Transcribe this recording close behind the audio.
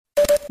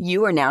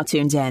You are now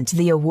tuned in to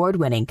the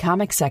award-winning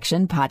Comic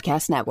Section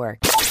Podcast Network.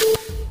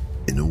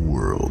 In a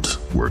world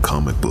where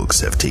comic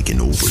books have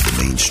taken over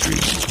the mainstream,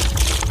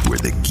 where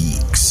the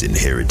geeks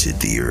inherited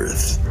the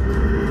earth,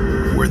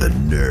 where the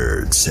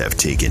nerds have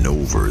taken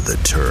over the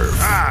turf.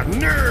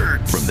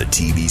 Nerds! From the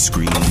TV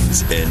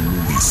screens and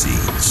movie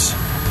scenes.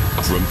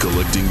 From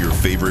collecting your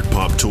favorite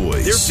pop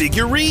toys. They're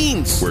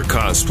figurines! Where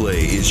cosplay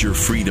is your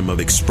freedom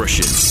of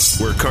expression.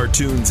 Where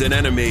cartoons and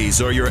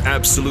animes are your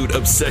absolute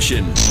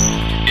obsession.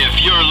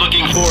 If you're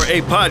looking for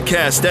a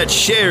podcast that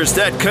shares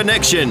that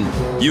connection,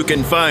 you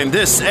can find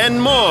this and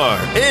more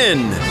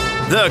in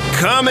the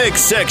Comic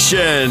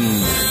Section.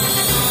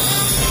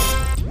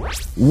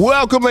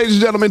 Welcome, ladies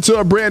and gentlemen, to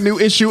a brand new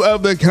issue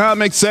of the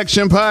Comic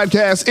Section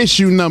Podcast,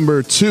 issue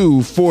number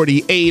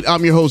 248.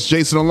 I'm your host,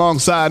 Jason,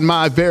 alongside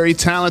my very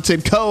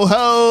talented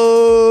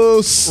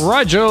co-host,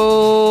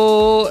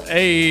 Rigel.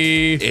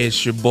 Hey,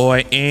 it's your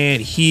boy,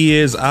 and he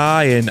is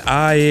I, and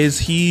I is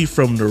he.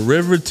 From the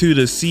river to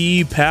the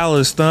sea,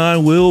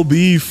 Palestine will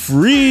be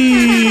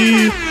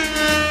free.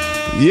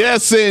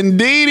 Yes,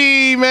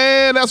 indeedy,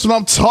 man. That's what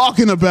I'm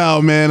talking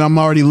about, man. I'm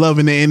already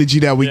loving the energy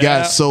that we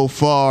got so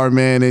far,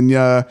 man. And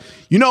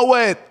you know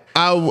what?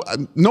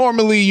 I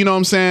normally, you know what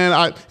I'm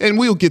saying? And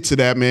we'll get to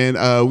that, man.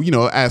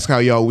 Ask how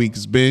y'all week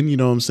has been, you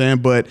know what I'm saying?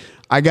 But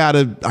I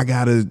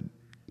gotta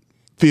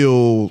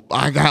feel,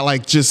 I got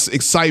like just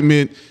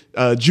excitement,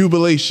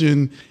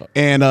 jubilation,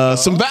 and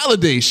some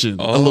validation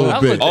a little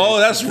bit. Oh,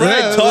 that's right.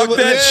 Yeah, talk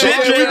that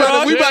shit,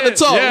 J-Rock. We about to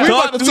talk. Yeah. We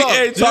about to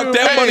talk. Talk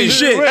that money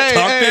shit. Talk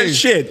that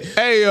shit.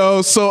 Hey,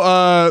 yo. So,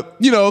 a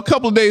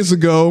couple of days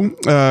ago,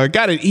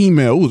 got an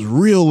email. It was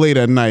real late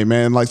at night,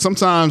 man. Like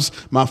sometimes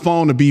my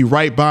phone would be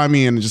right by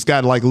me and it just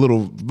got like a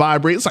little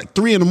vibrate. It's like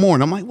 3 a.m.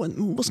 I'm like,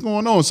 what's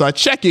going on? So I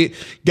check it.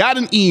 Got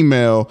an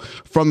email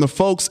from the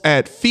folks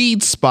at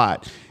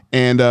FeedSpot.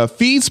 And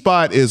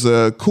FeedSpot is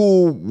a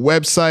cool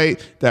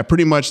website that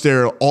pretty much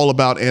they're all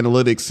about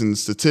analytics and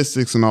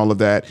statistics and all of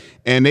that.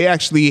 And they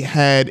actually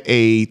had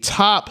a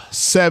top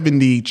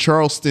 70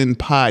 Charleston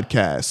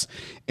podcast.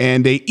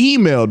 And they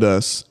emailed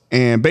us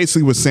and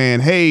basically was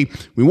saying, hey,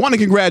 we want to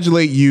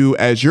congratulate you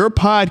as your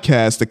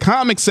podcast, the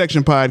Comic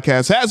Section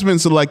Podcast, has been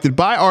selected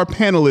by our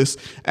panelists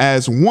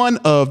as one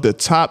of the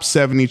top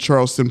 70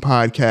 Charleston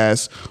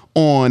podcasts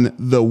on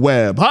the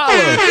web.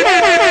 Holla!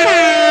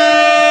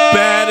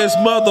 Baddest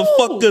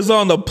motherfuckers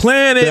on the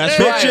planet. That's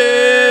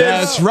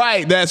bitches.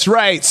 right. That's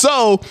right.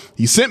 So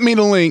he sent me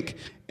the link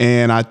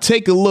and I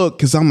take a look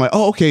because I'm like,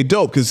 oh, okay,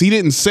 dope. Because he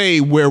didn't say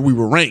where we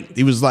were ranked.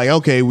 He was like,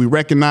 okay, we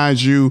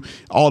recognize you,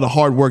 all the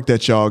hard work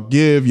that y'all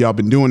give. Y'all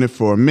been doing it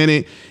for a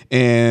minute.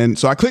 And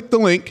so I clicked the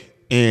link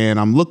and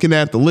I'm looking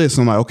at the list.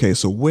 I'm like, okay,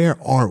 so where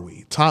are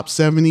we? Top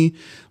 70? I'm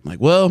like,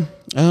 well,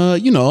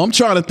 I'm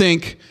trying to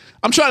think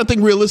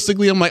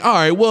realistically. I'm like, all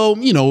right, well,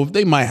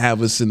 they might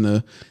have us in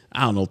the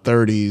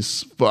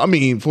 30s, but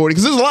 40,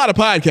 because there's a lot of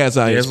podcasts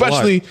out here,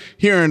 especially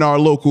here in our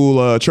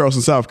local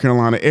Charleston, South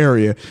Carolina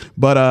area.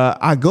 But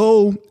I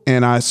go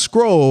and I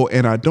scroll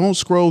and I don't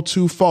scroll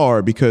too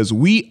far because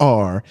we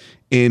are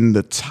in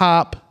the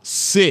top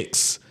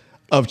 6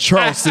 of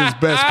Charleston's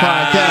best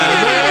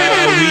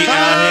podcasts. We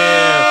out here.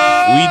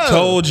 We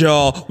told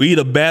y'all we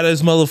the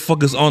baddest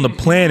motherfuckers on the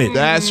planet.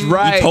 That's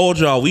right. We told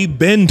y'all. We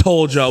been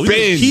told y'all.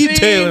 We keep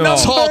telling y'all.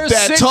 Talk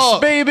that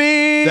talk,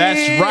 baby.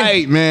 That's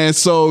right, man.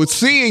 So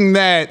seeing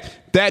that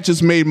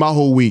just made my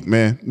whole week,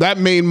 man. That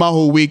made my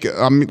whole week.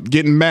 I'm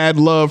getting mad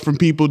love from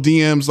people,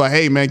 DMs like,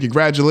 hey, man,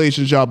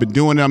 congratulations. Y'all been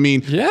doing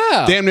it.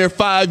 Damn near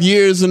 5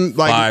 years and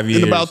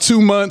in about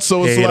 2 months.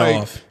 So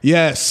it's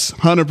yes,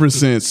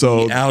 100%.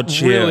 So out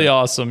here. Really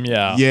awesome.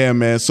 Yeah. Yeah,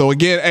 man. So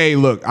again, hey,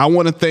 look, I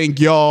want to thank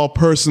y'all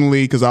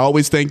personally because I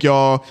always thank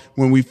y'all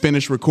when we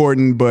finish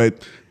recording.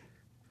 But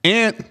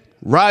Ant,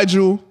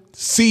 Rigel,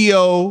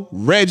 CEO,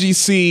 Reggie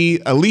C,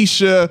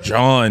 Alicia,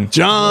 John,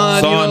 you know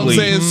what I'm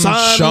saying?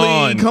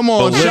 Sean, come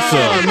on,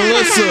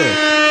 Melissa,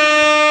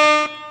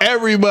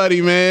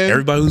 everybody, man,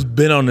 everybody who's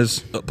been on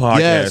this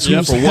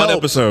podcast for one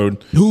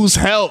episode, who's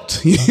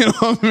helped, you know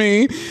what I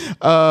mean?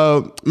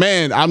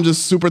 Man, I'm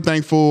just super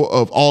thankful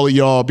of all of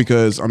y'all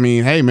because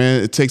hey,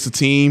 man, it takes a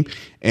team,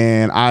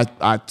 and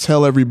I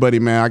tell everybody,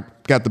 man, I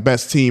got the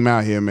best team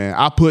out here, man.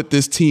 I put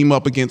this team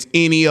up against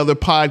any other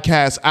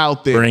podcast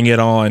out there. Bring it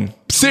on.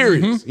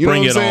 Serious. You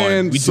Bring know what I'm it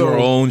saying? on. We do our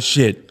own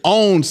shit.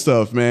 Own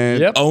stuff,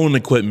 man. Yep. Own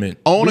equipment.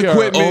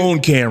 Own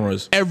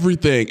cameras.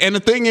 Everything. And the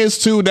thing is,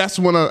 too, that's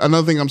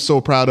another thing I'm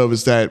so proud of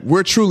is that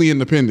we're truly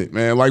independent,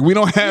 man. Like, we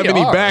don't have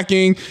any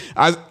backing.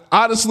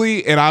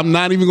 Honestly, and I'm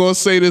not even going to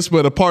say this,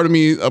 but a part of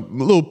me, a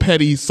little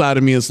petty side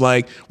of me is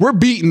like, we're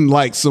beating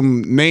like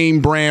some name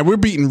brand. We're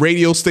beating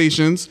radio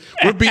stations.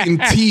 We're beating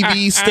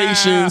TV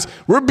stations.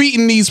 We're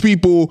beating these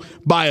people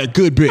by a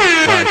good bit. You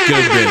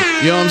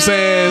know what I'm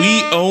saying?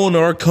 We own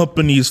our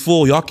companies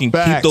full. Y'all can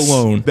keep the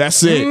loan.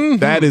 That's it.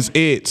 That is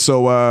it.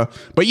 So,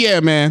 but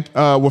yeah, man,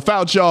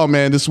 without y'all,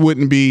 man, this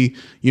wouldn't be,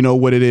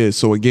 what it is.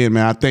 So again,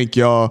 man, I thank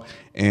y'all.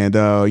 And,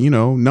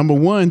 number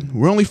one,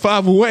 we're only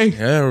 5 away.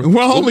 Yeah,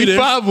 we're only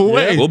 5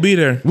 away. Yeah, we'll be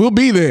there. We'll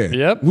be there.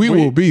 Yep. We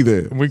will be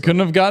there. We couldn't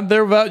have gotten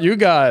there without you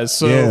guys.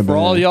 So Yeah, for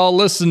all man. y'all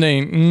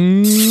listening,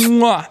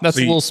 mwah, that's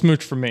See, a little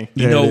smooch for me.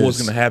 You Yeah, know it what's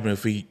is. going to happen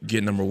if we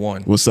get number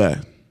one? What's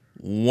that?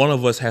 One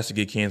of us has to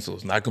get canceled.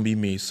 It's not going to be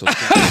me. So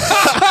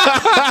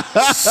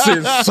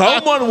since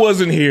someone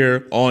wasn't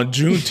here on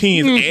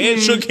Juneteenth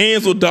and should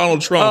cancel Donald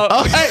Trump,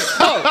 Hey,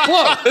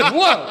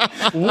 whoa.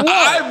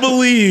 I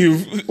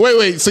believe.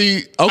 Wait. See,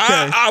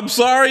 okay. I'm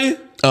sorry.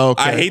 Oh,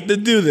 okay. I hate to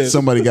do this.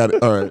 Somebody got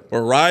it. All right.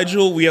 Or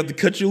Rigel, we have to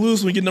cut you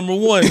loose when we get number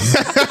one.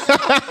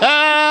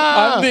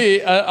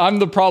 I'm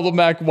the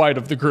problematic white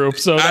of the group.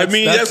 So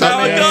that's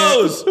how it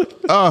goes.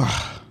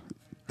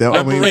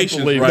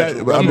 Reparations, believe right?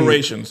 that.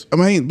 Reparations.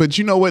 But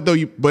you know what though?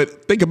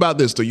 But think about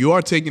this though. You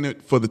are taking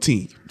it for the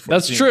team.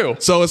 That's true.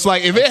 So it's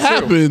like if it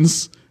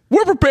happens,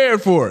 we're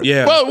prepared for it.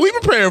 Yeah. Well, we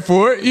prepared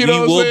for it. You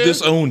know We what will I'm saying?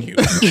 disown you.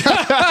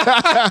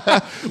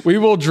 We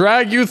will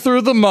drag you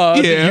through the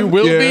mud. Yeah, You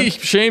will yeah. be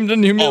shamed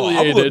and Oh, I'm going to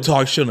humiliated.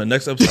 talk shit on the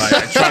next episode.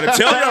 I tried to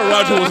tell y'all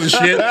Roger wasn't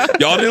shit.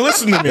 Y'all didn't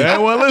listen to me. Yeah,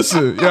 well,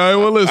 listen.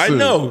 I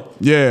know.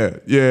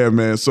 Yeah,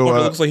 man. So It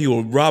looks like he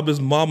will rob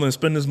his mama and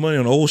spend his money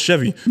on an old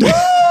Chevy.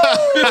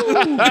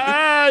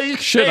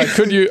 Shit,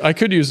 I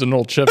could use an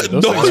old Chevy.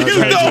 Those No, things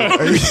you are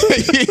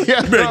don't.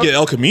 yeah. Better get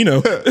El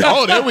Camino.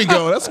 Oh, there we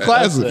go. That's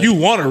classic. You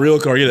want a real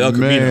car, get El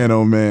Camino. Man,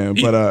 oh man.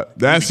 But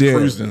that's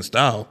Cruising in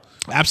style.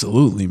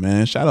 Absolutely,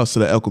 man. Shout outs to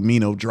the El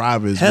Camino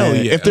drivers. Hell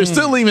man. yeah. If they're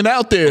still even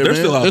out there, They're man.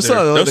 still out They're there.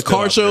 Still, They're the still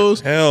car out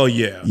shows. there. Hell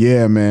yeah.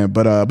 Yeah, man.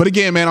 But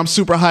again, man, I'm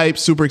super hyped,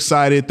 super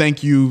excited.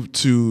 Thank you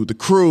to the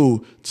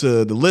crew,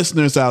 to the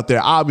listeners out there.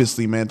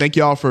 Obviously, man, thank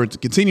y'all for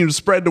continuing to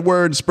spread the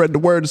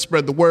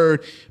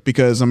word,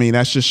 because I mean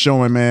that's just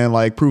showing, man.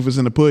 Like proof is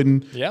in the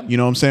pudding. Yeah. You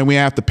know what I'm saying? We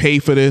have to pay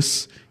for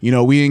this. You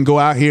know, we didn't go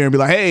out here and be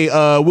like, hey,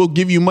 we'll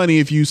give you money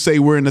if you say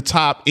we're in the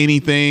top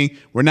anything.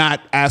 We're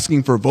not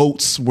asking for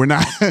votes. We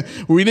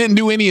didn't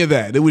do any of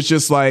that. It was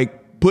just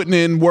like putting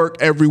in work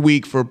every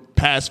week for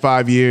past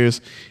 5 years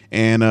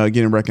and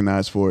getting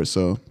recognized for it.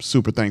 So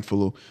super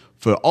thankful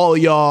for all of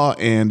y'all.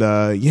 And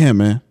yeah,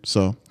 man.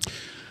 So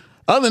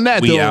other than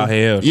that, We though, out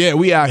here. Yeah,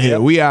 we out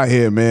here. We out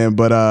here, man.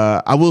 But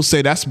I will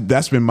say that's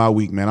been my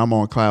week, man. I'm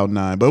on cloud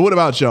 9. But what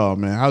about y'all,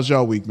 man? How's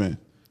y'all week been?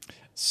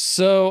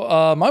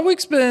 So my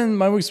week's been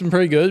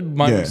pretty good.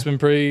 My week's been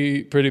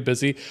pretty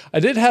busy. I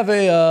did have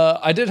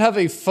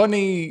a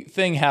funny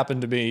thing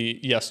happen to me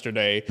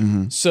yesterday.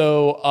 Mm-hmm.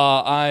 So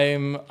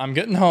I'm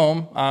getting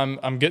home.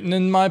 I'm getting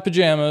in my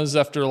pajamas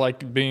after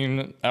like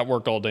being at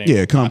work all day.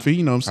 Yeah, comfy.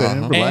 You know what I'm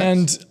saying?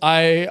 Relax.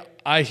 And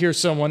I hear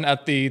someone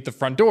at the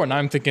front door, and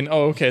I'm thinking,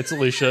 oh, okay, it's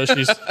Alicia.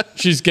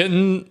 She's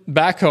getting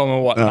back home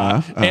and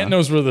whatnot. Aunt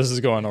knows where this is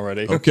going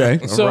already. Okay,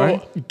 So all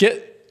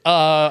right.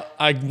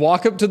 I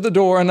walk up to the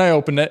door and I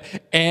open it,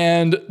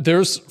 and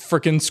there's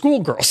freaking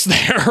schoolgirls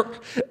there,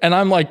 and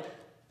I'm like,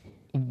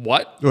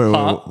 what?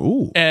 Huh?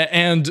 Ooh.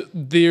 And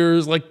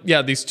there's like,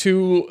 these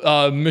two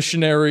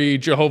missionary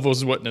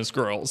Jehovah's Witness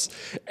girls,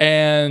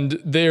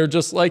 and they're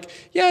just like,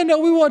 yeah, no,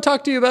 we want to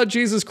talk to you about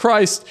Jesus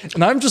Christ.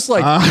 And I'm just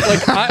like,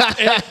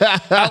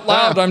 out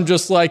loud, I'm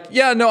just like,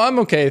 yeah, no, I'm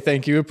okay,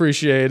 thank you,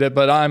 appreciate it,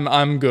 but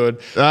I'm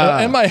good.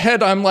 In my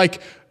head, I'm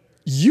like,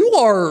 you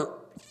are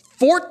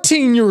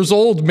 14 years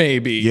old,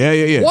 maybe.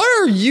 Yeah. Why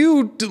are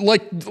you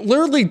like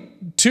literally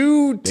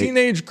two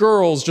teenage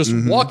girls just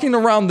walking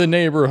around the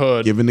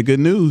neighborhood, Giving the good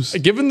news.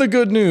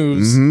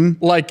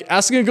 like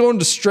asking to go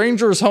into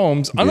strangers'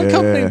 homes,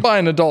 unaccompanied by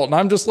an adult? And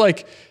I'm just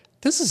like,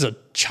 this is a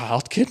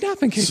child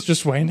kidnapping case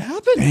just waiting to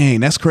happen. Dang,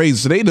 that's crazy.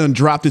 So they done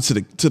dropped it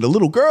to the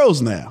little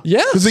girls now.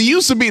 Yeah. Because it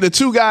used to be the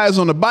two guys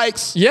on the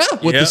bikes. Yeah.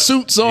 With the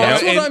suits on.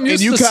 That's what I'm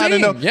used to kinda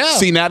seeing. Yeah.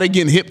 See, now they're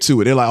getting hip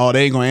to it. They're like, oh,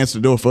 they ain't going to answer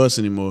the door for us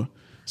anymore.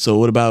 So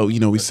what about,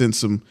 we send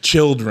some.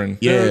 Children.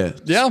 Yeah.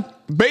 Yeah.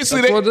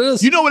 Basically, That's what it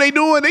is. You know what they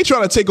doing? They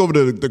trying to take over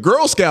the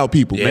Girl Scout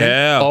people, man.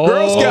 Yeah.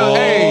 Girl Scout.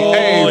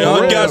 Hey, y'all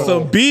for got real.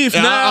 some beef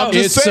now. I'm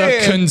just It's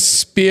saying. a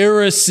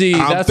conspiracy.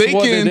 That's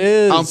what it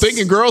is. I'm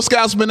thinking Girl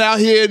Scouts been out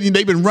here.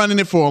 They've been running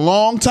it for a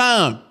long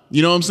time.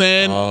 You know what I'm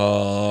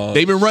saying?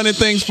 They've been running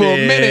things for a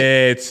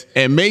minute.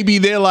 And maybe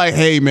they're like,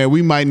 hey, man,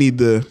 we might need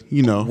to,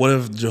 What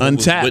if Jehovah's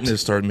Untapped.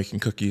 Witness started making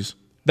cookies?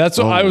 That's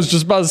what I was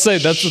just about to say.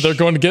 That's what they're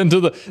going to get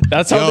into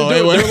that's how Yo, they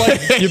do it. hey, They're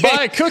like, you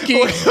buy a cookie,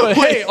 but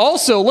hey,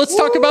 also let's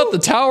talk about the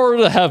Tower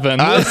to Heaven.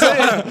 That's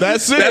it.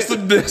 That's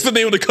it. That's the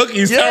name of the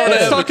cookies. Yeah, Tower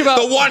let's to talk Heaven.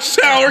 about the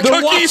Watchtower the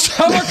cookies.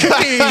 Watchtower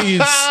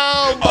cookies.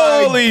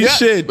 Holy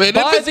shit. Man,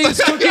 Buy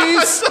these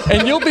cookies,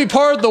 and you'll be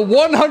part of the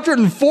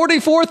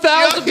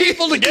 144,000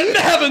 people to get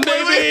into heaven,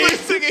 baby.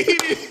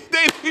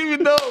 They didn't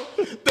even know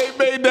they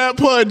made that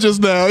pun just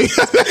now.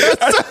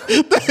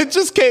 That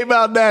just came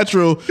out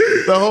natural.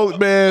 The whole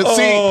man.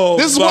 See, Oh,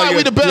 this is why my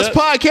we the God. best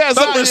podcast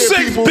out Number here,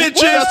 6, people. bitches.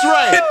 That's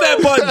right. Hit that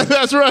button.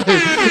 That's right.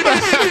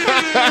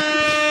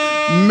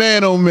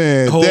 Man, oh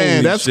man. Holy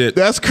Damn, shit.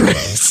 that's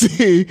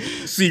crazy.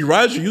 See,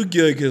 Roger, you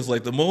good because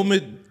like the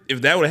moment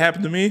if that would have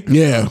happened to me,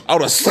 Yeah. I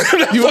would have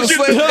slammed that You want to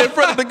fucking slam it in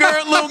front of the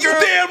girl, little You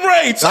girl? damn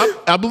right.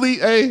 I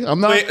believe. Hey, I'm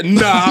not. Wait,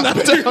 nah. I'm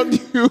not telling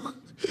you.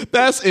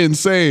 That's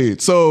insane.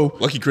 So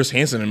Lucky Chris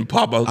Hansen and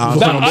pop out. That's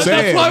what I'm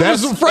saying. That's what I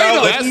was afraid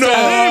of. That's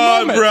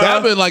That's bro.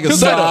 that'd been like a Because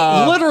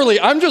stop. literally,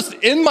 I'm just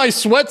in my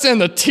sweats and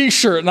the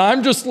t-shirt, and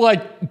I'm just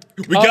like,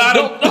 We got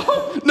him.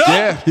 No.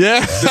 Yeah.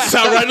 This is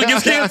how Ryan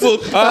gets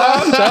canceled.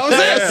 That was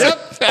it.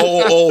 Yep.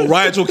 Oh,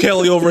 Rigel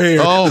Kelly over here.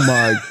 Oh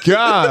my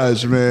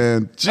gosh,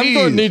 man. I'm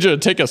going to Jeez. need you to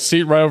take a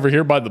seat right over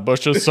here by the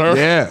bushes,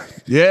 sir.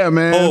 Yeah,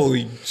 man.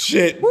 Holy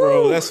shit,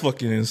 bro. That's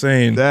fucking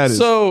insane. That is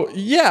So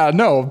yeah,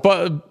 no,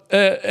 but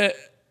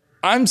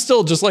I'm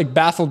still just like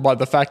baffled by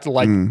the fact that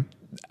like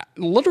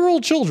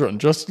literal children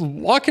just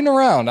walking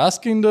around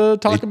asking to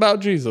talk about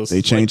Jesus.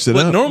 they changed it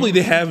But up. normally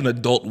they have an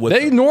adult with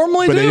They them.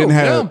 normally But do. they didn't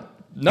have. Yeah.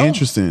 No.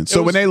 Interesting. So It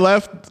when was- they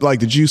left, like,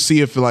 did you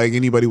see if like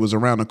anybody was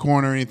around the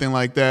corner or anything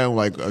like that?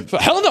 Like,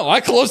 Hell no,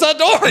 I closed that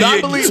door. I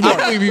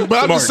believe you,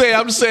 but I'm just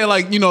saying,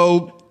 like, you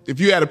know, if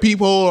you had a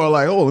peephole or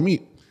like, oh, let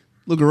me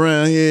look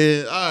around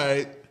here. All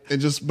right,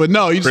 and just, but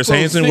no, you Chris just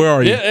Hansen, where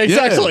are you? Yeah,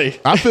 exactly. Yeah,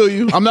 I feel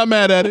you. I'm not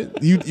mad at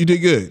it. You did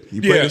good.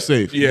 You played it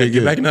safe. You Yeah, did get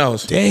good. back in the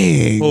house.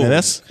 Dang, Oh, man,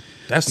 that's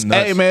nuts.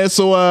 Hey man,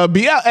 so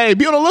be out. Hey,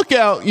 be on the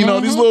lookout. You know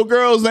these little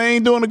girls, they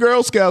ain't doing the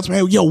Girl Scouts,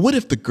 man. Yo, what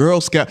if the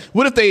Girl Scout?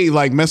 What if they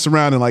like mess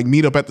around and like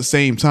meet up at the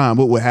same time?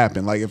 What would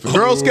happen? Like if the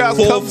Girl Scouts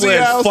come to your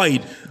Full-fledged house,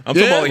 fight. I'm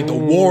talking about like the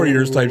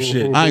Warriors type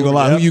shit. I ain't gonna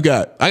lie. Who you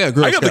got? I got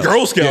Girl I got Scouts. the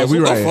Girl Scouts. Yeah, we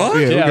What the right. fuck?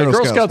 we Yeah, the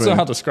Girl Scouts know man.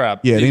 how to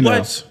scrap. Yeah, they know.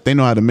 What? They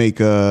know how to make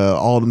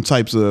all them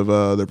types of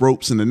the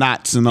ropes and the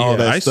knots and all Yeah,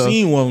 that I stuff.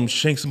 seen one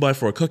shank somebody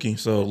for a cookie.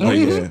 So like,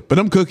 Yeah, but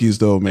them cookies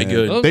though, man,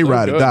 good. they They're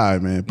ride or good. die,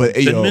 man. But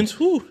hey, Thin yo, Mints,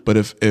 whew. but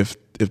if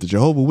the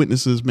Jehovah's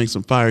Witnesses make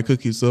some fire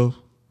cookies though,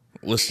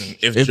 listen,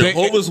 if If they-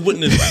 Jehovah's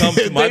Witness come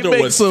to if my they door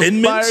make with some Thin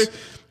Mints, fire-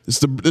 it's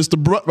the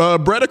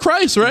bread of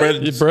Christ, right?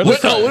 Bread- Yeah, bread of What,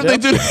 Christ, what if they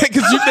yep. do that?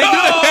 Because they do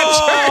that at church,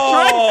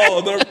 right?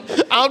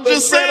 oh, I'm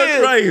just bread of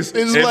saying. Christ.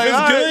 It's If like, it's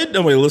all right. good,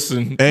 no wait,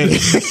 listen. Hey.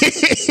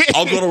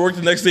 I'll go to work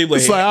the next day. Like,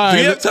 It's like, all do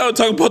you right, have time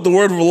to talk about the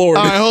word of the Lord?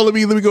 All right, hold on.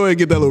 Let me go ahead and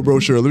get that little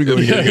brochure. Let me go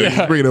ahead and get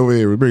it. Bring it over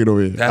here. Bring it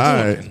over here. That's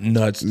all right, fucking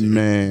nuts, dude.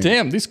 man.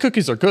 Damn, these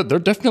cookies are good. They're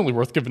definitely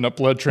worth giving up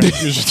blood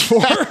transfusions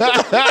for.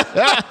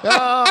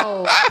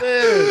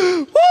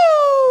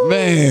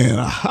 Man.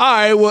 All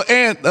right. Well,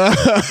 Ant,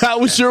 how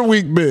was your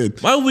week been?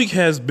 My week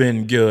has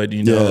been good,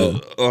 you know,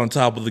 on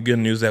top of the good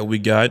news that we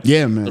got.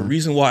 Yeah, man. The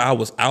reason why I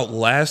was out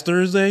last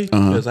Thursday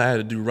because I had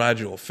to do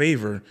Roger a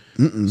favor.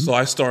 So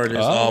I started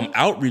this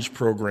outreach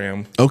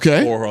program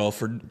Okay.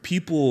 for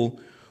people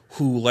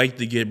who like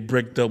to get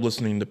bricked up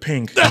listening to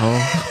Pink. boy.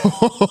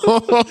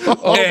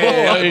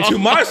 And to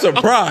my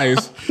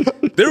surprise,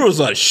 there was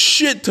a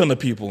shit ton of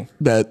people.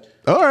 That.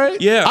 All right.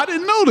 Yeah. I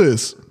didn't know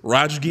this.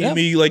 Roger gave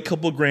me like a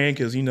couple of grand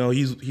because, you know,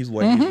 he's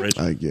white, he's rich.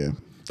 Yeah.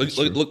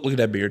 Look at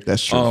that beard.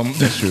 That's true.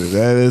 That's true.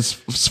 That is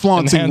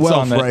flaunting Enhance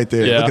wealth on it. right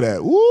there. Yeah. Look at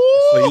that. Woo!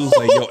 So he was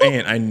like, yo,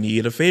 Aunt, I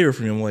need a favor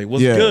from you. I'm like,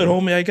 what's Yeah. good,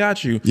 homie? I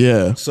got you.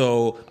 Yeah.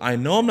 So I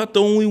know I'm not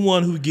the only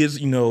one who gets,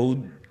 you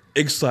know,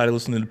 excited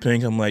listening to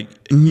Pink. I'm like,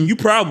 you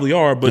probably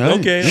are, but Hey.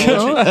 okay. Yeah.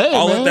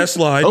 I'll man. let that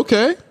slide.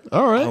 Okay.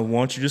 All I right.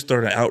 want you to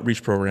start an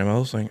outreach program. I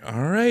was like,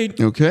 all right.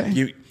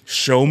 Okay.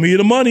 Show me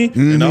the money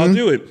and I'll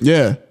do it.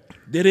 Yeah.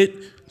 Did it.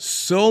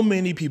 So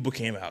many people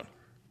came out.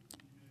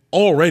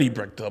 Already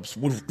bricked up,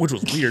 which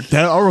was weird.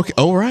 That. Okay.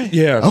 All right.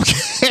 Yeah.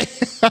 Okay.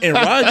 And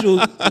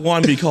Rigel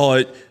wanted me to call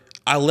it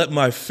I Let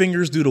My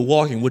Fingers Do the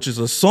Walking, which is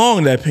a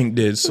song that Pink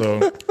did. So,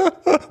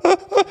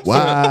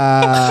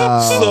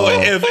 Wow. so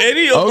if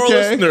any of our Okay.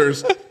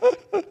 listeners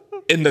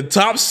in the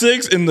top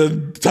 6, in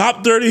the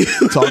top 30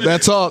 Talk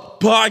that talk.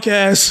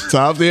 podcasts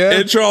Top there.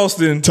 in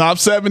Charleston, Top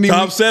 70.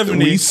 Top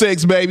 70. We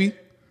 6, baby.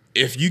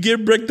 if you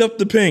get bricked up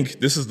to Pink,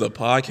 this is the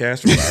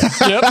podcast for you.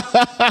 Yep.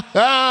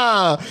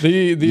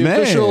 The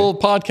Man. official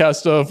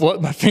podcast of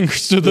Let My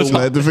Fingers Do the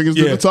Let the fingers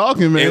do Yeah. the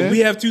talking, man. And we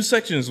have 2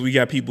 sections. We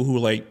got people who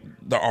like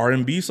the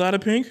R&B side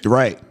of Pink,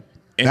 right.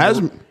 and That's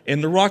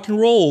and the rock and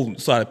roll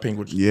side of Pink,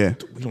 which Yeah.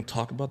 we don't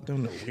talk about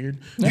them. They're weird.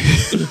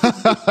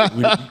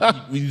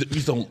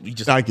 we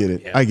just I get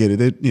it. Yeah. I get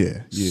it.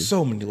 Yeah.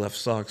 So many left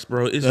socks,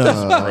 bro. It's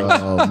just gross.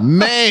 Oh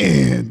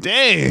man.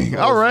 Dang.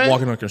 All right.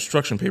 Walking on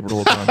construction paper the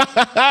whole time.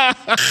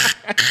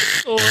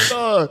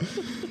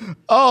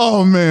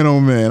 Oh man. Oh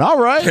man. All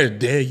right.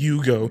 There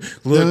you go,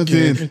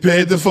 looking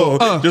pitiful,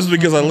 just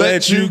because I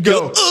let you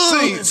go.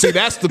 See,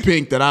 that's the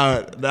Pink that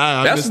I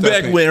That's missed that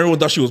back Pink. when everyone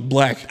thought she was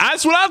black.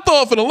 That's what I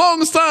thought for the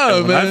longest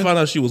time, When I man. found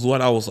out she was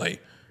white, I was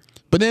like,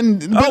 But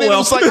then it well.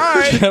 was like, all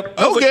right,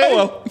 I was like, okay. oh,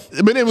 well.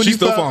 But then when She's you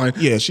still found-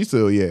 fine. Yeah, she's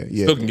still, yeah.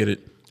 still can get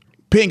it.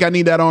 Pink, I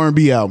need that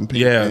R&B album,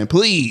 Pink, Yeah. man.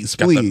 Please,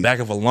 Got the please. back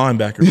of a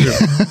linebacker.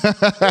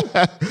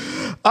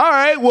 Too. All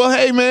right. Well,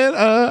 hey, man,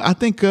 I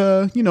think,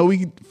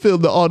 we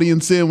filled the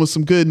audience in with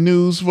some good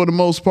news for the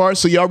most part.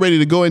 So y'all ready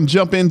to go and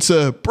jump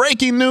into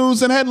breaking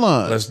news and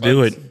headlines? Let's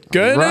do it.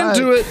 Get Right.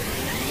 into it.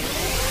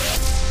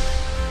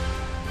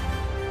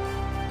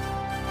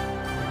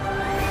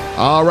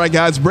 All right,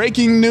 guys,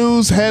 breaking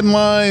news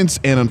headlines.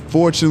 And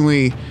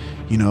unfortunately,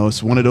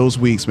 it's one of those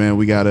weeks, man.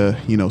 We got to,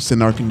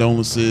 send our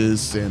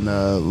condolences and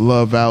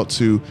love out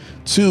to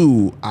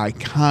 2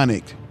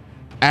 iconic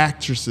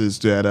actresses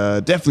that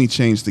definitely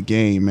changed the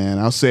game, man.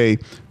 I'll say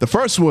the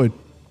first one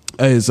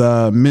is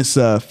Miss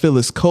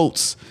Phyllis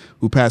Coates,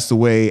 who passed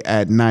away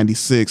at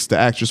 96. The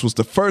actress was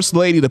the first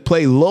lady to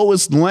play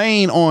Lois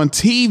Lane on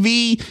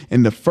TV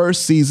in the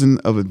first season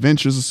of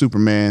Adventures of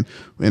Superman,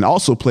 and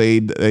also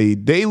played a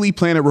Daily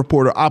Planet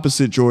reporter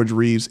opposite George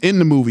Reeves in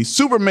the movie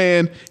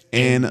Superman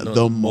and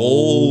the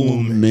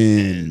Mole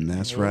Men.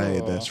 That's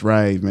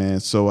right, man.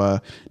 So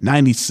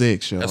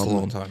 96, yo. That's a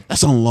long time.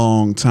 That's a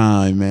long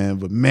time, man.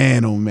 But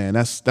man, oh man,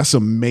 that's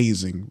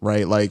amazing,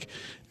 right? Like,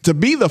 to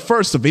be the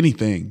first of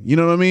anything, you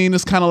know what I mean?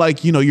 It's kind of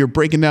like, you're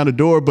breaking down the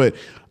door, but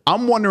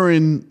I'm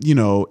wondering,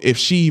 if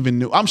she even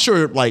knew. I'm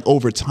sure, like,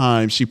 over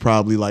time, she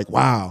probably like,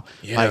 wow.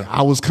 Yeah. Like,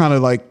 I was kind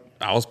of like,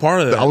 I was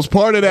part of that. I was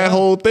part of that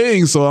whole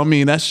thing. So, I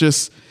mean, that's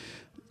just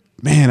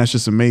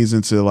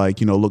amazing to, like,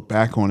 look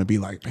back on and be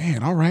like,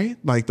 man, all right.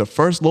 Like, the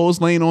first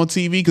Lois Lane on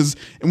TV. Because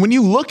when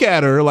you look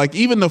at her, like,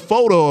 even the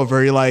photo of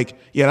her, you're like,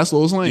 yeah, that's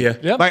Lois Lane. Yeah.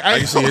 Yep. Like, I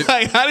can see it.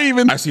 Like,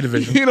 I see the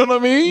vision. You know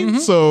what I mean? Mm-hmm.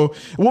 So,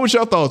 what was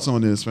your thoughts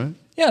on this, man?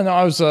 Yeah, no,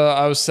 I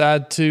was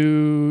sad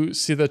to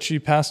see that she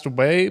passed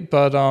away,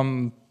 but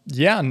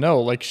yeah,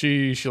 no, like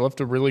she left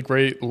a really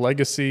great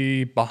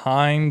legacy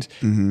behind.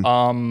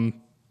 Mm-hmm.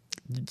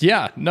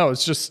 Yeah, no,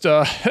 it's just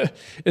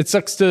it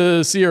sucks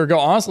to see her go.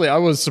 Honestly, I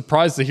was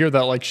surprised to hear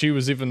that like she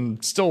was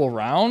even still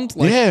around.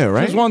 Like, yeah,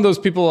 right. She was one of those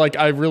people like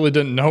I really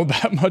didn't know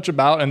that much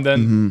about, and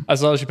then I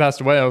saw she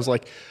passed away. I was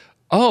like,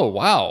 oh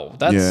wow,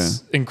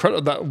 that's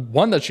incredible. That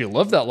one that she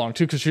lived that long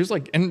too, because she was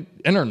like in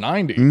her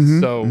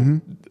 90s.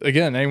 So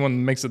again, anyone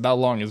that makes it that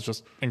long is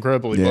just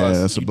incredibly blessed.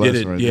 Yeah, that's a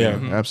blessing right there.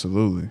 Mm-hmm.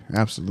 Absolutely.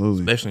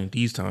 Especially in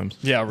these times.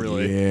 Yeah,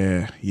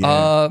 really.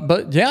 Yeah.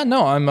 But yeah,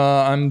 no,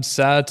 I'm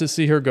sad to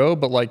see her go.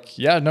 But like,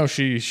 yeah, no,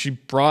 she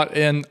brought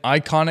an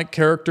iconic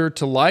character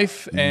to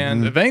life,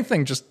 and if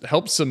anything, just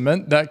helped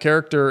cement that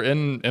character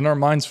in our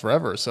minds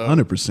forever. So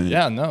 100%.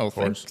 Yeah, no,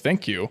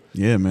 thank you.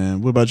 Yeah,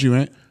 man. What about you,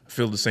 Ant?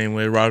 Feel the same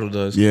way Rado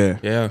does. Yeah.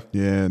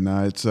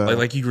 Nah, it's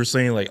like you were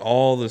saying, like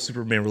all the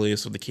Superman related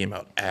stuff that came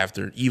out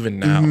after, even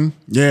now.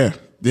 Yeah.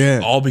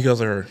 All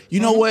because of her.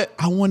 You know what?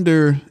 I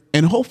wonder,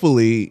 and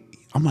hopefully,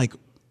 I'm like,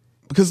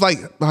 because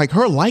like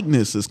her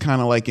likeness is kind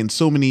of like in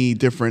so many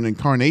different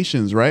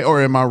incarnations, right?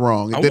 Or am I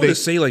wrong? I want to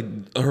say like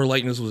her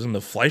likeness was in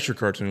the Fleischer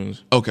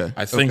cartoons. Okay.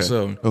 I think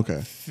so.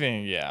 Okay.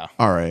 Yeah.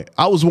 All right.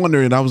 I was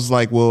wondering, I was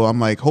like, well,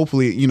 I'm like,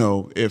 hopefully,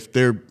 if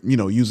they're,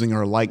 using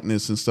her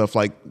likeness and stuff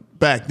like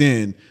back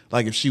then,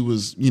 like if she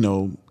was,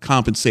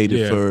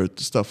 compensated for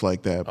stuff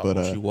like that.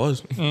 But she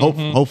was.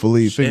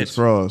 Hopefully, fingers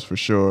crossed for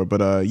sure.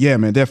 But yeah,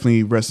 man,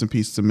 definitely rest in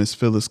peace to Miss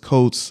Phyllis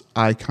Coates,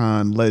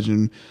 icon,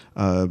 legend,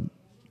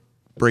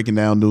 breaking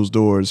down those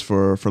doors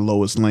for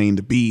Lois Lane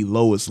to be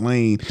Lois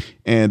Lane.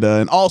 And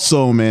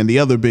also, man, the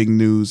other big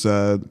news,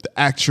 the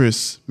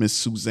actress, Miss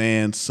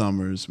Suzanne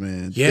Summers,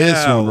 man. Yeah,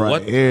 this one right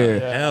what here.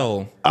 the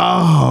hell?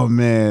 Oh,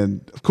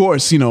 man. Of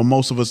course,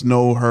 most of us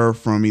know her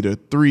from either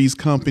Three's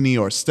Company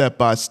or Step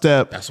by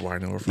Step. That's where I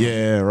know her from.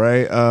 Yeah,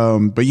 right.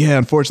 But yeah,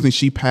 unfortunately,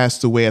 she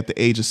passed away at the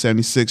age of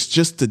 76,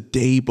 just the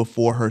day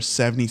before her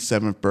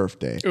 77th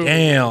birthday.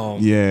 Damn.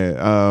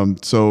 Yeah.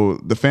 So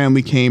the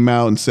family came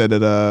out and said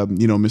that,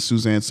 Miss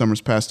Suzanne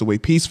Summers passed away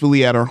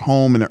peacefully at her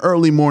home in the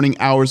early morning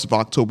hours of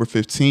October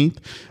 15th.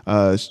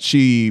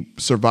 She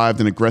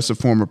survived an aggressive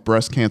form of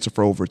breast cancer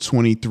for over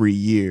 23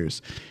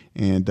 years.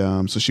 And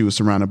so she was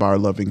surrounded by her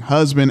loving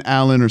husband,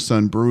 Alan, her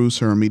son, Bruce,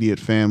 her immediate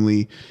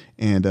family.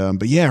 And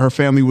but yeah, her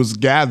family was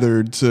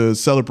gathered to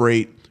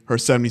celebrate her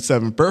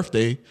 77th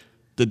birthday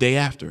the day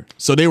after.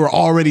 So they were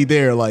already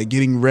there, like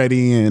getting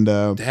ready. And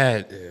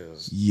that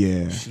is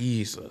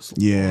Jesus.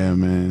 Yeah,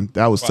 man,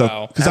 that was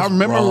tough. Because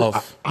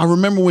I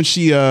remember when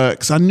she,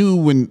 because I knew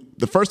when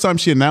the first time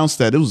she announced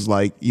that, it was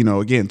like,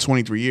 again,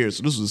 23 years.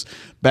 So this was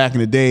back in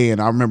the day.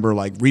 And I remember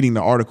like reading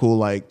the article,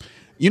 like,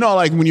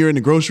 like when you're in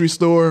the grocery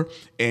store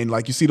and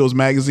like you see those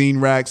magazine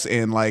racks,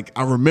 and like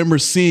I remember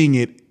seeing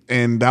it,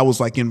 and that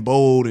was like in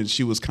bold, and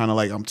she was kind of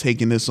like, I'm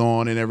taking this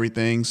on and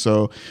everything.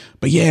 So,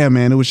 but yeah,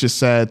 man, it was just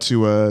sad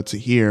to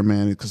hear,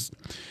 man, because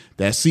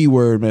that C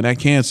word, man, that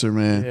cancer,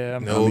 man. Yeah,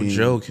 no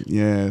joke.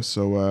 Yeah.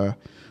 So,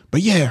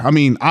 but yeah, I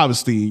mean,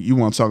 obviously, you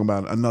want to talk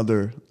about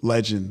another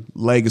legend,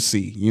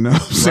 legacy, you know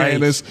what I'm saying?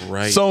 There's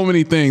so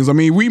many things. I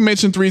mean, we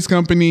mentioned Three's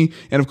Company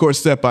and, of course,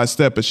 Step by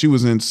Step, but she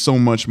was in so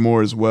much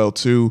more as well,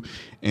 too.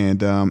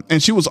 And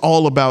she was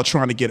all about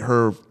trying to get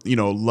her,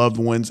 loved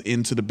ones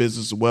into the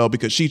business as well,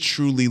 because she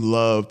truly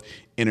loved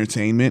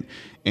entertainment.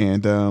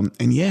 And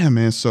yeah,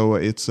 man, so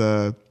it's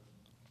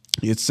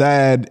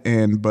sad.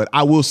 But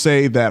I will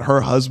say that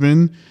her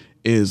husband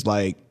is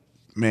like,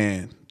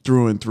 man,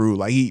 through and through.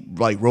 Like he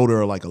like wrote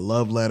her like a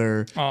love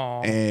letter.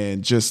 Aww.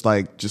 And just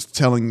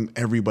telling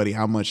everybody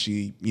how much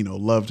he,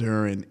 loved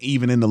her, and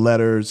even in the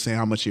letter saying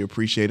how much he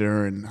appreciated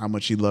her and how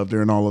much he loved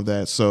her and all of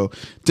that. So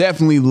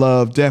definitely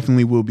loved,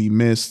 definitely will be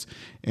missed.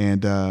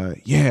 And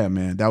yeah,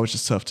 man, that was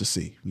just tough to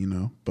see,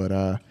 But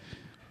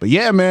But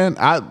yeah, man,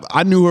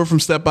 I knew her from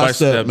Step by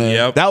Step, man.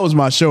 Yep. That was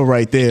my show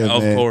right there,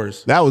 Of man.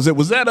 course. That was it.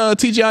 Was that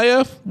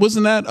TGIF?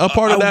 Wasn't that a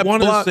part of that I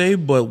want to block? say,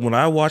 but when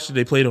I watched it,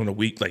 they played on a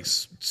week, like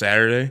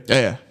Saturday.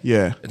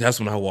 Yeah. And that's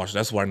when I watched it.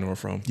 That's where I know her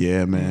from.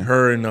 Yeah, man.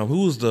 Her and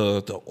who was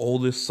the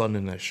oldest son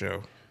in that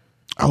show?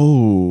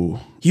 Oh,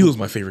 He was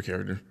my favorite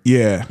character.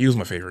 yeah. He was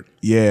my favorite.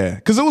 Yeah,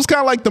 because it was kind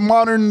of like the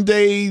modern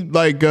day,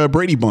 like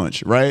Brady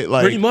Bunch, right?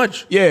 Like Pretty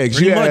much. Yeah, because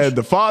Pretty much.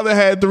 the father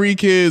had 3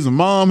 kids, the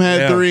mom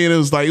had Yeah. 3, and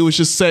it was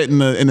just set in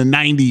the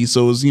 '90s,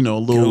 so it was a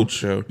little Gold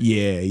show.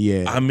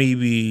 Yeah. I may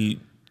be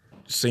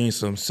saying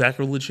some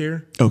sacrilege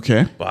here,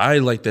 Okay. but I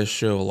like that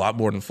show a lot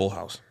more than Full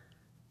House.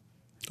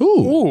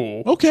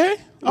 Ooh. Okay.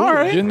 All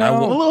right. you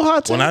know. A little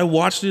hot take. When I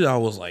watched it, I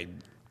was like,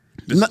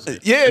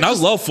 yeah. and I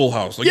just- love Full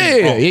House. Like,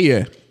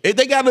 Yeah.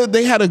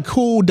 They had a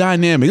cool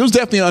dynamic. It was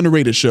definitely an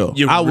underrated show.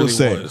 It I would really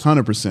say was.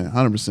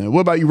 100%.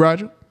 What about you,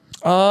 Roger?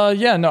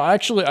 Yeah, no,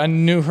 actually, I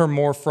knew her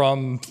more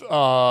from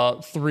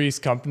Three's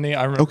Company.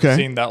 I remember Okay.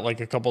 seeing that like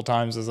a couple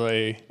times as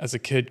a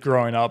kid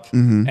growing up,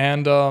 Mm-hmm.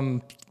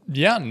 and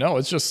yeah, no,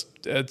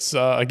 it's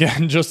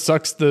again just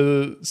sucks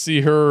to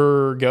see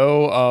her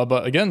go,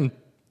 but again,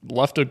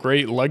 left a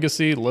great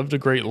legacy, lived a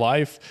great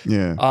life.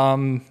 Yeah.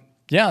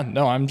 Yeah,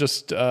 no, I'm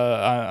just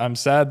I'm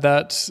sad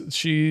that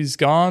she's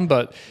gone,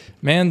 but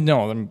man,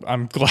 no,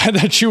 I'm glad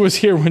that she was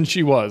here when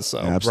she was. So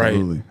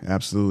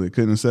Absolutely.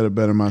 Couldn't have said it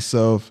better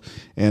myself.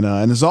 And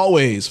as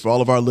always, for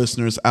all of our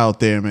listeners out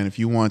there, man, if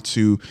you want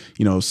to,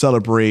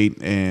 celebrate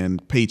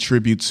and pay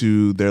tribute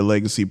to their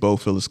legacy, Bo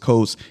Phyllis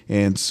Coates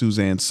and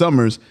Suzanne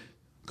Summers,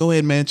 go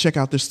ahead, man. Check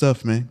out their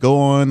stuff, man. Go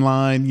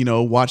online,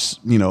 watch,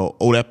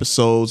 old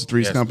episodes,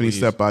 Three's Yes, Company, please.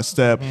 Step by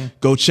Step.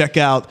 Go check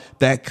out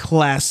that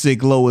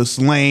classic Lois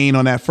Lane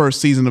on that first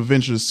season of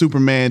Adventures of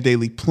Superman,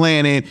 Daily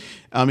Planet.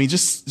 I mean,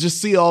 just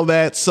see all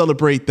that,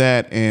 celebrate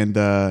that, and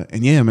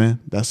yeah, man,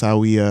 that's how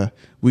we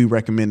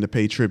recommend to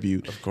pay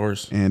tribute. Of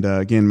course. And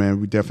again, man,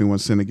 we definitely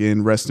want to send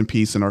again rest in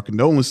peace and our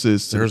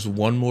condolences. There's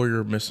one more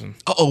you're missing.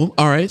 All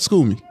right,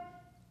 school me.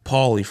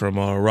 Paulie from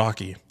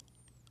Rocky.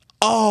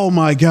 Oh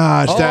my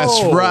gosh, that's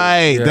Oh,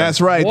 right. yeah. That's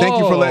right. Thank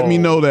you for letting me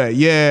know that.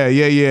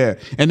 Yeah.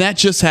 And that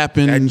just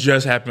happened. That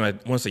just happened, I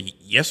want to say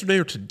yesterday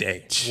or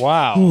today.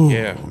 wow.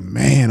 Yeah.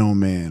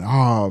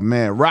 Oh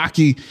man.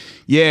 Rocky.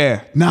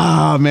 Yeah.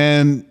 Nah,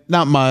 man.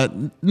 Not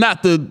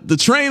the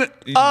trainer.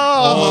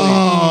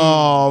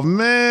 Oh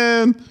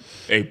man.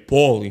 Hey,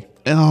 Paulie.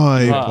 Oh,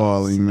 hey,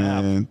 Paulie,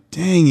 man.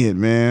 Dang it,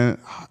 man.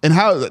 And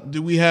how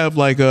do we have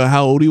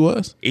how old he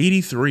was?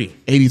 83.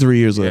 83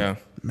 years old. Yeah.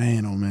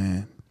 Man, oh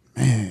man.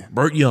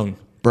 Burt Young.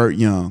 Burt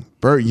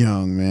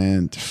Young,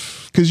 man.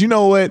 Because you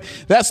know what?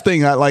 That's the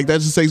thing. That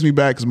just takes me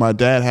back because my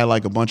dad had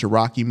a bunch of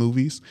Rocky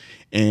movies,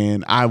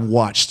 and I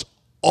watched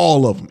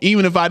all of them,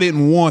 even if I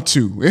didn't want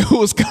to. It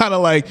was kind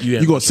of like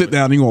you're gonna sit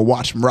down and you're gonna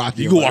watch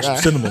Rocky. You can watch some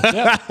cinema.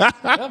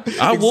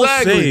 I will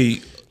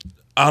say,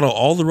 out of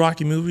all the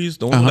Rocky movies,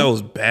 the one that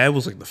was bad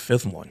was the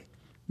 5th one.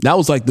 That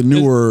was the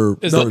newer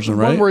Is that version,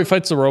 the right? one where he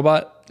fights the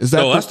robot? Is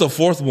that No, that's the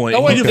 4th one.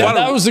 Oh wait, He didn't fight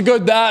that was a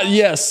good.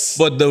 Yes,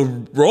 But the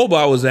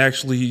robot was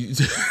actually.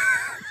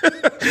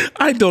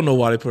 I don't know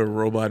why they put a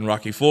robot in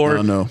Rocky 4. I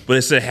don't know. But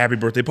it said "Happy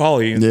Birthday,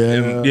 Paulie." And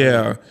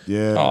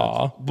yeah.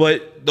 Aw.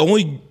 But the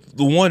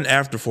one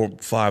after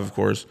 5, of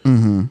course,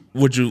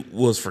 which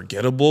was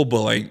forgettable.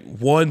 But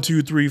 1,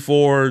 2, 3,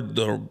 4,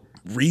 the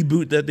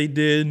reboot that they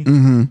did,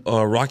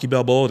 Rocky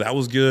Balboa, that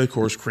was good. Of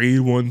course,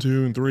 Creed 1,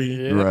 2, and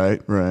 3. Yeah.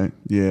 Right.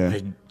 Yeah.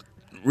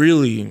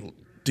 Really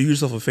do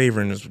yourself a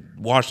favor and just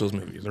watch those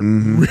movies. They're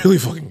really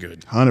fucking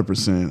good.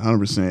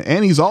 100%.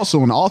 And he's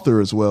also an author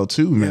as well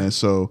too, man.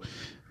 So,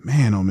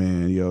 man, oh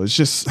man, it's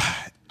just,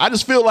 I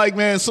just feel like,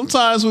 man,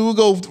 sometimes we will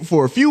go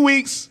for a few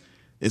weeks,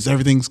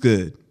 everything's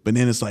good. But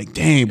then it's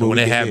dang, but when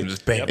we it get happens, hit.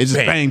 it's bam, It's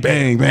just bam,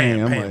 bang.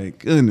 bam, I'm bam. like,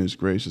 goodness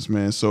gracious,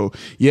 man. So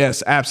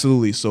yes,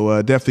 absolutely.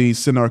 So definitely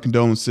send our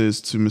condolences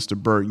to Mr.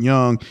 Burt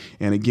Young,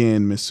 and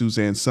again, Miss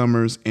Suzanne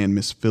Summers and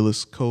Miss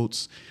Phyllis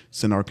Coates.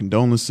 Send our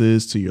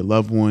condolences to your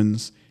loved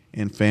ones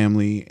and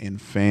family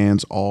and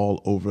fans all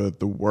over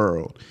the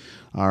world.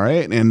 All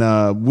right, and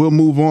we'll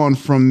move on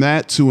from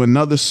that to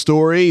another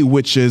story,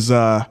 which is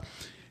kind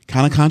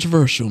of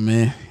controversial,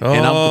 man.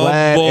 And I'm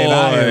glad, and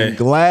I am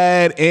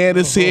glad Ann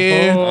is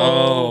here.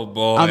 Oh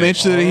boy. I'm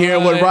interested to hear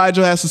what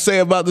Rigel has to say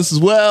about this as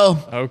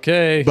well.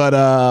 Okay.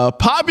 But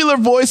popular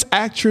voice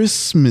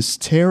actress Miss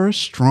Tara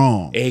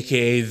Strong.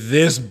 AKA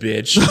this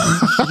bitch.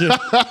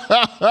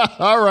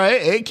 All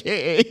right,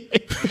 AKA.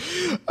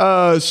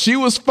 She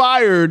was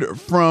fired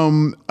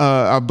from,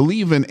 I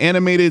believe, an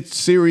animated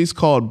series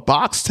called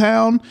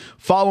Boxtown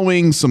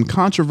following some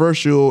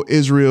controversial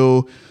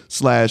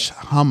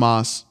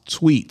Israel/Hamas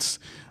tweets.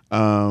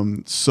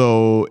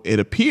 So it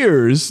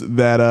appears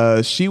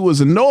that she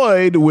was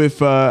annoyed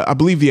with, I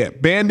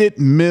believe, Bandit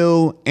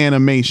Mill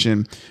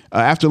Animation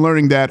after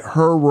learning that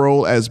her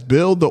role as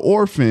Bill the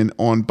Orphan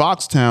on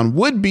Boxtown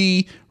would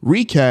be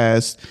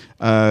recast.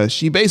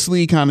 She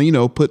basically kind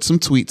of, put some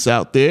tweets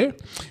out there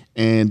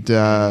and,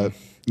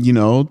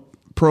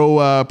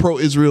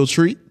 pro-Israel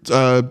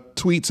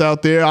tweets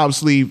out there.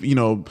 Obviously,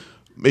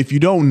 if you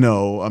don't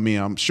know, I mean,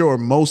 I'm sure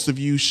most of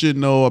you should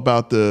know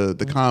about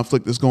the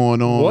conflict that's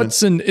going on.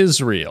 What's in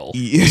Israel?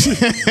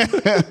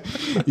 Yeah,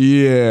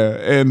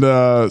 and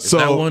Is so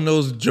that one of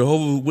those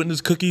Jehovah's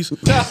Witness cookies?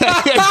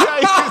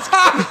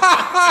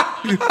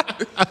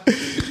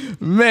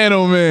 Man,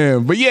 oh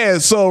man. But yeah,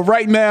 so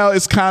right now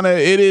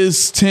it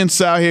is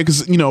tense out here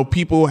because,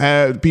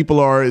 people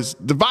are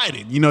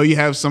divided. You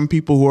have some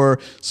people who are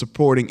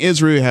supporting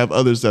Israel, you have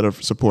others that are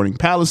supporting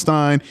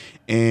Palestine,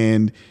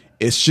 and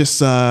it's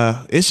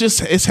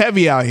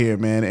heavy out here,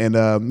 man. And,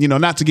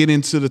 not to get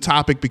into the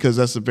topic because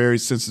that's a very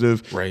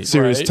sensitive,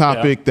 serious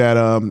topic that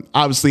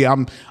obviously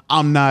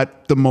I'm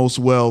not the most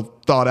well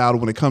thought out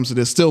when it comes to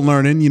this. Still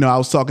learning. I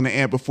was talking to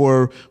Ant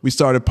before we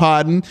started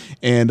podding,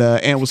 and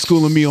Ant was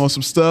schooling me on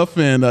some stuff.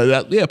 And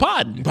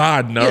podding.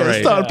 Podding, all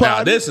right.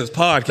 Now this is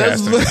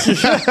podcasting.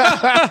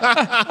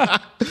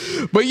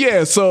 But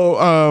yeah,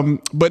 so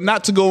but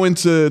not to go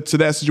into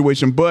that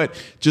situation, but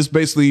just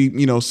basically,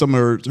 some of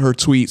her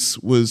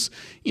tweets was,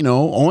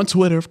 on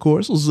Twitter, of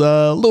course, was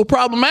a little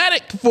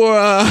problematic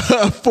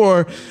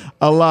for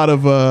a lot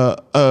of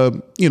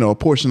a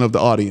portion of the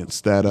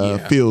audience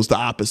that feels the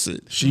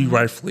opposite. She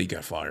rightfully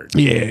got fired.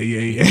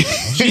 Yeah.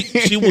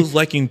 She was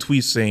liking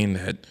tweets saying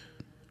that,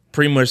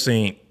 pretty much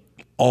saying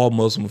all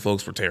Muslim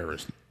folks were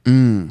terrorists.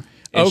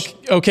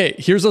 Okay,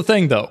 here's the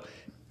thing though.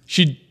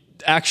 She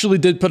actually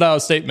did put out a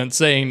statement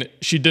saying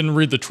she didn't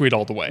read the tweet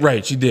all the way.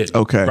 Right, she did.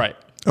 Okay. Right.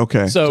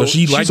 Okay. So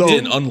she liked it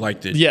and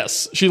unliked it.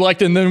 Yes, she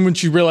liked it, and then when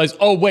she realized,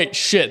 oh wait,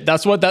 shit,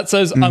 that's what that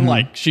says.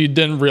 Unlike, she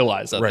didn't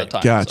realize at that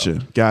time.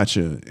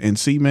 Gotcha. And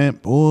see, man,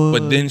 boy.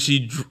 But then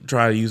she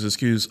tried to use the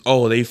excuse,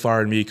 oh, they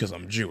fired me because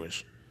I'm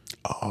Jewish.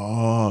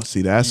 Oh,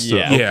 see, that's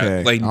Yeah.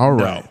 okay. Like, all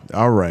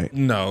right.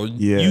 No,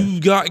 Yeah. you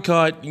got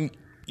caught.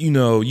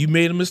 You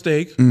made a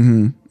mistake.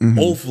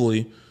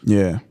 Hopefully.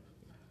 Yeah.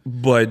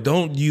 But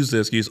don't use the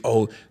excuse,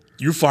 oh,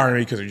 you're firing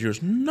me because you're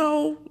Jewish.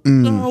 No,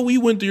 we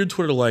went through your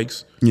Twitter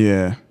likes.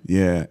 Yeah.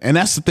 And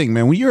that's the thing,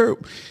 man.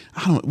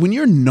 When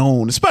you're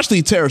known,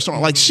 especially Tara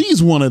Strong, like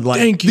she's one of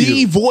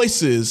the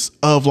voices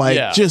of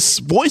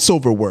just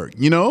voiceover work,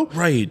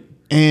 Right.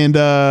 And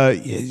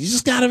you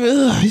just gotta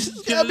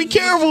be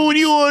careful when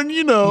you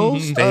on,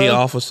 Stay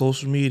off of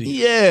social media.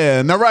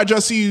 Yeah. Now, Roger, I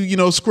see you,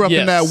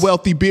 scrumping that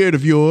wealthy beard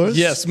of yours.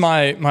 Yes,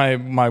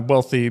 my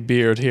wealthy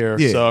beard here.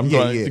 Yeah, So I'm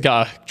going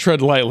to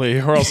tread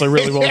lightly, or else I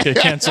really will get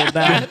canceled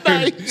now.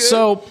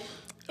 So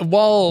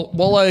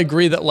while I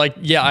agree that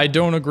I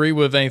don't agree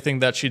with anything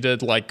that she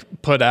did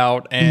put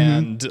out,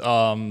 and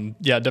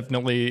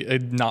definitely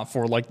not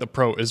for the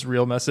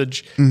pro-Israel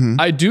message.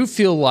 I do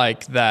feel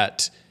like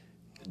that.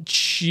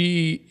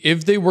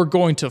 If they were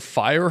going to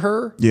fire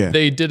her,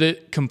 they did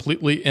it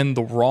completely in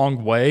the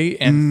wrong way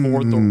and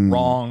for the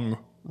wrong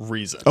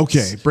reasons.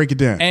 Okay, break it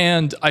down.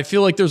 And I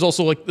feel like there's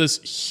also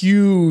this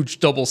huge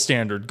double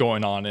standard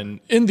going on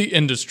in the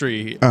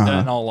industry,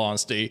 in all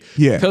honesty.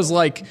 Yeah. Because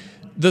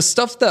the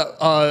stuff that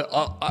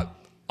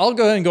I'll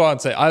go ahead and go out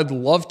and say I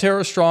love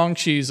Tara Strong.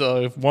 She's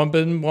been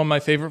one of my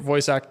favorite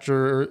voice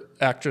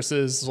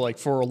actresses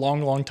for a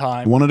long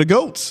time. One of the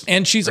GOATs.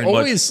 And she's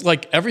always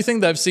everything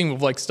that I've seen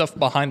with stuff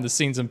behind the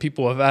scenes and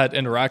people have had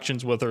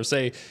interactions with her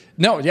say,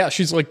 no, yeah,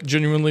 she's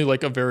genuinely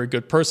a very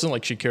good person.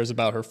 She cares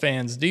about her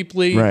fans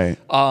deeply. Right.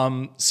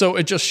 So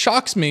it just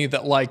shocks me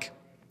that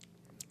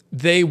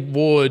they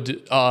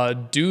would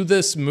do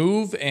this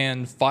move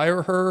and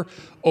fire her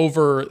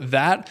over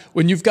that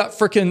when you've got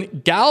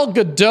freaking Gal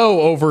Gadot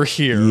over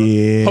here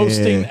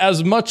posting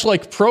as much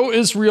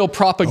pro-Israel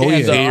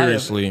propaganda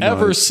I've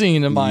ever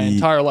seen in my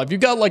entire life.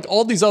 You've got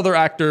all these other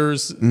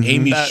actors.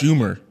 Amy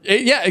Schumer.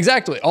 Yeah,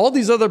 exactly. All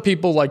these other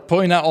people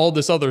putting out all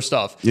this other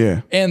stuff.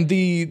 Yeah. And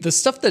the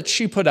stuff that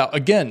she put out,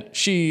 again,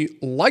 she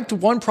liked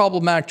one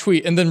problematic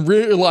tweet and then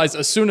realized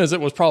as soon as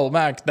it was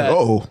problematic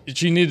that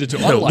she needed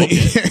to unlike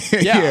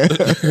it. Yeah.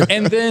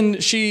 And then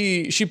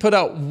she put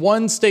out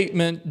one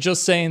statement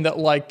just saying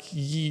that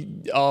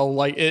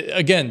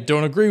again,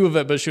 don't agree with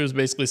it, but she was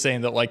basically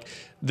saying that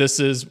this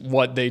is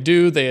what they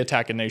do. They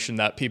attack a nation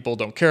that people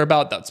don't care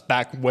about. That's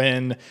back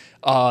when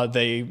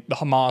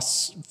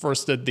Hamas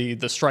first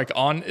did the strike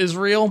on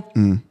Israel.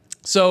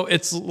 So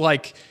it's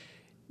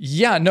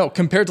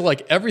compared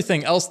to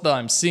everything else that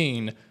I'm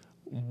seeing,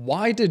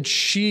 why did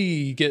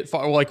she get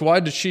fired? Why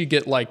did she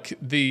get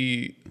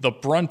the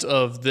brunt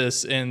of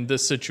this in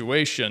this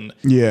situation?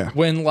 Yeah.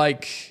 When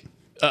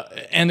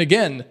and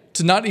again,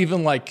 to not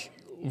even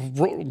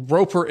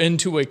rope her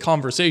into a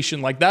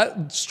conversation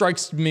that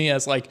strikes me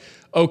as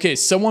okay,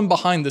 someone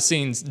behind the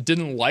scenes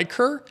didn't like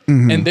her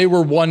and they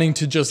were wanting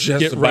to just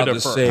get rid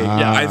of her.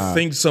 I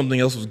think something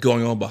else was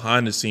going on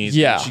behind the scenes.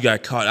 Yeah. She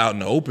got caught out in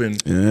the open.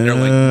 And they're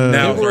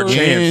now's our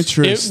chance.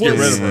 Get rid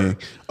of her.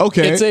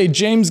 Okay. It's a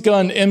James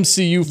Gunn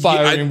MCU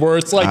firing where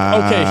it's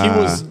okay, he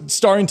was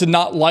starting to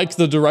not like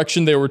the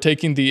direction they were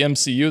taking the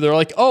MCU. They're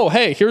oh,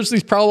 hey, here's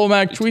these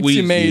problematic tweets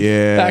you made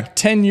back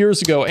 10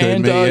 years ago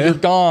and you're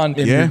gone.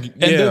 And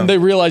then they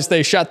realized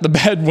they shot the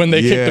bed when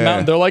they kicked him out.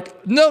 And they're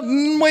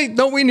no, wait,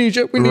 no, we need you.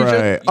 you. We need you.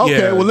 Right. Okay.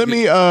 Yeah, well, let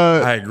me.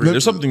 I agree.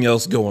 There's something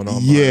else going on.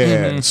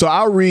 Yeah. So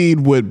I'll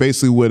read what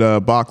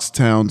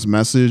Boxtown's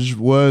message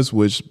was,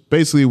 which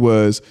basically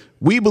was,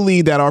 we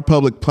believe that our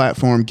public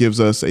platform gives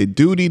us a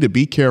duty to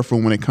be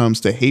careful when it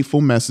comes to hateful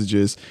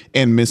messages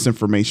and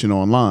misinformation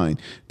online.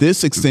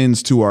 This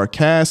extends to our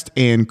cast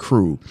and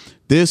crew.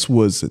 This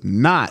was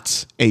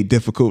not a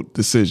difficult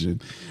decision.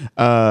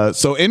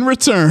 So in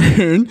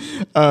return,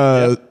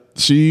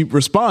 she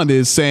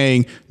responded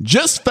saying,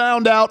 just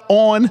found out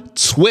on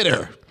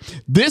Twitter.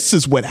 This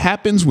is what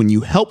happens when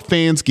you help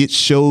fans get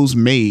shows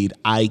made,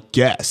 I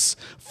guess.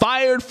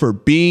 Fired for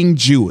being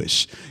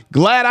Jewish.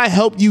 Glad I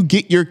helped you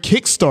get your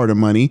Kickstarter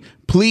money.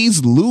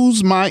 Please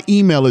lose my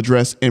email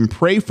address and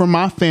pray for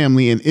my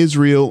family in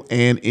Israel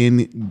and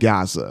in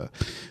Gaza.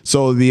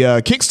 So the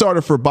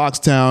Kickstarter for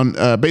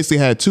Boxtown basically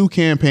had two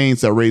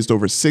campaigns that raised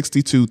over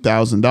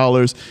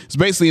 $62,000. It's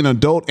basically an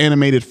adult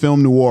animated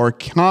film noir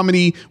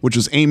comedy, which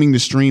was aiming to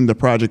stream the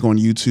project on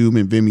YouTube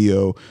and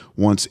Vimeo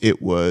once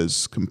it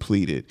was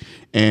completed.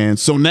 And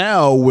so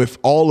now with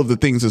all of the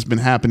things that's been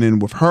happening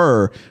with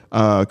her,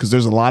 because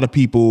there's a lot of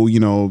people,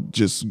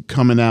 just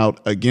coming out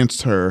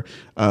against her,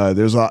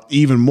 there's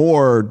even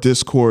more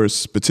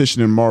discourse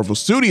petitioning Marvel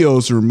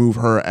Studios to remove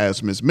her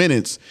as Miss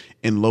Minutes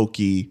in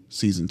Loki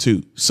season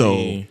 2.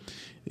 So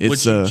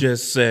it's what you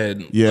just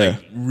said, yeah,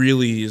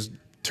 really is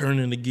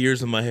turning the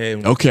gears in my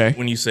head. Okay.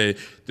 When you say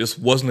this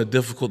wasn't a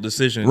difficult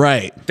decision,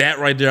 right? That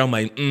right there, I'm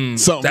like,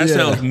 that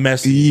sounds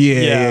messy.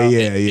 Yeah.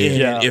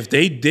 And if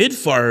they did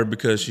fire her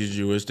because she's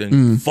Jewish,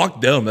 then fuck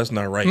them. That's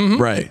not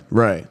right.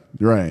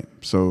 Right.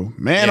 So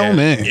man,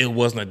 it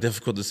wasn't a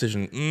difficult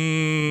decision.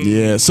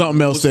 Yeah,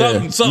 something else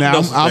there. Something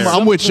else there.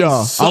 I'm with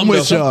y'all. I'm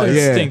with y'all.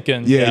 Yeah,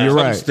 stinking. Yeah, you're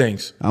right.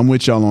 Stinks. I'm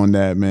with y'all on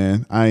that,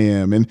 man. I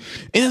am, and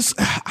it's,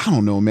 I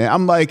don't know, man.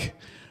 I'm like,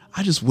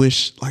 I just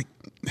wish, like,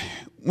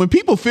 when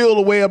people feel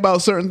the way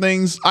about certain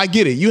things, I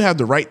get it. You have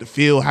the right to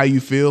feel how you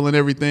feel and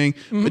everything,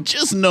 but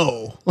just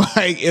know,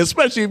 like,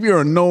 especially if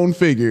you're a known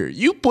figure,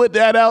 you put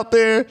that out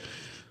there,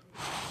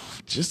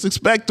 just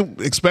expect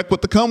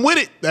what to come with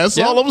it. That's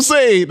all I'm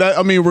saying.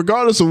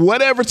 Regardless of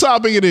whatever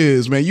topic it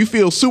is, man, you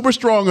feel super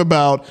strong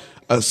about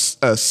a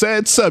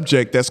said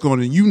subject that's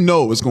going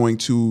to, is going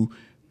to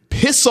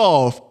piss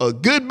off a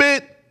good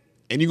bit,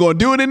 and you're going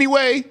to do it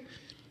anyway.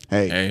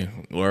 Hey,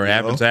 whatever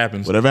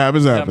happens. Whatever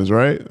happens,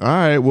 right? All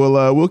right.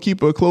 Well, we'll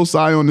keep a close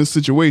eye on this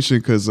situation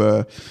because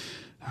I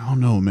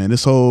don't know, man.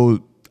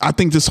 I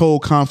think this whole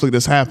conflict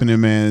that's happening,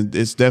 man,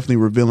 it's definitely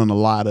revealing a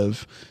lot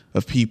of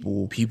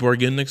people. People are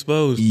getting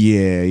exposed.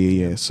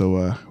 Yeah.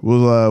 So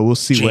we'll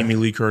see. Jamie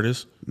Lee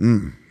Curtis.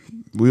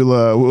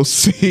 We'll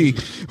see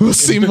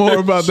more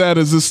about that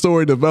as this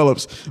story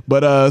develops.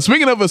 But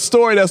speaking of a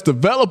story that's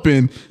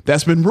developing,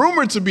 that's been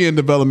rumored to be in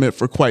development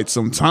for quite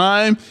some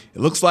time,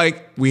 it looks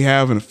like we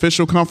have an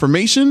official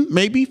confirmation.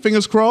 Maybe,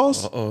 fingers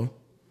crossed. Oh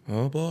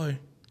boy.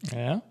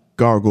 Yeah.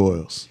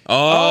 Gargoyles.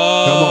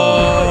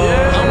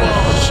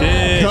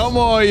 Shit. Come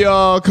on,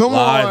 y'all. Come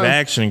on. Live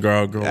action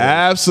Gargoyles.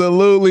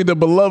 Absolutely. The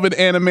beloved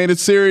animated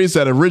series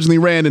that originally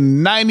ran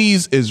in the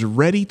 90s is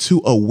ready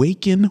to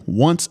awaken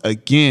once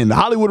again. The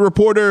Hollywood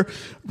Reporter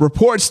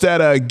reports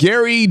that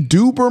Gary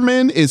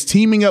Duberman is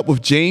teaming up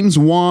with James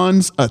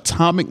Wan's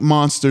Atomic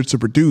Monster to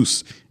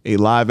produce a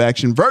live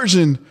action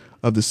version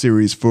of the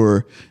series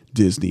for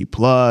Disney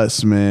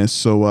Plus, man.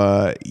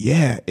 So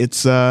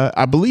it's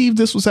I believe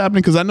this was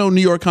happening because I know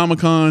New York Comic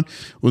Con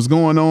was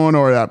going on,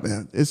 or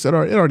it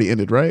already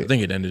ended, right? I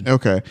think it ended.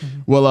 Okay.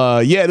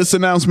 Well, this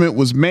announcement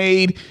was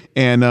made,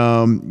 and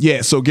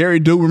so Gary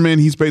Duberman,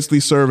 he's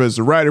basically served as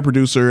the writer,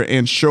 producer,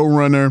 and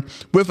showrunner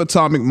with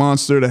Atomic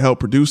Monster to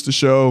help produce the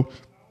show.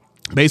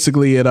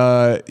 Basically,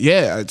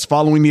 it's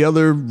following the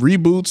other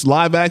reboots,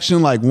 live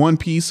action, like One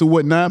Piece or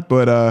whatnot.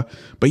 But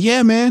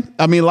yeah, man.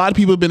 I mean, a lot of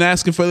people have been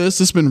asking for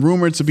this. It's been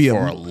rumored to be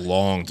for a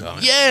long time.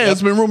 Yeah,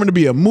 It's been rumored to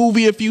be a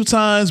movie a few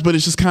times, but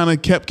it's just kind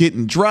of kept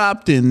getting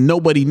dropped, and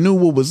nobody knew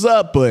what was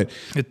up. But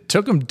it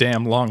took them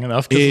damn long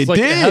enough. It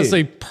has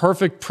a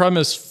perfect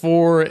premise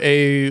for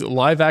a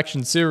live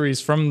action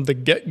series from the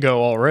get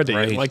go already.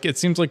 Right. Like, it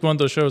seems like one of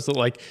those shows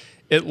that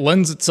it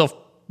lends itself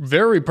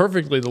very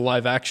perfectly to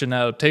live action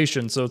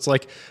adaptation. So it's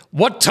like,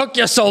 what took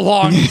you so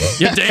long,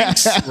 you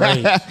dinks?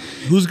 Right.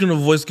 Who's gonna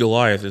voice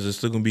Goliath? Is it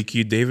still gonna be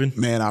Keith David?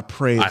 Man, I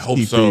pray. I hope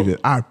Keith so. David.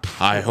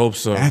 I hope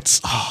so. That's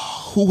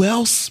who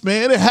else,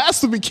 man? It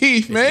has to be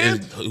Keith,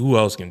 man. Who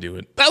else can do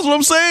it? That's what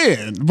I'm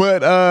saying.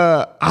 But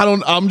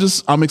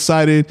I'm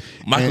excited.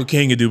 Michael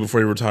Caine can do it before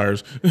he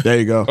retires. There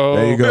you go.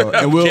 There you go.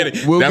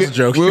 And That's a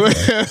joke.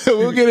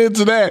 We'll get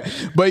into that.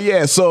 But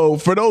yeah, so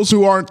for those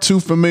who aren't too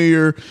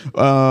familiar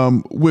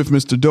with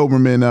Mr.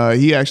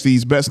 Doberman,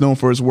 he's best known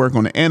for his work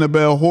on the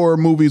Annabelle horror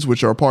movies,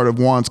 which are part of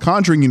Wan's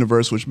Conjuring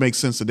universe, which makes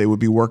sense that they would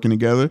be working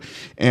together.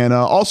 And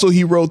also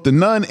he wrote The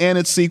Nun and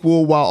its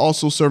sequel, while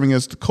also serving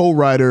as the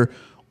co-writer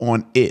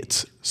on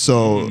It.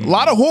 So a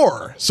lot of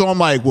horror. So I'm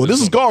like, well,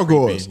 this is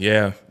Gargoyles.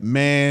 Yeah.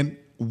 Man,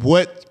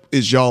 what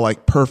is y'all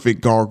like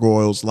perfect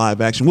Gargoyles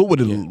live action? What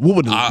would it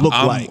look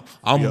like?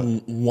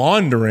 I'm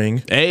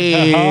wondering.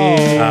 Hey,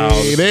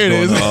 there it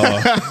is.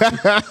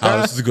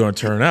 How this is going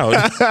to turn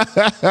out?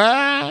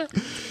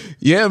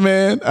 Yeah,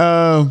 man.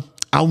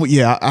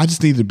 I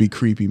just need to be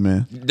creepy,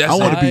 man. I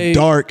want to be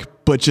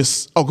dark, but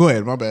just. Oh, go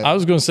ahead. My bad. I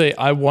was going to say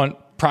I want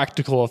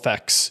practical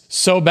effects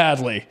so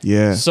badly.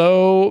 Yeah.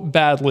 So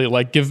badly.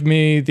 Like, give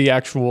me the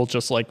actual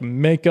just like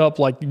makeup.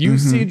 Like,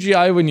 use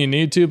CGI when you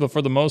need to, but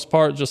for the most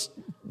part, just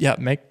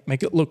make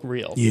it look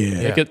real.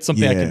 Yeah. Make it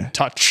something I can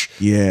touch.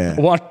 Yeah.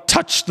 I want to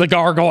touch the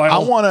gargoyle. I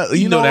want to.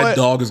 You know that what?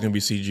 dog is going to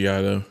be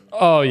CGI though.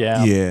 Oh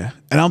yeah. Yeah.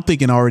 And I'm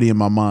thinking already in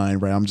my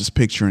mind, right? I'm just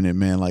picturing it,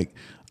 man. Like,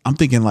 I'm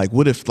thinking, like,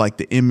 what if, like,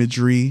 the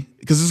imagery,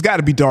 because it's got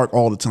to be dark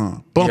all the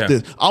time. Bump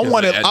this. I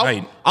want it.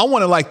 I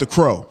want it like The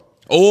Crow.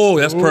 Oh,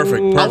 that's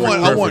perfect.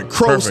 I want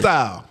Crow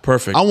style.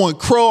 Perfect. I want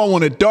Crow. I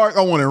want it dark.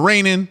 I want it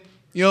raining.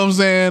 You know what I'm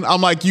saying?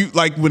 I'm like you.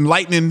 Like when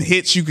lightning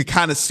hits, you could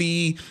kind of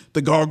see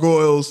the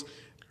gargoyles,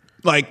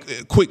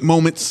 like quick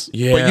moments.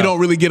 Yeah. But you don't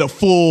really get a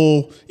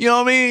full. You know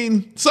what I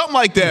mean? Something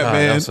like that,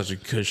 man. That was such a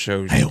good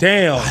show. Hey,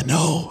 Damn.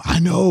 I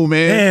know,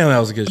 man. Damn, that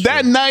was a good show.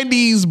 That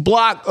 90s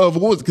block of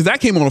what was because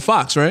that came on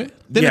Fox, right?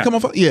 Didn't it come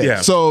on Fox? Yeah.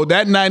 So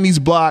that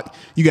 90s block,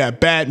 you got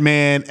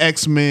Batman,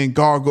 X-Men,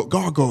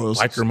 Gargoyles.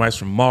 Biker Mice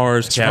from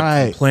Mars, Captain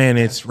right.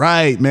 Planets. That's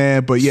right,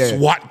 man. But yeah.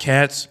 SWAT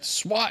Cats.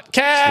 SWAT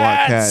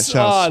Cats.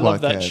 Shout out I SWAT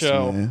love that Cats,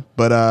 show. Man.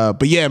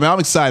 But yeah, man,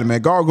 I'm excited,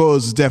 man.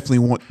 Gargoyles is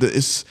definitely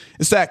it's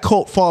that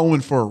cult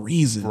following for a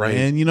reason, Right.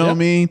 man. You know what I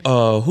mean?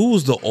 Who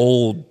was the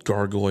old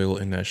gargoyle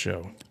in that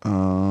show?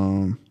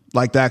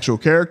 Like the actual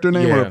character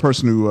name or the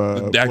person who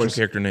the actual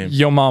character name.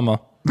 Yo mama.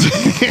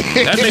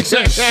 That makes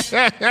sense.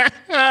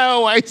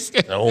 Oh, I see.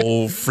 That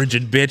old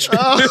frigid bitch.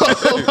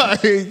 Oh my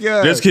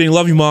god. Just kidding.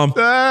 Love you, mom.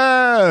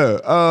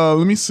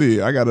 Let me see.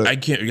 I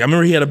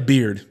remember he had a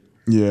beard.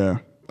 Yeah.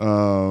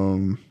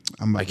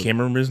 I can't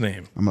remember his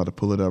name. I'm about to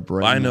pull it up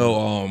right now. I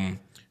know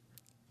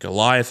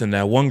Goliath and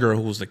that one girl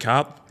who was the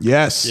cop.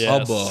 Yes.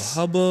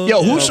 Hubba.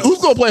 Yo, who's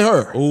gonna play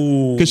her?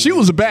 Because she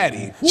was a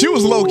baddie. She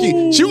was low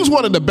key. She was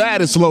one of the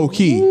baddest low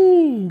key.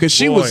 Because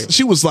she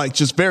was like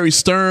just very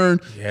stern,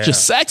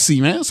 just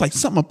sexy, man. It's like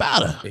something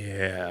about her.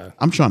 Yeah.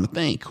 I'm trying to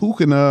think. Who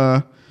can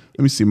let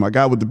me see, my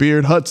guy with the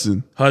beard,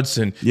 Hudson.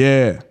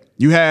 Yeah.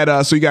 You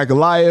had so you got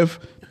Goliath,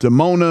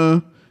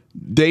 Demona,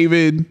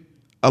 David,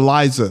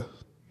 Eliza.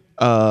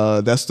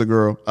 That's the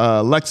girl.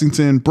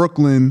 Lexington,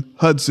 Brooklyn,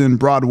 Hudson,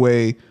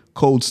 Broadway,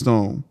 Cold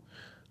Stone.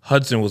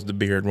 Hudson was the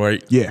beard,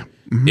 right? Yeah.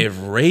 Mm-hmm. If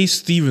Ray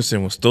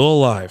Stevenson was still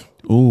alive.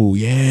 Oh,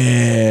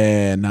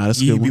 yeah. Nah,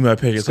 that's a good He'd be one. my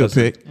pick. That's good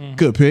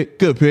pick.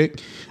 Good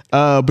pick.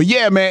 But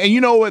yeah, man. And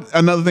you know what?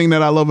 Another thing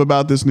that I love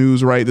about this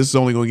news, right? This is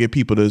only going to get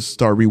people to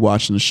start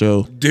rewatching the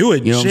show. Do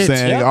it. You know what I'm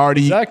saying? Yeah,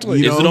 already, exactly.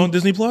 You know, is it on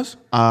Disney Plus?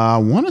 I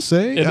want to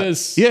say. It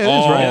is. Yeah, it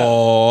is, right?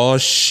 Oh,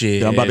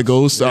 shit. I'm about to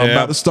go. I'm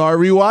about to start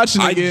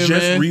rewatching again, I just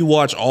man.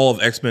 rewatched all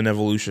of X-Men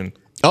Evolution.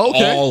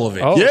 Okay. All of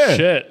it. Oh Yeah.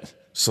 shit.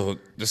 So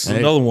this is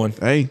another one.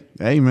 Hey,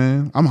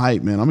 man. I'm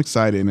hyped, man. I'm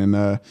excited. And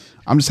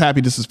I'm just happy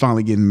this is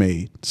finally getting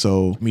made.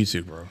 So, Me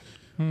too, bro.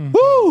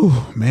 woo,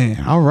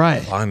 man. All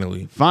right.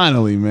 Finally,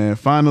 man.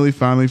 Finally.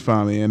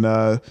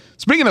 And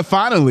speaking of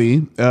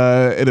finally,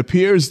 it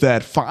appears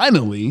that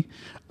finally,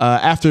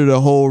 after the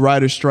whole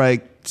writer's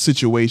strike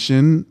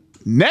situation,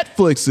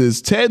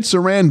 Netflix's Ted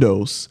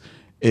Sarandos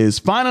is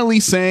finally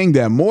saying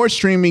that more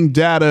streaming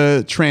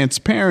data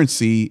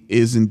transparency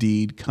is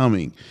indeed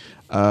coming.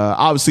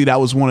 Obviously, that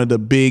was one of the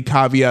big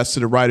caveats to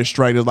the writer's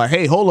strike. It's like,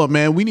 hey, hold up,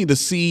 man. We need to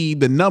see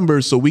the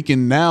numbers so we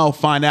can now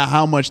find out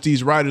how much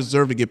these writers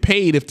deserve to get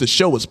paid. If the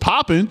show is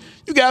popping,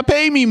 you got to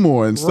pay me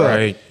more and stuff.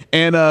 Right.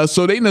 And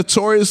so they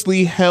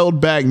notoriously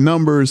held back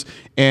numbers.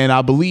 And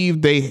I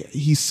believe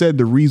he said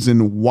the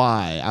reason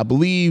why. I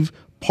believe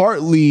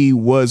partly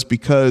was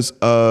because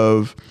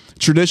of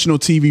traditional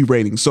TV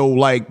ratings. So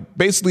like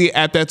basically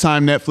at that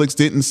time, Netflix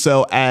didn't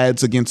sell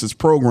ads against its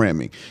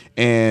programming,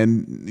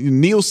 and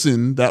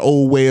Nielsen, that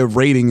old way of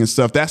rating and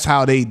stuff, that's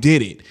how they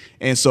did it.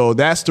 And so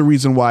that's the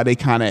reason why they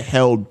kind of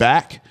held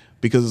back,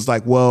 because it's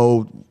like,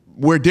 well,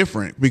 we're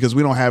different because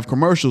we don't have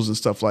commercials and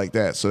stuff like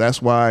that. So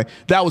that's why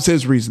that was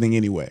his reasoning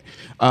anyway.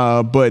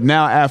 But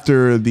now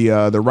after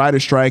the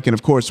writer strike, and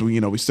of course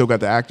we still got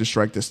the actor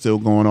strike that's still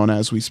going on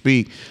as we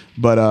speak.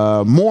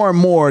 But more and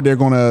more they're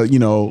gonna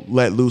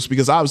let loose,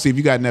 because obviously if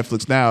you got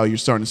Netflix now, you're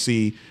starting to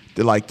see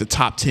the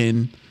top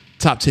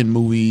 10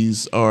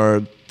 movies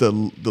or the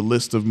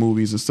list of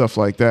movies and stuff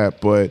like that.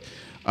 But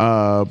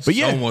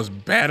yeah, someone's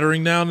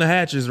battering down the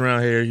hatches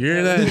around here. You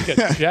hear that? Like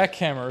a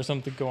jackhammer or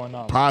something going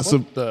on.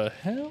 What the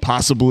hell?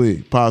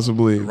 Possibly.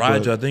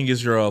 Raj, I think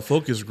it's your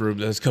focus group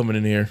that's coming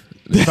in here.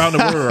 They found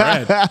out where we're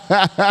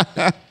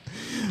at.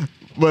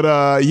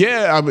 But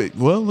yeah, I mean,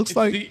 well, it looks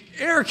like The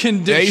air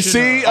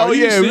conditioner. AC. Oh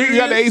yeah, we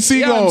got the AC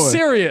going. I'm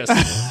serious.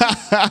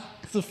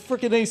 It's a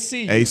freaking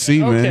AC. AC,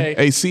 man. Okay.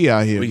 AC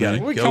out here. We got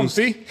man. We're Ghost.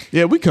 comfy.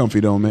 Yeah, we comfy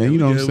though, man. You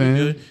know what I'm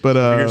saying? But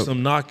There's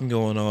some knocking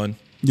going on.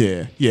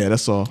 Yeah,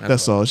 that's all.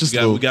 That's all. It's just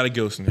we got a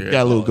ghost in here.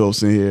 Got a little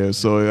ghost in here.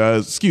 So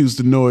excuse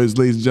the noise,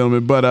 ladies and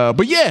gentlemen.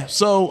 But yeah.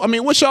 So I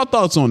mean, what's y'all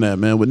thoughts on that,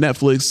 man? With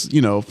Netflix,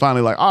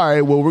 finally like, all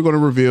right, well, we're going to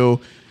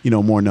reveal,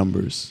 more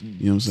numbers. You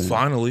know what I'm saying?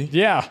 Finally.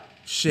 Yeah.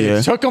 Shit.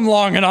 Yeah. Took them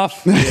long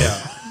enough.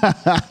 Yeah.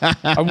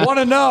 I want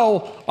to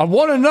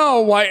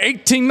know why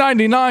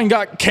 1899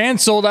 got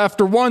canceled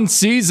after one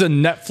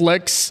season,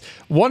 Netflix.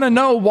 Want to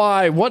know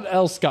why? What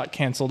else got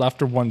canceled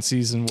after one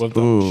season with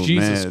them? Ooh,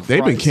 Jesus man. Christ.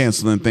 They've been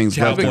canceling things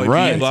left and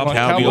right.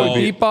 Cowboy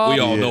Bebop. We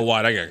all know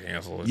why that got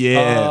canceled.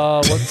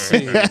 Yeah. Let's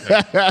see.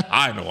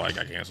 I know why it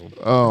got canceled.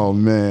 Oh,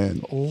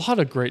 man. A lot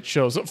of great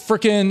shows.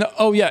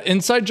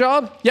 Inside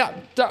Job? Yeah.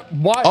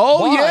 Why?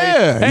 Oh, why?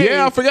 yeah. Hey,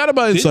 Yeah, I forgot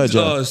about Inside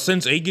Job.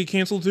 Since 8 get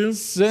canceled too?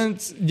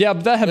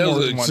 But that had more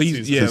than one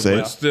season. Yeah, Since 8.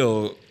 but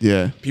still,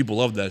 people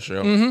love that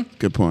show. Mm-hmm.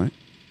 Good point.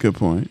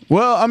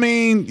 Well, I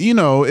mean,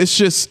 it's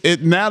just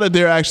now that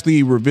they're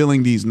actually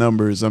revealing these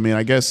numbers. I mean,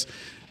 I guess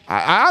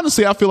I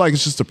honestly feel like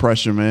it's just the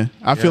pressure, man.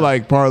 I feel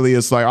like partly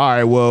it's like, all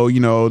right, well,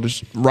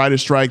 the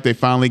writer's strike, they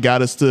finally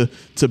got us to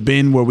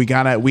bend where we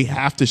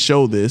have to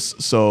show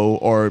this,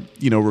 or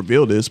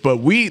reveal this. But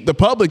the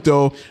public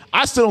though,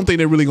 I still don't think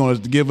they're really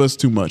going to give us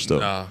too much though.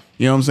 Nah.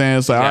 You know what I'm saying?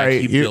 It's like, all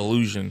right, keep the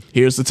illusion.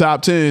 Here's the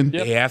top 10.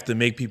 They have to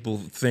make people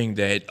think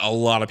that a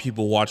lot of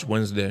people watch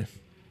Wednesday.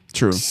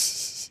 True.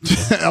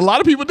 A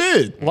lot of people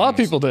did. A lot of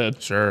people did.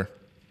 Sure.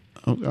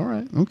 Oh, all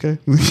right. Okay.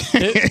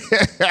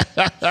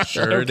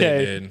 Sure,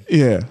 they did.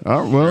 Yeah.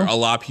 All right, well. A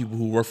lot of people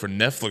who work for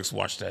Netflix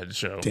watch that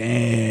show.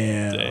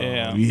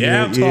 Damn.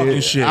 Yeah, I'm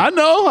talking shit. I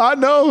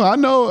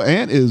know.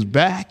 Ant is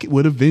back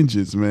with a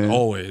vengeance, man.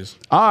 Always.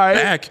 All right.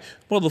 Back.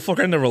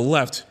 Motherfucker, I never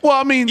left. Well,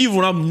 I mean, even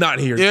when I'm not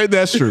here. Yeah,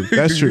 that's true.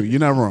 You're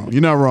not wrong.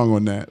 You're not wrong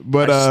on that.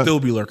 But I'd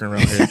still be lurking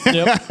around here.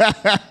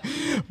 Yep.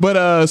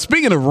 But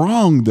speaking of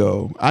wrong,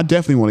 though, I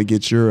definitely want to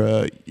get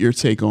your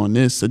take on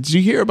this. Did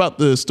you hear about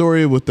the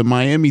story with the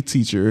Miami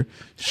teacher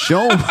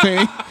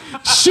showing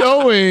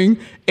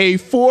a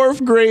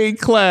 4th grade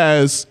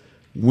class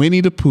Winnie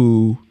the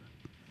Pooh,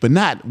 but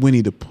not Winnie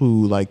the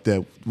Pooh like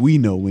that? We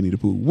know Winnie the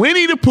Pooh.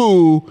 Winnie the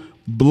Pooh,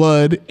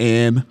 Blood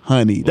and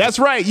Honey. That's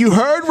right. You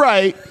heard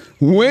right.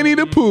 Winnie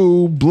the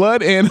Pooh,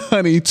 Blood and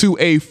Honey to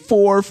a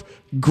 4th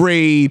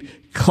grade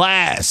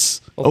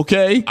class.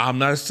 Okay? I'm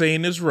not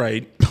saying this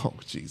right. Oh,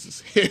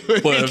 Jesus.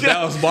 But if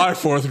that was my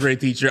 4th grade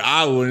teacher,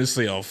 I wouldn't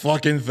say a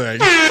fucking thing.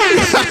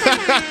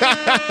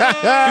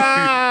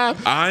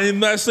 I'm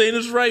not saying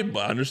this right,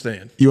 but I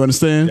understand. You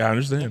understand? Yeah, I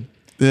understand.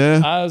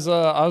 Yeah. I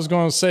was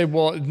going to say,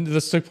 well,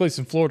 this took place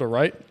in Florida,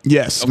 right?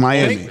 Yes,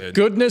 Miami. Thank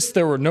goodness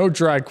there were no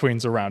drag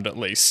queens around, at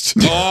least.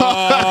 Oh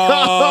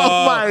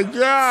my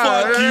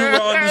God! Fuck you,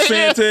 Ron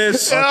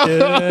DeSantis.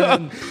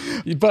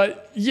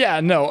 But yeah,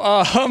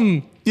 no.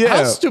 Yeah.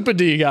 How stupid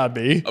do you gotta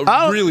be?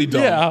 Really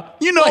dumb. Yeah.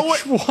 You know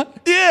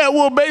what? Yeah.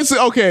 Well,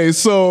 basically, okay.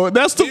 So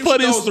that's the That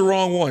funniest. was the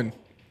wrong one.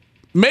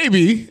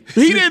 Maybe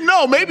he didn't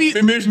know. Maybe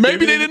they didn't know.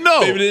 Maybe they didn't know.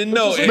 Maybe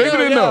they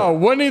didn't know.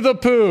 Winnie the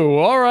Pooh.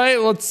 All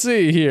right, let's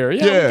see here.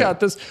 Yeah, we got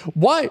this.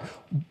 Why?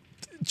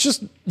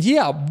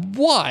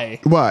 Why?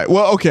 Why?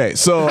 Well, okay.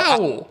 So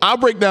How? I'll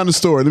break down the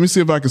story. Let me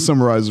see if I can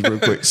summarize this real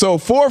quick. So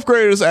 4th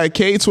graders at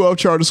K-12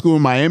 charter school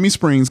in Miami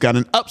Springs got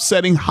an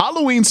upsetting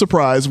Halloween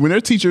surprise when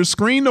their teacher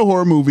screened the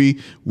horror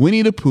movie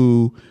Winnie the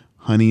Pooh,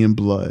 Honey and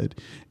Blood.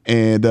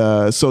 And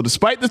so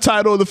despite the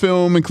title of the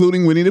film,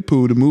 including Winnie the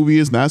Pooh, the movie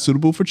is not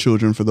suitable for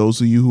children, for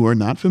those of you who are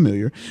not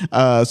familiar.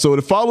 So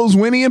it follows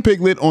Winnie and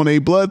Piglet on a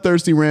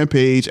bloodthirsty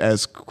rampage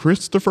as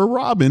Christopher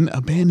Robin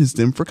abandons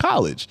them for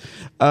college.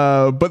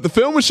 But the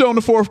film was shown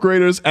to 4th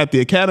graders at the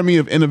Academy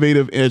of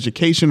Innovative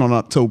Education on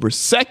October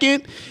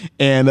 2nd,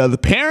 and the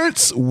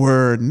parents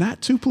were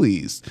not too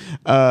pleased.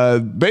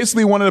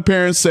 Basically, one of the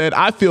parents said,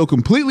 "I feel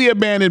completely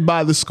abandoned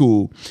by the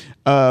school."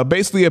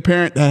 Basically, a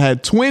parent that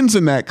had twins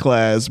in that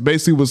class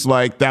basically was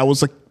like, that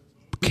was a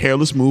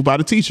careless move by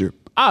the teacher.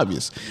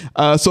 Obvious.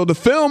 So the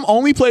film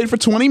only played for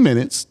 20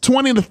 minutes,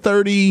 20 to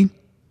 30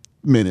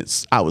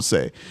 minutes, I would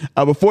say,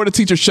 before the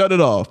teacher shut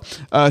it off.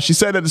 She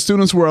said that the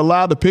students were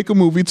allowed to pick a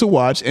movie to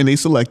watch, and they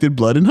selected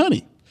Blood and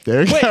Honey.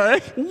 There you go.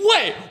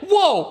 Wait,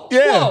 whoa,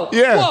 Yeah, whoa,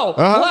 yeah. whoa,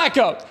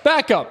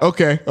 back up.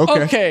 Okay.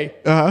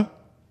 Uh-huh.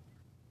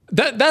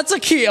 That's a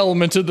key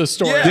element to the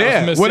story.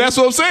 Yeah, well, that's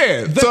what I'm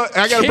saying. So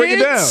I got to break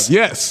it down. kids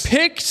Yes.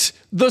 picked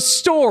the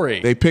story.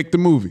 They picked the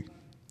movie.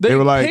 They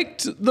were like,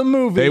 picked the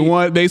movie.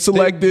 They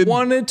selected. They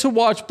wanted to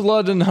watch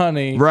Blood and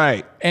Honey.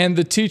 Right. And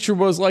the teacher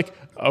was like,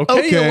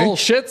 okay. You little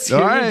shits, here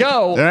All you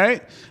go. All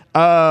right.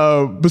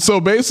 But so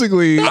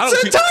basically, That's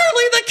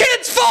entirely the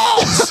kid's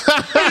fault.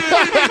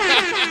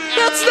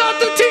 That's not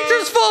the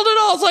teacher's fault at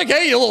all. It's like,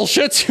 hey, you little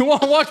shits, you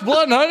want to watch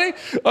Blood and Honey?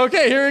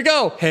 Okay, here you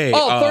go. Hey,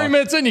 30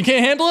 minutes in, you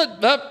can't handle it?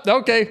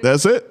 Okay.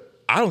 that's it.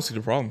 I don't see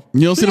the problem.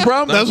 You don't see the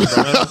problem?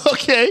 That's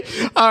okay.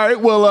 All right.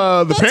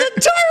 Well, That's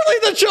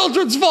entirely the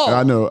children's fault.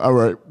 I know. All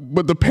right.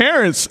 But the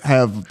parents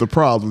have the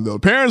problem, though.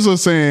 Parents are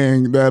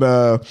saying that,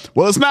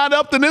 well, it's not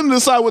up to them to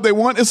decide what they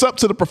want. It's up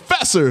to the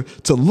professor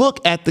to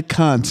look at the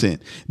content.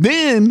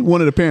 Then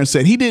one of the parents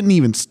said he didn't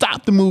even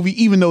stop the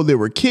movie, even though there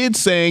were kids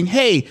saying,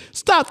 hey,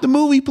 stop the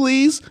movie,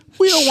 please.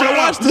 We don't want to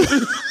watch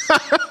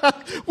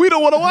this. We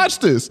don't want to watch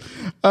this.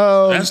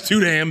 That's too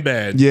damn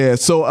bad. Yeah,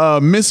 so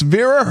Miss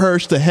Vera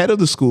Hirsch, the head of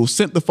the school,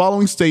 sent the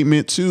following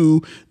statement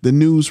to the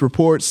news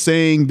report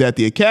saying that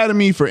the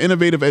Academy for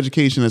Innovative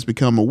Education has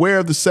become aware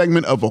of the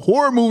segment of a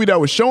horror movie that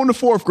was shown to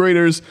fourth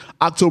graders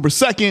October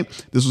 2nd.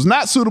 This was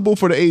not suitable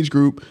for the age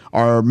group.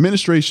 Our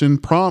administration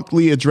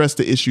promptly addressed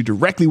the issue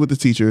directly with the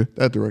teacher.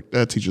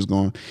 That teacher's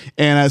gone.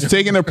 And has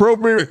taken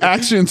appropriate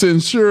action to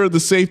ensure the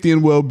safety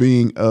and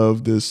well-being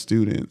of the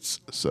students.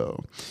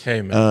 So,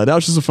 hey, man. that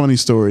was just a funny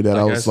story that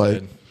I was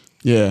like,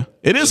 yeah,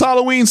 it is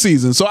Halloween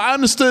season, so I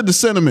understood the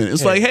sentiment.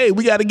 It's like, hey,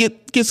 we got to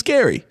get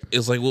scary.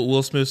 It's like what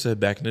Will Smith said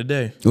back in the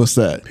day. What's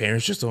that?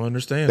 Parents just don't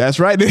understand. That's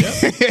right.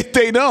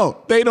 They don't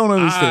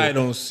understand. I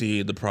don't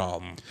see the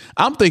problem.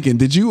 I'm thinking,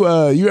 did you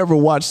ever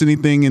watch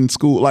anything in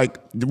school? Like,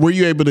 were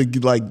you able to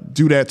like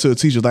do that to a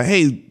teacher? Like,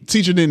 hey,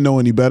 teacher didn't know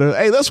any better.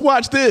 Hey, let's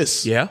watch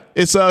this. Yeah.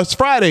 It's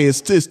Friday.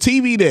 It's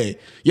TV day.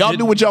 Y'all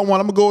do what y'all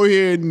want. I'm gonna go over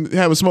here and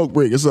have a smoke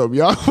break or something.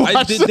 Y'all.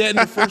 I did that in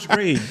the first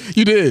grade.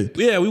 You did?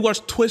 Yeah, we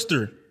watched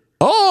Twister.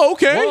 Oh,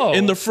 okay. Whoa.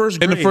 In the first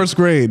grade. In the first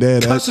grade,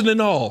 cussing and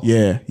all.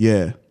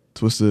 Yeah.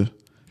 Twister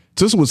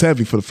was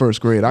heavy for the first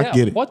grade. I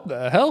get it. What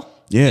the hell?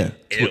 Yeah.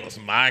 It was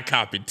my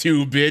copy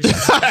too, bitch.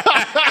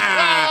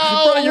 You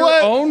brought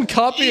your own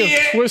copy of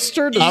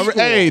Twister to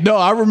school.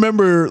 I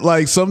remember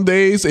like some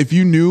days if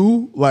you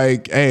knew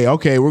like, hey,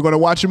 okay, we're gonna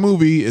watch a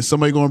movie. Is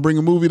somebody gonna bring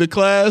a movie to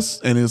class?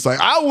 And it's like,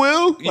 I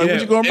will. Like, what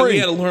you gonna bring? We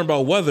had to learn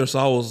about weather, so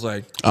I was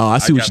like, oh, I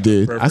see what you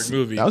did. Perfect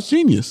movie. That was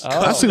genius.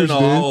 I see what you did.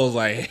 I was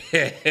like,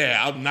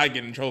 I'm not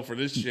getting in trouble for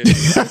this shit.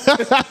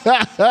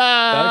 That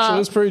actually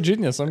was pretty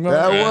genius. I'm going.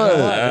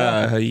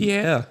 That was.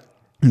 Yeah.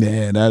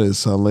 Man, that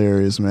is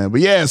hilarious, man.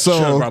 But yeah, so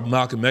Should have brought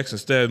Malcolm X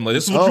instead. I'm like,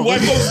 this is what you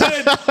white folks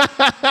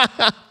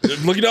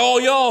did. Look at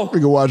all y'all. we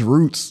can watch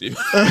Roots. You know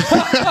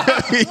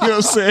what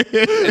I'm saying?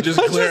 And just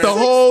clear The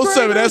whole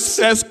 7.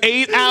 That's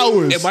 8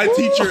 hours. And my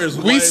teacher is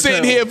white We as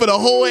sitting hell. here for the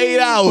whole 8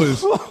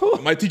 hours.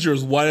 My teacher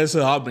is white as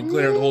hell. I've been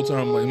clearing the whole time.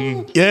 I'm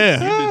like,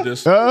 Yeah. you did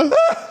this.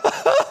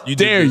 You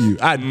Dare did this. you.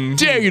 I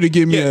dare you to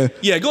give me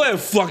Yeah, go ahead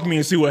and fuck me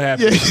and see what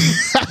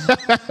happens.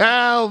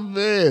 Oh,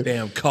 man.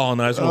 Damn,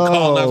 colonizer. Will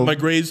colonize my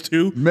grades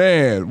too.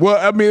 Man, well,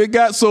 I mean, it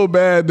got so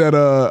bad that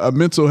a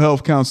mental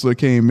health counselor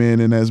came in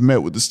and has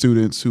met with the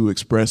students who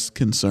expressed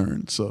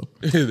concern. So,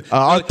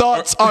 our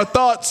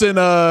thoughts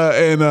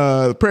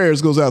and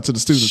prayers goes out to the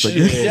students. I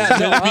guess. Yeah,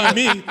 that would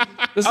be me.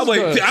 I'm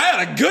like, I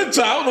had a good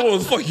time. I don't know what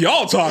the fuck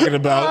y'all talking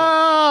about.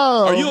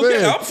 Oh, Are you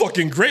okay? man. I'm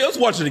fucking great. Let's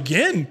watch it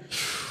again.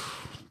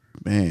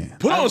 Man,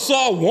 Put on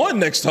Saw 1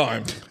 next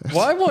time.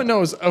 What I want to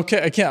know is,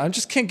 okay, I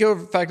just can't get over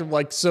the fact of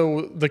like,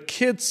 so the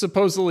kids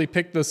supposedly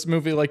picked this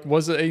movie. Like,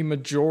 was it a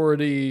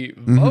majority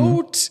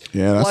vote?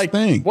 Yeah, that's like, the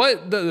thing.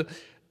 What the?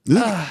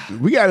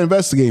 we got to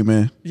investigate,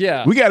 man.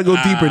 Yeah. We got to go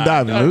deeper and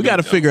dive in. We got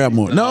to figure out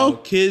more. No,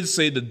 Kids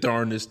say the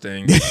darndest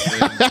thing.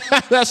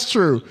 that's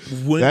true.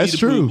 Winnie That's the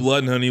true. Pooh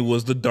Blood and Honey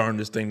was the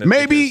darndest thing. That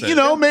Maybe, they could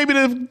have said. maybe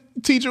the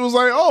teacher was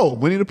like, oh,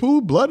 Winnie the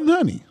Pooh, Blood and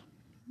Honey.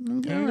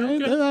 Okay,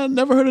 I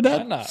never heard of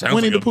that. Sounds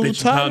Winnie like the a Pooh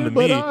bitchin' pound title, to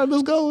but me.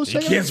 let's go. Let's You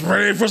check it out. kids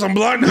ready for some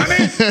blood and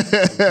honey?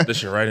 This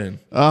shit right in.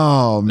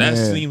 Oh, That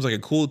man. seems like a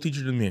cool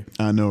teacher to me.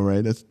 I know,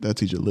 right? That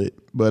teacher lit.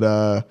 But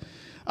all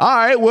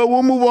right, well,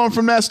 we'll move on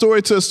from that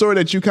story to a story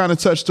that you kind of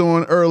touched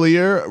on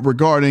earlier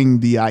regarding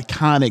the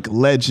iconic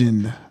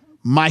legend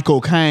Michael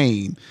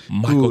Caine.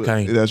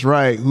 Caine. That's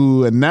right,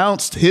 who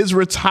announced his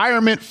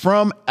retirement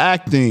from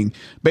acting,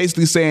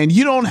 basically saying,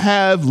 you don't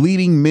have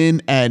leading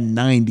men at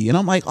 90. And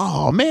I'm like,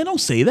 oh, man, don't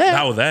say that.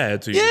 Not with that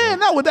attitude. Yeah,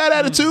 not with that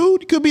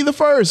attitude. You could be the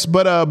first.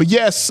 But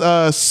yes,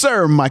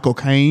 Sir Michael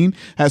Caine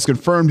has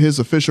confirmed his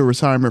official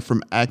retirement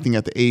from acting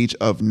at the age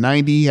of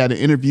 90. He had an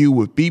interview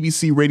with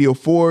BBC Radio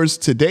 4's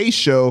Today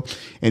Show,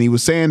 and he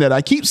was saying that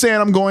I keep saying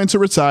I'm going to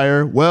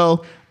retire.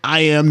 Well,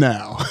 I am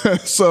now.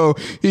 So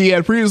he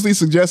had previously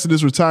suggested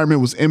his retirement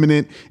was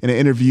imminent in an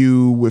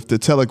interview with The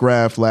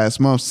Telegraph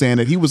last month, saying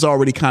that he was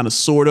already kind of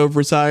sort of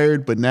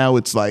retired, but now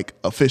it's like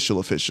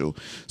official.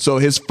 So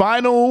his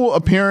final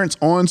appearance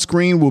on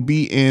screen will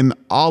be in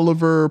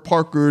Oliver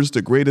Parker's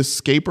The Great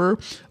Escaper,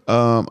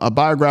 a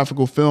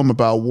biographical film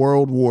about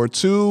World War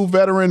II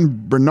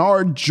veteran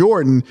Bernard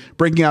Jordan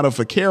breaking out of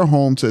a care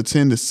home to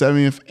attend the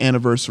 70th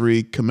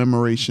anniversary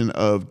commemoration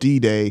of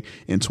D-Day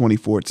in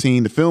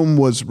 2014. The film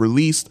was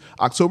released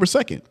October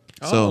 2nd.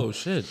 Oh,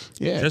 shit.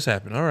 Yeah. Just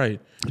happened. All right.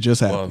 It just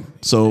happened. Well,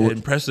 So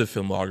impressive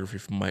filmography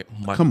from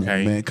Michael come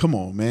Caine.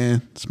 on,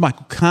 man. It's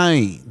Michael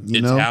Caine.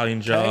 You know? Italian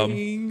Job.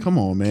 Come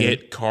on, man.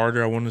 Get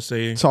Carter, I want to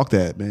say. Talk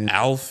that, man.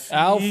 Alfred.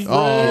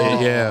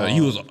 Alfred. Yeah,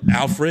 he was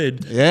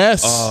Alfred.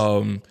 Yes.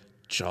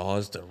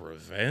 Jaws the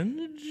Revenge.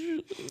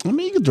 I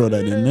mean, you can throw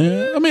that in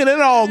there. I mean,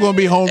 they're all going to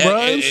be home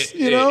runs,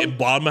 you know? It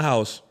bought my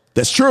house.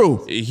 That's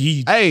true.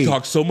 He Hey.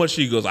 talked so much.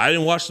 He goes, I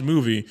didn't watch the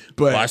movie,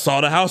 But- but I saw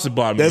the house it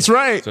bought me. That's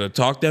right. So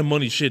talk that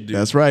money shit, dude.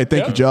 That's right.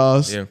 Thank you,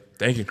 Jaws. Yeah,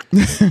 thank you.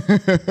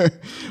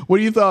 What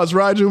are your thoughts,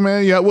 Roger,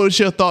 man? Yeah, what was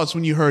your thoughts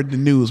when you heard the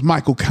news?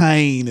 Michael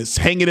Caine is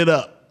hanging it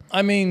up.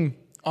 I mean,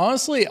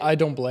 Honestly, I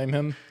don't blame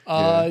him.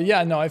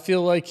 I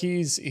feel like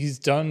he's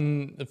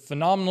done a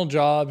phenomenal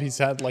job. He's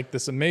had like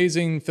this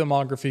amazing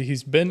filmography.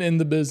 He's been in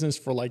the business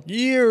for like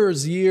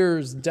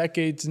years,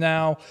 decades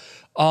now.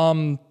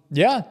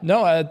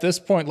 At this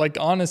point, like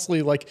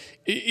honestly, like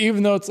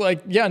even though it's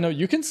like,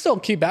 you can still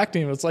keep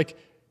acting. But it's like,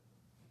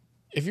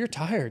 if you're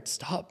tired,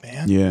 stop,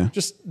 man. Yeah.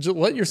 Just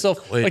let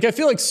yourself. Wait. Like I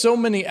feel like so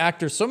many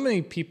actors, so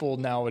many people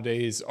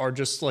nowadays are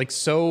just like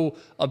so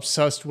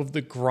obsessed with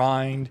the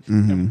grind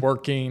and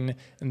working,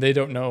 and they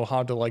don't know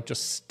how to like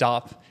just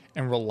stop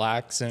and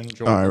relax and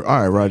enjoy. All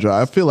right, Roger.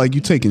 I feel like you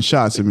taking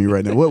shots at me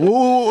right now.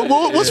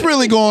 What's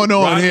really going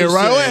on Roger here,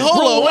 right? said- Wait,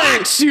 hold on.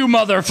 Relax, you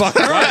motherfucker.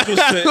 I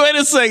just said, Wait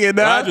a second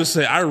now. I just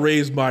say I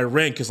raised my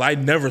rent because I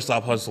never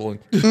stop hustling.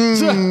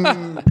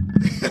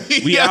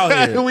 We Yeah,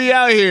 out here. We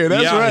out here.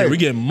 That's We out right. here. We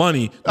getting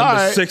money. Number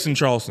right. 6 in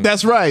Charleston.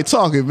 That's right.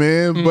 Talking,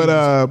 man. But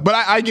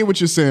I get what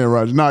you're saying,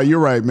 Roger. No, you're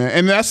right, man.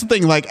 And that's the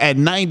thing. Like at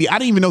 90, I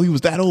didn't even know he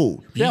was that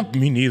old.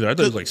 Me neither. I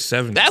thought it was like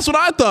 70. That's what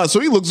I thought. So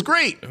he looks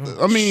great.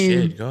 I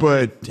mean, shit, go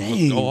but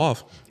dang, Go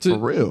off. for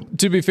real.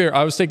 To be fair,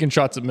 I was taking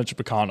shots at Mitch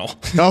McConnell.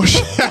 Oh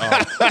shit!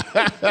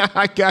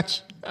 I got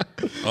you.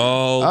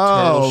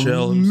 Turtle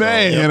shell himself.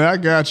 Man, Yep. I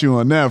got you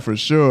on that for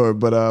sure.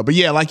 But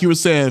yeah, like you were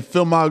saying,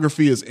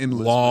 filmography is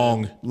endless.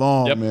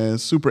 Long. Yep. Man,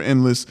 super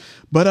endless.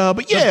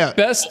 But yeah,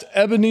 Best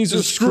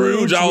Ebenezer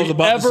Scrooge I was we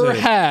about to ever say.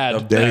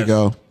 had. there you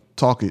go.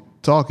 Talk it,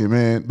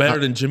 man. Better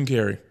than Jim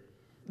Carrey.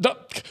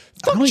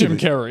 Fuck Jim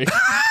Carrey.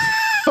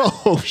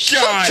 Oh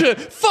shit!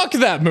 Fuck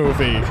that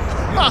movie.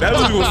 That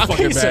movie was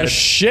fucking Piece bad. of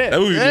shit. That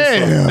movie did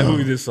suck. That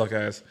movie did suck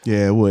ass.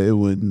 Yeah, it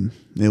wouldn't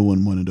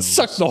one of those.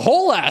 Suck the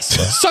whole ass.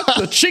 Suck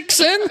the cheeks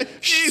in.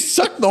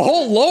 Suck the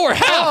whole lower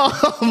half.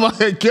 Oh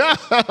my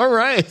god! All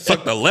right,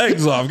 Suck the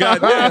legs off.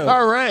 Goddamn.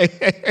 all right.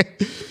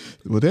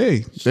 Well, there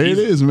it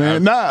is,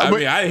 man. I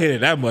mean, I didn't hit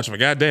it that much, but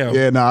goddamn.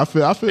 Yeah, no, I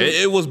feel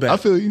It was bad. I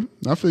feel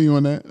you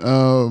on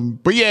that.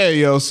 But yeah,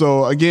 yo.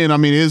 So again, I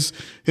mean,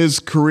 his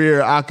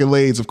career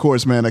accolades, of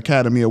course, man.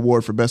 Academy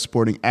Award for Best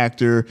Supporting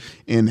Actor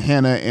in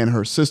Hannah and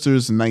Her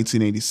Sisters in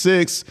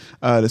 1986.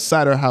 The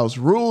Cider House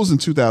Rules in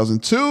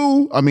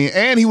 2002. I mean,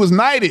 and he was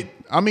knighted.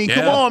 I mean,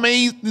 come Yeah. on,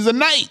 man. He's a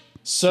knight.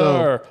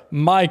 Sir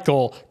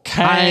Michael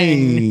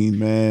Caine.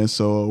 Man.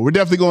 So we're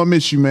definitely gonna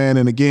miss you, man.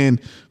 And again,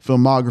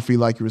 filmography,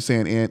 like you were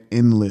saying, and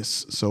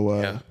endless.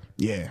 So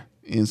yeah,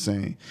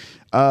 insane.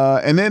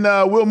 And then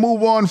we'll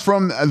move on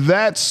from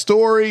that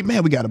story.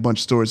 Man, we got a bunch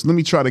of stories. Let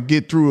me try to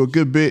get through a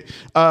good bit.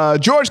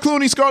 George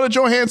Clooney, Scarlett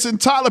Johansson,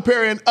 Tyler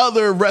Perry, and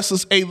other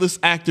restless A-list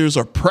actors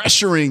are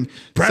pressuring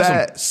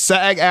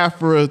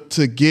SAG-AFTRA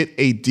to get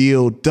a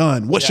deal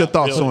done. What's your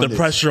thoughts on The this?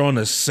 pressure on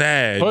the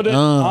SAG. Put it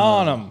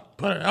on him.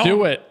 Put it on.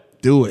 Do it.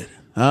 Do it.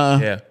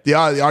 Yeah.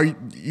 Are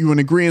you in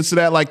agreement to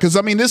that? Like, because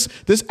I mean, this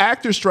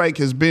actor strike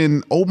has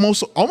been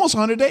almost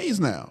 100 days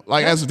now.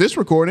 Like as of this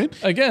recording,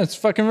 Again, it's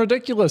fucking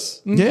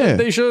ridiculous. Yeah.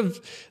 They should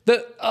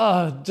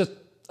have just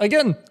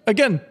again,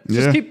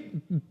 just Yeah.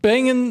 keep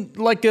banging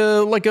like a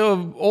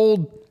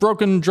old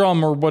broken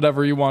drum or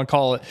whatever you want to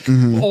call it.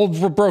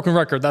 Old broken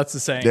record, that's the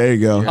saying. there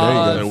you go. There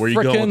you go. Where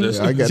you going with this?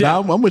 I got. yeah.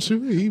 Now I'm with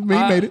you. He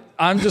made it.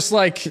 I'm just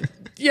like,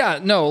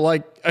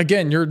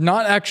 again, you're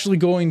not actually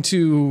going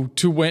to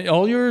win.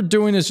 All you're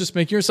doing is just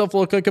making yourself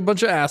look like a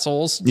bunch of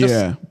assholes. Just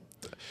Yeah.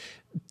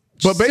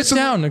 But sit basically,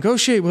 down,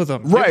 negotiate with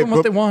them. right? Give them what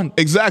but- they want.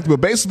 Exactly.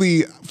 But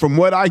basically, from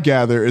what I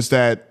gather, is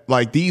that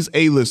like these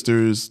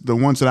A-listers, the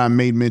ones that I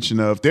made mention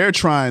of, they're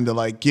trying to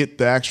like get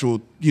the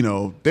actual,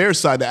 their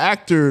side, the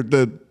actor,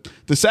 the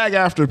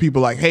SAG-AFTRA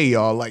people like, hey,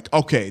 y'all, like,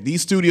 okay,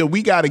 these studio,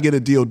 we got to get a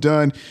deal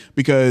done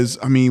because,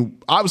 I mean,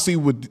 obviously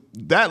with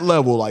that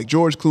level, like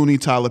George Clooney,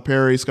 Tyler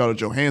Perry, Scarlett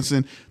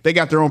Johansson, they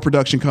got their own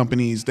production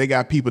companies. They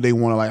got people they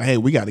want to like, hey,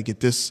 we got to get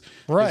this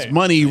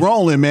money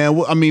rolling,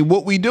 man. I mean,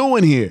 what we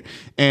doing here?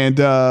 And,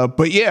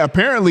 but yeah,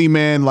 apparently,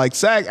 man, like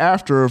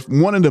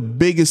SAG-AFTRA, one of the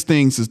biggest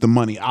things is the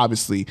money,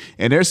 obviously.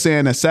 And they're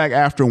saying that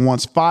SAG-AFTRA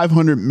wants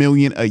 $500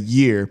 million a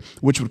year,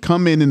 which would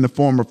come in the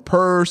form of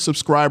per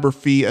subscriber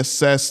fee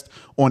assessed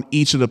on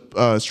each of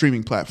the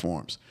streaming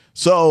platforms.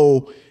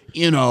 So,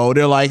 they're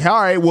like,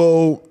 all right,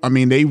 well, I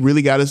mean, they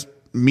really got to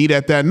meet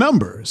at that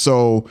number.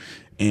 So,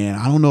 and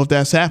I don't know if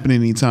that's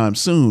happening anytime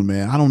soon,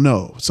 man. I don't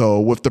know. So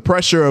with the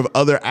pressure of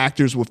other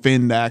actors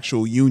within the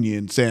actual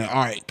union saying,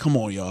 all right, come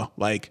on, y'all.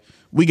 Like,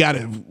 we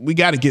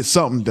gotta get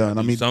something done.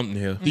 I mean, Something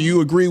here. do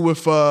you agree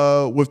with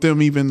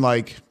them even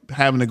like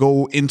having to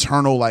go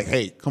internal, like,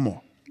 hey, come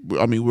on.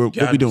 I mean, what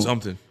we doing?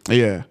 Something.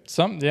 Yeah.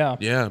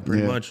 Yeah,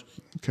 pretty much.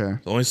 Okay.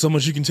 There's only so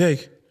much you can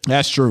take.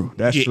 That's true.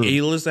 That's Get true.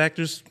 A-list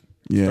actors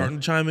starting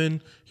to chime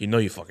in,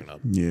 you're fucking up.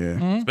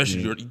 Yeah.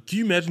 Especially, can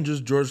you imagine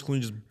just George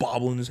Clooney just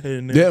bobbling his head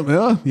in there?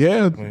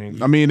 Yeah.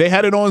 I mean, they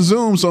had it on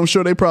Zoom, so I'm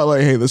sure they probably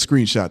like, hey, let's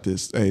screenshot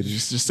this. Hey,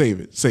 just save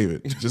it.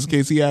 Just in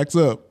case he acts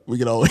up. We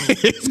can always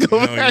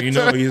go back His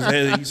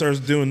head, he starts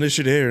doing this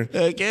shit here.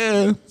 Heck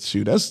yeah.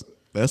 Shoot,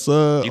 That's He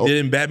did it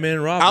in Batman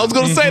and Robin. I was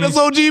gonna say that's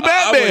OG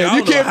Batman.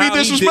 You can't be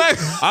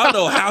disrespectful. I don't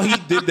know how he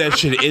did that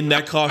shit in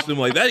that costume.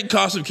 Like that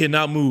costume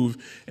cannot move,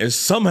 and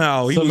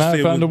somehow he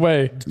found a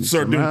way.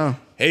 Start doing,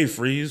 hey,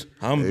 Freeze,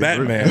 I'm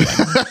Batman.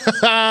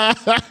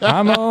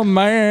 I'm a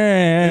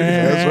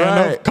man. That's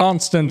right. Of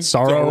constant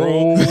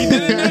sorrow.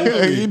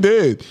 He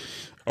did.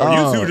 Or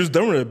you two were just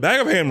done with a bag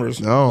of hammers.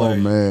 Oh Like,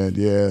 man,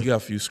 yeah. you got a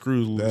few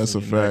screws loose. That's a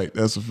in your neck. fact.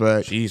 That's a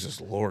fact. Jesus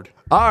Lord.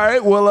 All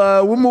right,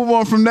 well, we'll move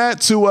on from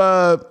that to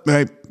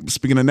hey,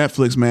 speaking of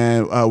Netflix,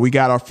 man, we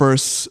got our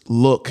first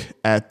look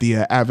at the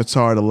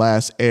Avatar: The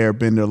Last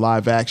Airbender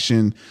live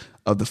action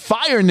of the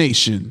Fire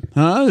Nation.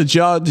 Huh? Did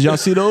y'all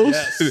see those?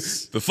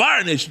 Yes. The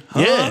Fire Nation. Huh?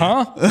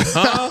 Yeah.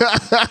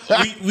 Huh?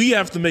 we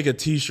have to make a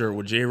T-shirt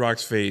with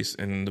J-Rock's face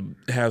and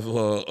have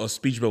a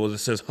speech bubble that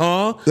says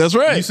 "huh." That's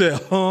right. You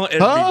said "huh"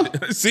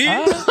 every see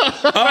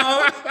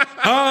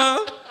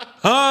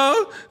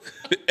huh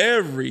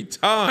every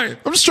time.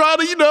 I'm just trying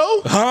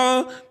to,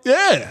 Huh?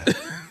 yeah.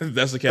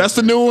 That's the That's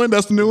the new one.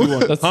 That's the new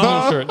one. That's the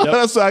new shirt. Yep.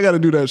 That's I got to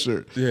do that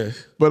shirt. Yeah.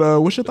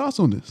 But what's your thoughts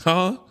on this?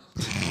 Huh?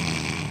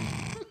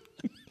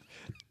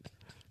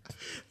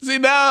 See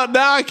now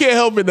I can't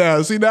help it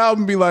now. See now I'm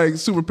gonna be like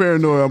super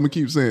paranoid. I'm gonna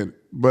keep saying it.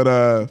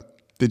 But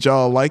did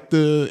y'all like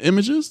the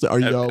images? Are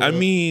y'all? I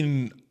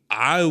mean,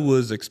 I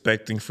was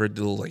expecting for it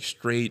to look like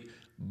straight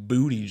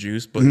booty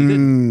juice, but he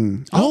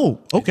didn't. Oh,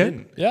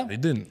 okay. Yeah.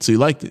 It didn't. So you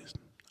like this?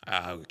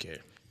 I don't care.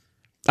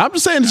 I'm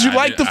just saying that you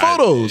like the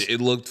photos. It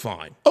looked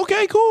fine.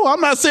 Okay, cool. I'm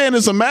not saying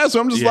it's a master.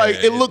 I'm just like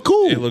it looked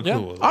cool. It looked Yeah.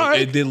 cool. All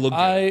right. It did look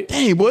good.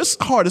 Dang, boy, it's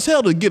hard as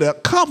hell to get a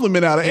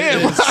compliment out of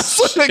him. I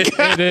swear to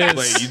God. It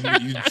is.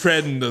 Like you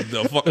treading the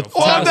fucking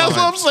Well, fine that's what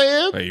line. I'm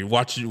saying. Like,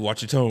 you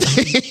watch your tone.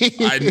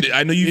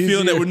 I know you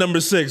feeling that we're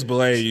number 6, but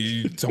like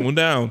you tone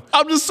down.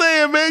 I'm just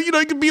saying, man. You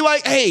can be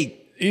like, hey,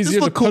 Easier this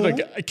to look cool. put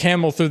a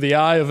camel through the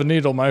eye of a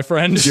needle, my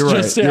friend. You're right.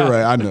 Just, yeah. You're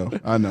right.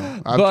 I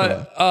know.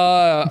 But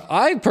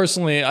I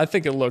personally, I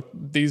think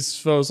these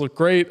photos look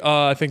great.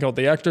 I think all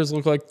the actors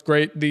look like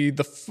great. The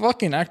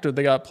fucking actor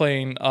they got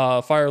playing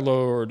Fire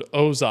Lord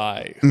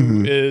Ozai,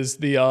 who is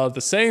the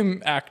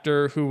same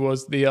actor who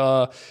was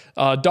the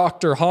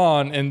Dr.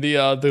 Han in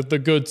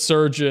the Good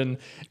Surgeon,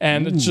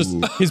 and it's just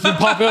he's been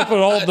popping up in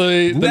all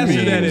the That's who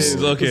memes. that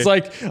is. Okay. It's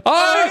like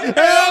I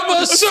am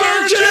a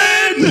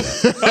surgeon.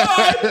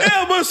 I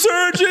am a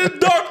surgeon,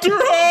 Dr.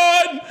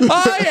 Han.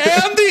 I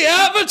am the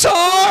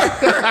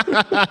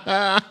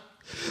Avatar.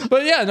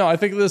 But yeah, no, I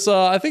think this.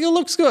 I think it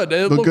looks good.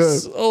 It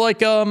looks good. like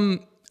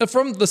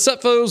from the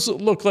set photos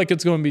look like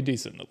it's going to be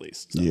decent at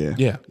least. So.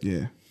 Yeah.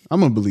 I'm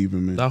gonna believe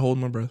him, man. Not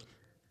holding my breath.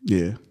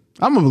 Yeah,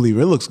 I'm gonna believe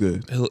it. It looks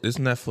good. It's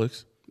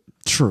Netflix.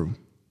 True.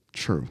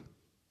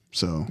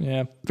 So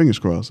Yeah. fingers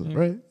crossed,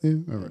 right? Yeah.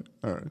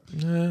 All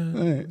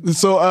right.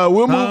 So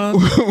we'll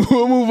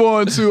move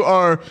on to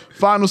our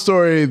final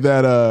story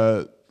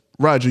that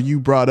Roger you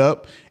brought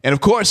up, and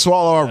of course, for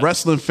all our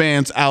wrestling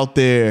fans out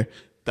there,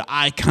 the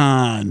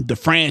icon, the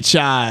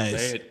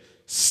franchise,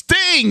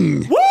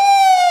 Sting. Woo!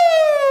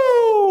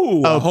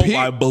 I hope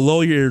I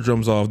blow your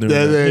eardrums off.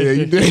 Yeah,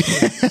 you did.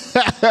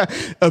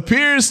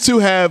 Appears to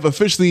have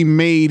officially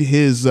made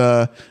his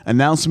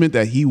announcement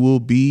that he will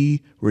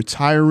be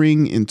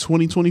retiring in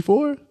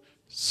 2024.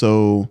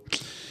 So,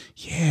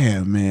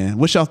 yeah, man.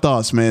 What's your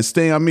thoughts, man?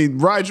 Sting, I mean,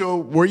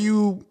 Rigel, were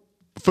you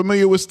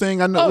familiar with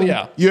Sting? I know. Oh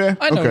yeah. Yeah?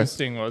 I know okay. who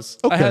Sting was.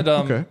 Okay, I had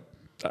okay.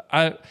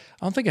 I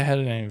don't think I had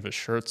any of his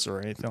shirts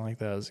or anything like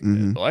that as a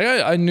kid. But like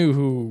I knew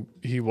who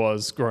he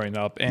was growing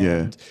up,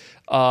 and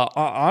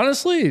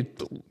honestly,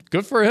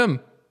 good for him.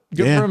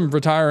 Good for him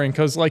retiring,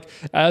 because like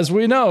as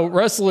we know,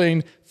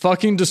 wrestling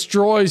fucking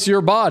destroys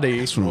your body.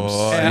 That's what I'm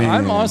saying. And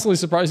I'm honestly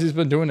surprised he's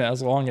been doing it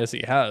as long as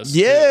he has.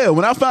 Yeah,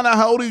 when I found out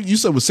how old you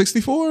said was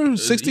 64,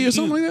 60 or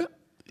something like that?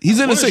 He's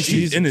in his 60s.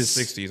 He's in his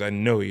 60s. I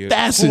know he is.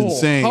 That's Cool.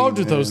 insane. How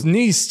do man. those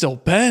knees still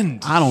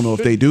bend? I don't know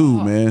if they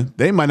do, man.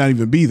 They might not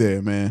even be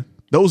there, man.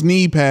 Those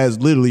knee pads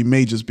literally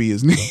may just be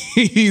his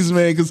knees,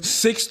 man. Because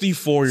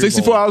 64 years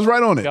 64, old. I was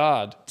right on it.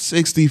 God.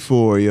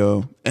 64,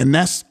 yo. And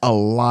that's a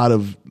lot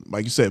of,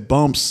 like you said,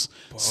 bumps,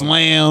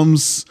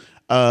 slams,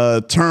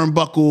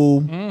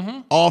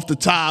 turnbuckle, off the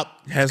top.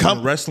 Has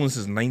been wrestling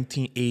since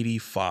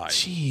 1985.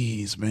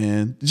 Jeez,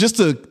 man. Just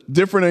the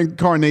different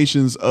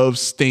incarnations of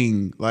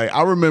Sting. Like,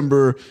 I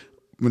remember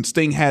when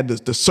Sting had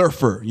the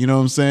surfer, you know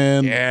what I'm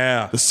saying?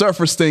 Yeah. The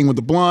surfer Sting with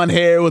the blonde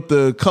hair, with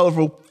the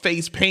colorful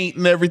face paint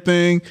and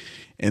everything.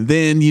 And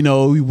then, he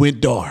went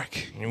dark.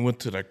 He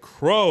went to the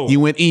Crow. He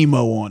went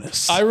emo on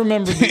us. I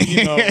remember the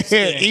emo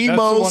Sting. Emo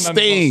That's the one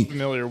Sting. I'm most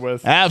familiar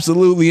with.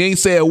 Absolutely. Ain't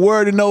say a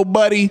word to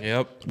nobody.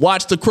 Yep.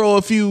 Watched The Crow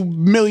a few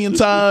million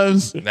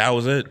times. That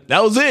was it.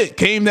 That was it.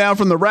 Came down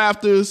from the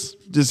rafters,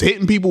 just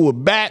hitting people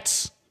with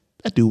bats.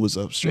 That dude was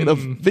a straight up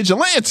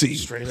vigilante.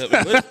 Straight up.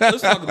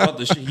 Let's talk about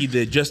the shit he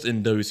did just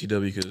in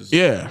WCW. Because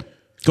Yeah.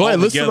 Go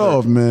ahead, list it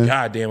off, man.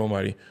 God damn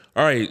almighty.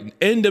 All right.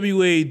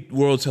 NWA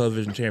World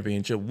Television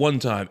Championship one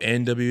time.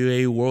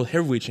 NWA World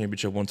Heavyweight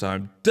Championship one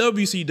time.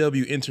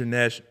 WCW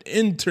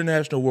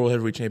International World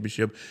Heavyweight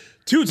Championship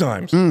 2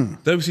 times.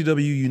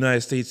 WCW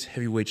United States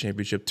Heavyweight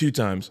Championship 2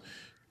 times.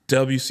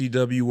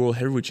 WCW World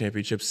Heavyweight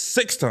Championship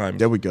 6 times.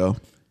 There we go.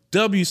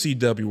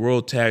 WCW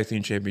World Tag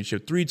Team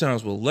Championship 3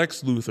 times with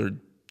Lex Luthor,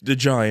 the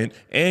Giant,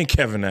 and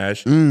Kevin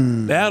Nash.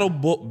 Battle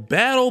Bowl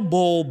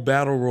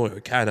Battle Royal.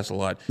 God, that's a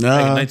lot.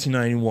 Back in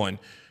 1991.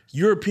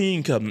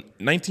 European Cup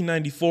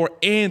 1994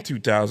 and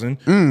 2000.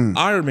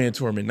 Iron Man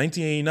Tournament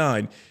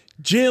 1989.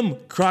 Jim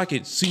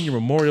Crockett Senior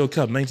Memorial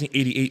Cup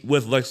 1988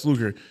 with Lex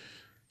Luger.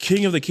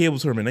 King of the Cable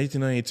Tournament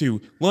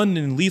 1992.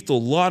 London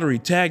Lethal Lottery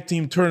Tag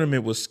Team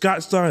Tournament with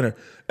Scott Steiner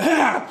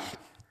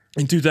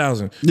in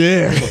 2000.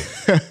 Yeah.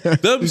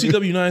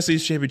 WCW United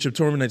States Championship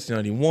Tournament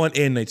 1991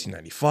 and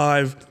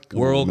 1995.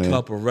 World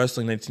Cup of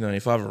Wrestling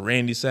 1995 with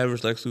Randy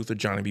Savage, Lex Luthor,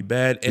 Johnny B.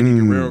 Bad, Eddie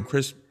Guerrero,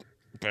 Chris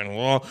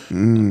Benoit.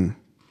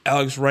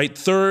 Alex Wright,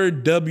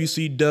 3rd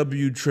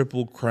WCW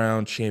Triple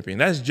Crown champion.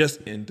 That's just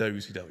in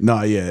WCW.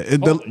 No, yeah.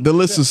 The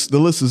list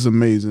is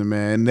amazing,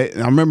 man.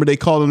 I remember they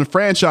called him the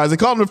franchise. They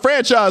called him the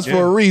franchise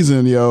for a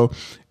reason, yo.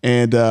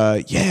 And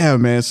yeah,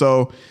 man.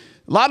 So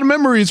a lot of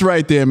memories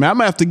right there, man. I'm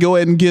gonna have to go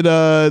ahead and get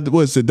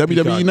what's it,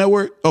 WWE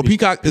Network? Oh,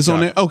 Peacock is on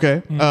there.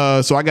 Okay.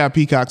 So I got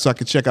Peacock so I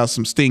can check out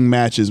some Sting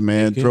matches,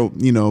 man. Throw,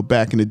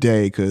 back in the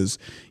day, because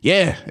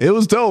yeah, it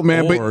was dope,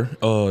 man.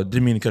 Or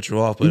didn't mean to cut you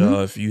off, but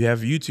if you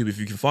have YouTube, if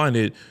you can find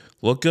it,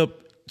 look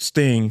up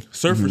Sting,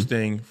 Surfer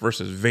Sting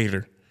versus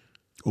Vader.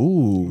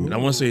 Ooh. And I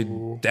want to say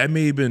that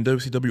may have been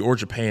WCW or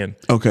Japan.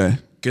 Okay.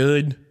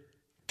 Good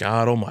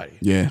God Almighty.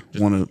 Yeah.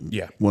 One of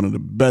the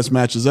best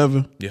matches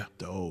ever. Yeah.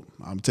 Dope.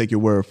 I'm take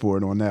your word for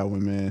it on that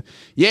one, man.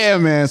 Yeah,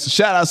 man. So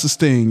shout out to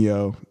Sting,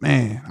 yo.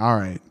 Man. All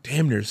right.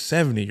 Damn near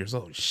 70 years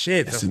old.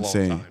 Shit. That's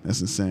insane. A long time.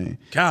 That's insane.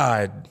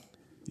 God.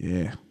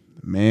 Yeah.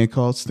 Man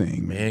called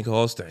Sting. Man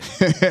called Sting.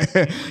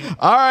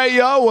 All right,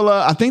 y'all. Well,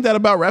 I think that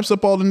about wraps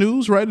up all the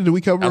news, right? Did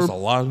we cover? That's a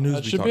lot of news.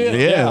 That should be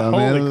it. Yeah,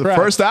 man. Holy The crap.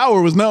 first hour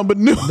was nothing but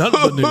news.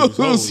 Nothing but news.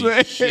 Holy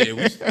man.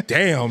 shit.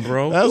 Damn,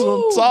 bro. That's what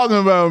I'm talking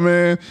about,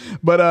 man.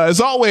 But as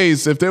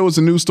always, if there was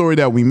a news story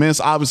that we missed,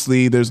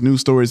 obviously there's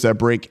news stories that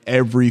break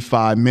every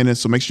 5 minutes.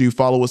 So make sure you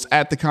follow us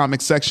at the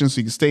comic section so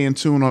you can stay in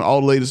tune on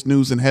all the latest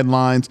news and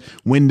headlines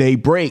when they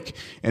break.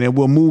 And then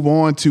we'll move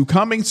on to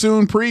coming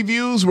soon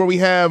previews, where we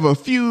have a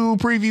few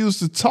previews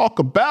to talk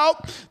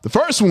about. The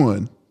first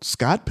one,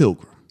 Scott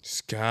Pilgrim.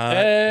 Scott.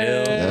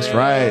 That's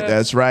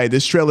right.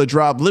 This trailer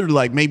dropped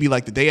literally maybe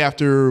the day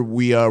after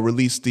we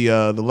released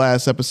the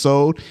last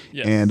episode.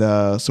 Yes. And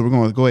so we're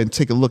going to go ahead and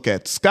take a look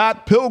at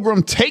Scott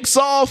Pilgrim Takes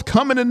Off,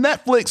 coming to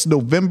Netflix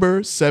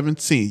November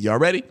 17th. Y'all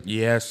ready?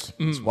 Yes.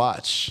 Let's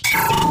watch. The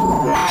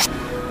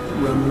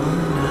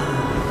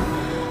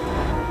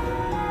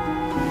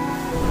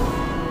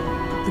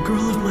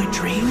girl of my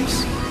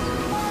dreams?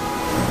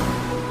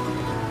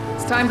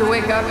 It's time to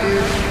wake up,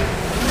 dude.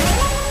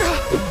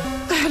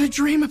 I had a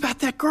dream about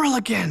that girl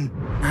again.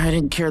 I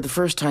didn't care the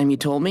first time you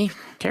told me.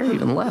 Care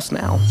even less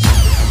now.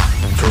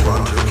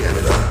 Toronto,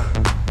 Canada.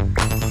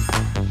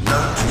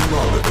 Not too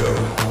long ago.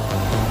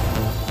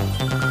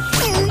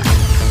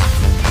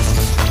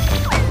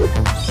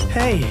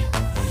 Hey,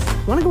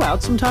 wanna go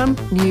out sometime?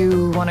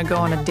 You want to go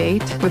on a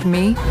date with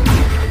me?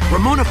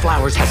 Ramona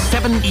Flowers has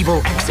 7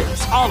 evil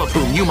exes, all of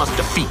whom you must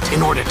defeat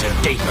in order to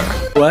date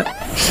her. What?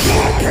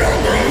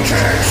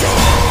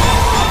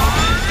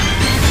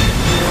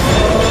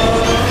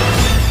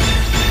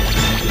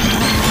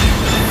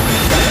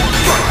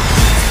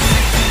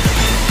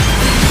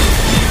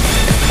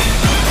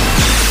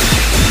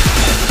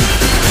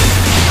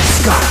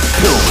 Scott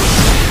Pilgrim.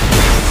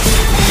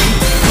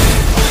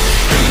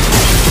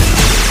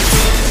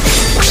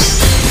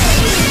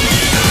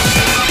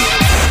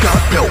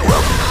 Scott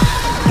Pilgrim.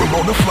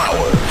 Ramona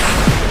Flowers.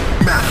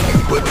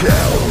 Matthew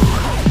Patel.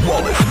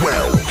 Wallace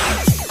Wells.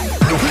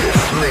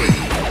 Lucas Lee.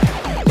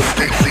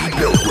 Stacy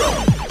Pilgrim.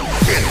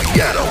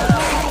 Indiana.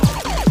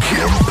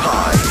 Kim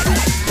Pine.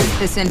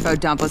 This info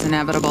dump was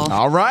inevitable.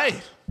 All right.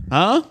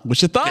 Huh?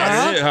 What's your thoughts?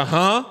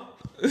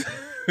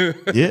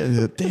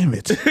 Yeah, damn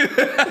it.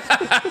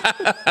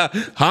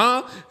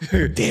 Huh?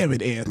 Damn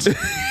it, Ant.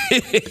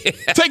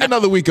 Take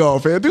another week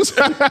off, man. Do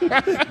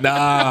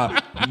Nah.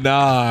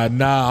 I'm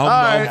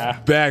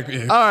back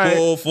in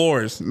full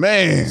force.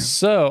 Man.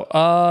 So,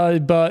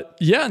 but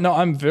yeah, no,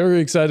 I'm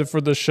very excited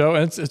for this show,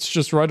 and it's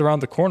just right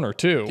around the corner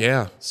too.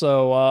 Yeah.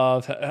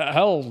 So,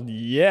 hell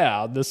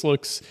yeah, it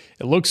looks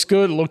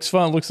good. It looks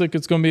fun. It looks like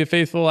it's going to be a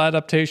faithful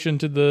adaptation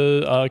to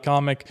the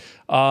comic.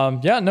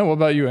 Yeah, no, what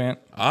about you, Ant?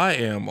 I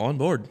am on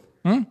board.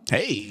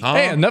 Hey.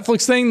 Hey, a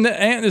Netflix thing that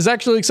Ant is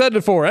actually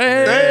excited for. Well,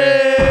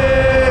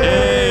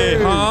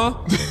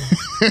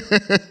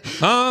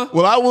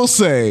 I will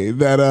say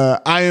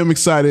that I am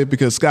excited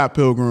because Scott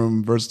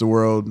Pilgrim vs. the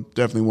World,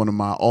 definitely one of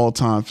my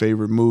all-time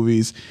favorite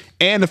movies.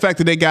 And the fact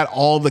that they got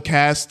all the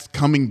cast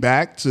coming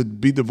back to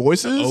be the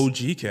voices.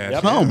 OG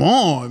cast. Come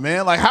on,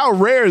 man. Like, how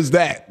rare is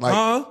that?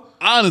 Like,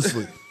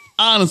 honestly,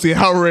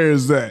 how rare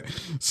is that?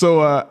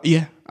 So,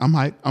 yeah, I'm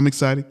hyped. I'm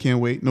excited. Can't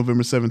wait.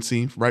 November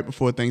 17th, right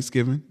before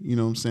Thanksgiving. You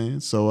know what I'm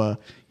saying? So,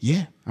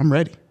 yeah, I'm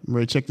ready.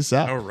 To check this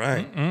out. All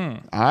right.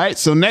 All right.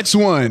 So next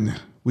one,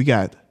 we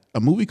got a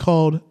movie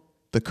called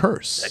The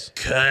Curse.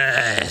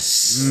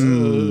 Curse.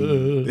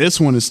 This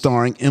one is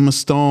starring Emma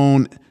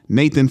Stone,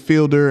 Nathan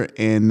Fielder,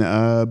 and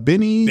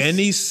Benny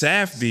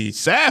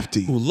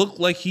Safdie, who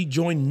looked like he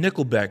joined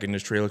Nickelback in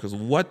this trailer. Because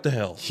what the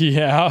hell?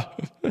 Yeah.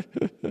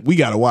 We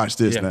got to watch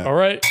this now. All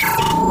right.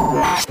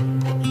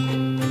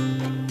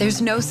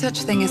 There's no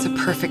such thing as a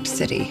perfect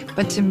city,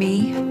 but to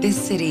me, this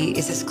city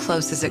is as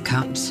close as it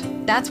comes.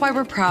 That's why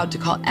we're proud to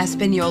call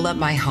Espanola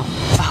my home.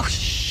 Oh,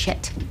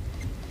 shit.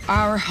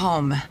 Our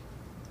home.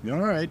 All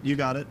right, you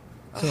got it.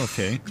 It's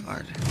okay.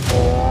 God.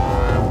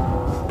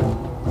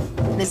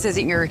 This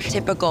isn't your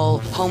typical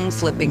home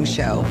flipping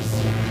show.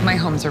 My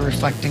homes are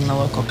reflecting the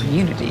local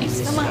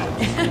communities. Come on.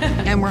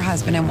 And we're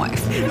husband and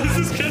wife. This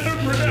is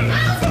Cameron.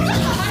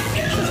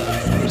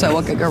 So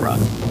what could go wrong?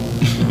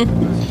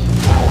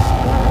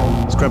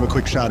 Let's grab a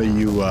quick shot of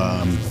you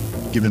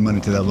giving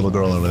money to that little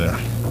girl over there.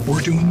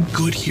 We're doing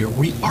good here.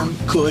 We are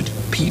good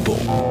people.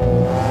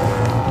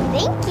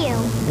 Thank you.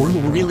 We're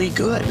really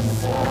good.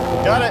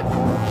 Got it.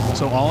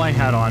 So all I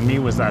had on me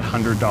was that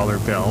 $100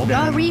 bill.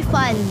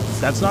 Refunds.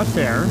 That's not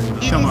fair.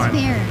 Come on.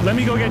 Fair. Let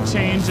me go get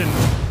change and...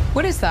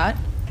 What is that?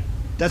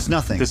 That's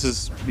nothing. This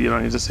is... You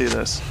don't need to see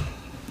this.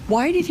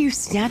 Why did you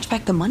snatch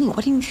back the money? Why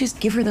didn't you just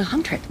give her the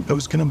 100? I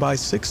was gonna buy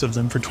 6 of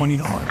them for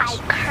 $20. I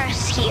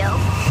curse you.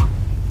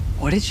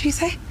 What did she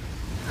say?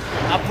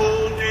 I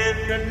pulled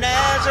into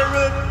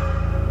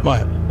Nazareth.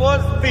 What?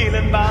 Was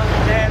feeling about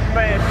that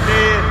bad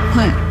day.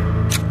 What?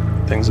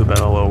 Things have been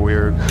a little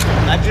weird.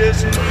 I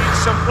just need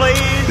some place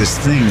This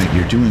thing that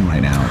you're doing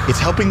right now, it's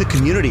helping the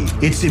community.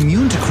 It's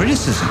immune to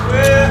criticism.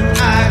 where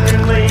I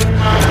can lay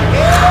my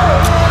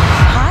head.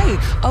 Hi.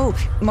 Oh,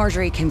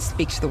 Marjorie can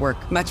speak to the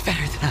work much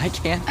better than I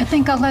can. I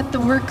think I'll let the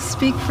work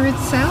speak for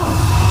itself.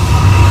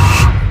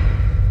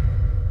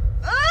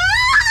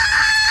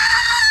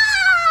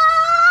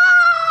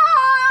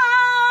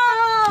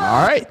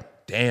 All right.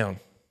 Damn.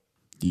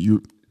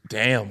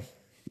 Damn.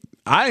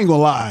 I ain't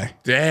gonna lie.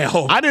 Damn.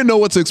 I didn't know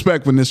what to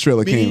expect when this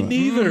trailer Me came out.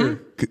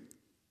 neither.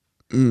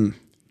 All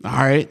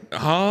right.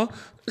 Huh?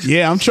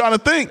 Yeah, I'm trying to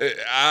think.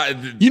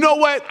 You know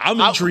what?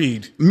 I'm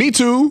intrigued. Me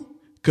too.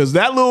 Cause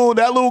that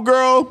little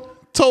girl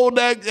told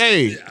that,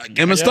 hey,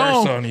 Emma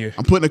Stone, on you.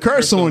 I'm putting a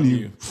curse on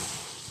you.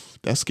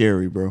 That's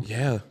scary, bro.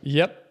 Yeah.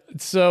 Yep.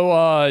 So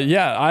I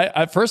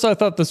at first I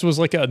thought this was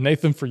like a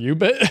Nathan for You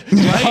bit,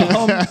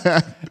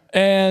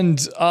 and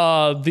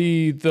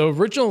the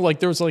original, like,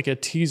 there was like a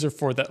teaser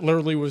for that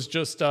literally was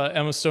just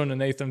Emma Stone and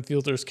Nathan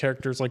Fielder's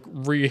characters like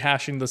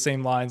rehashing the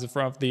same lines in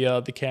front of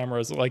the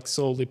camera as it like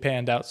slowly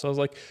panned out. So I was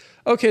like,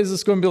 okay, is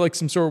this going to be like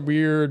some sort of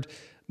weird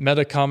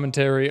meta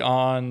commentary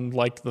on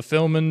like the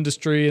film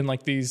industry and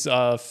like these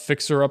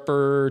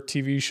fixer-upper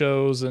TV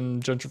shows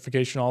and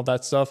gentrification, all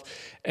that stuff,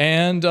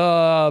 and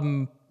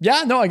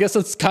yeah, no, I guess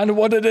that's kind of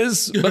what it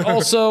is. But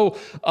also,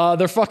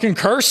 they're fucking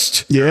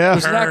cursed. Yeah.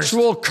 There's an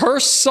actual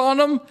curse on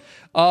them.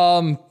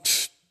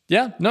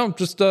 Yeah, no,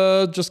 just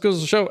goes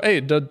to show, hey,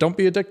 don't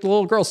be a dick to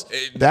little girls.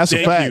 That's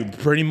a fact. You,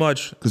 pretty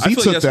much. Because he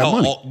took that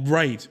money.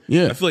 Right.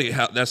 Yeah. I feel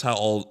like that's how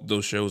all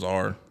those shows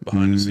are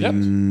behind the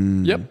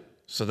scenes. Yep.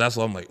 So that's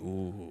why I'm like,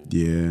 ooh.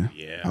 Yeah.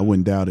 I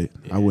wouldn't doubt it.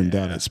 I wouldn't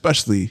doubt it.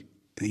 Especially,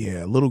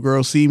 little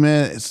girls. See,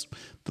 man, it's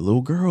the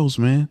little girls,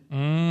 man.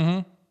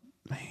 Mm-hmm.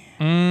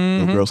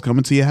 Little girls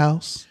coming to your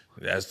house.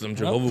 That's them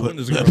Jehovah's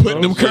Witnesses.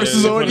 Putting them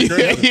curses on you.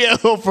 Yeah,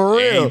 for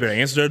real. Yeah, you better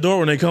answer their door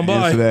when they come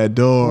by. Answer that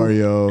door,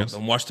 yo. Got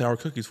some Watchtower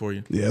cookies for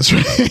you. Yeah, that's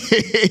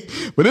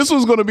right. But this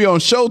one's going to be on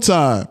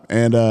Showtime.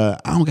 And I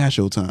don't got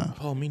Showtime.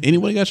 Oh, me neither.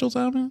 Anybody got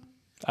Showtime, man?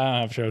 I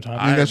don't have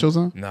Showtime. You got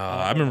Showtime? No,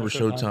 I remember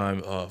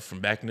Showtime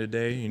from back in the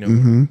day, you know,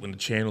 when the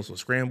channels were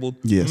scrambled.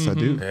 Yes, I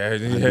do.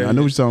 Yeah, I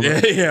know what you're talking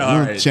about. Yeah, all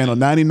right. Channel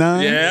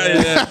 99?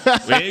 Yeah.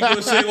 We ain't going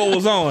to say what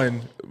was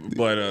on,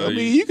 but... I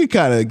mean, you could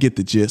kind of get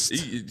the gist.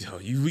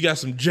 We got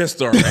some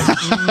gist already.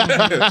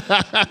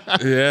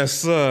 Yes,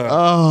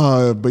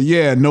 sir. But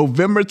yeah,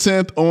 November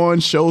 10th on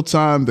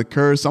Showtime, The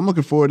Curse. I'm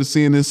looking forward to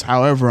seeing this.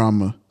 However, I'm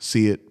going to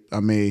see it. I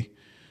may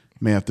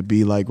have to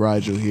be like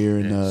Rigel here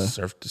and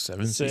surf the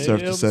seven seas.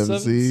 Surf the seven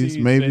seas,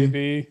 maybe.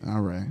 Baby.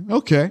 All right.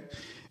 Okay.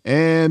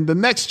 And the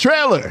next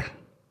trailer,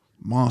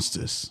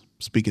 Monsters.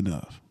 Speaking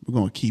of, we're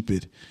going to keep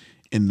it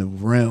in the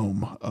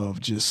realm of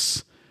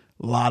just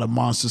a lot of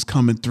monsters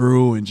coming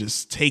through and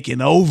just taking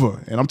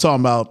over. And I'm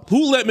talking about...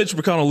 Who let Mitch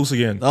McConnell loose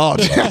again? Oh,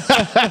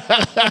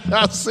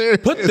 I'm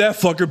serious. Put that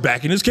fucker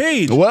back in his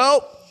cage.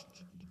 Well,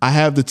 I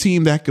have the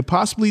team that could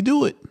possibly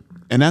do it,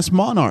 and that's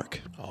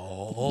Monarch.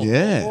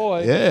 Yeah,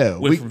 boy. yeah.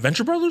 Wait, from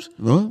Venture Brothers?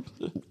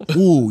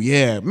 Ooh,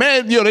 yeah.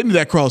 Man, they need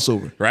that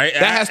crossover. Right?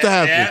 That has to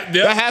happen.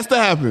 Yeah. That has to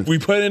happen. We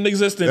put it in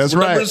existence. That's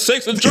We're right. Number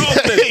 6 in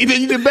Charleston.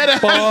 You did better.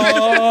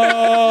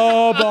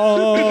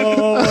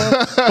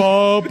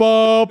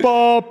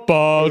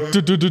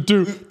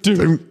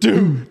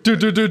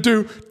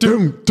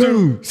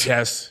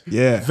 Yes.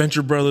 Yeah.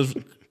 Venture Brothers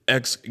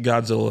X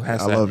Godzilla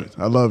has to happen.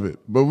 I love it.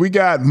 But we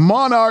got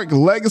Monarch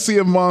Legacy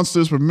of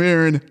Monsters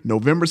premiering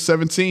November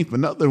 17th.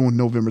 Another one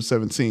November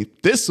 17th.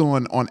 This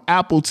one on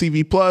Apple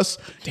TV Plus.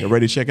 You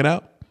ready to check it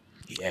out?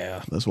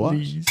 Yeah. Let's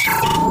watch.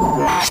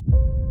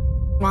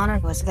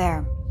 Monarch was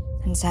there.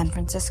 in San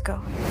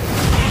Francisco.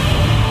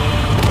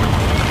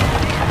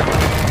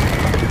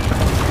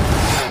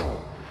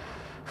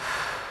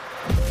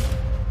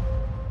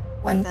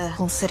 When the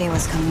whole city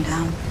was coming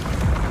down,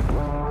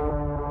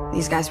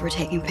 these guys were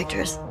taking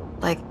pictures,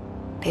 like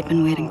they'd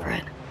been waiting for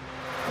it.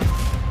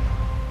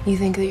 You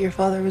think that your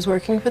father was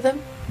working for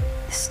them?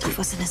 This stuff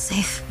was in a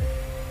safe.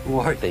 Who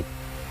are they?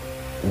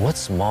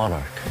 What's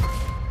Monarch?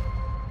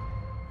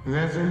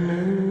 There's a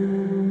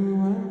new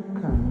one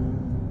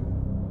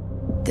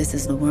coming. This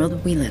is the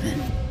world we live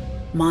in.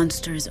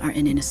 Monsters are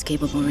an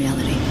inescapable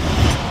reality.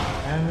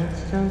 And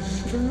it's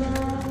just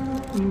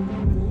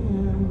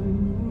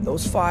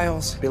Those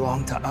files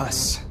belong to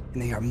us,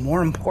 and they are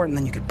more important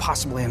than you could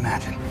possibly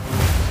imagine.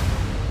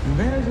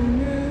 There's a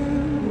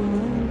new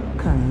one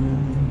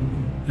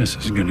coming. This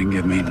is gonna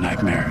give me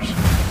nightmares.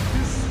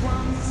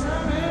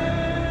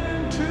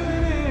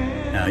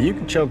 Now, you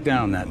can choke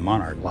down that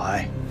Monarch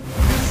lie.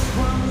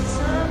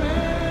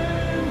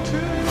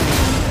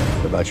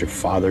 About your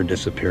father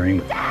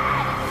disappearing.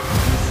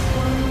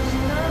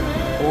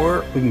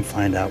 Or we can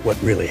find out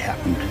what really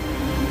happened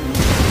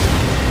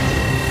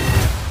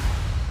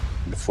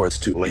before it's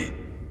too late.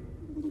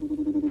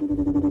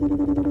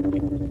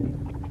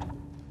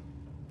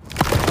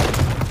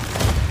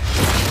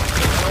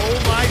 Oh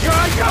my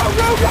God, go!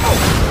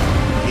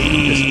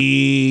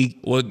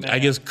 Well, I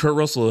guess Kurt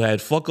Russell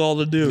had fuck all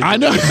to do. I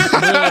know.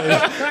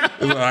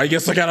 I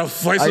guess I gotta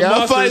fight some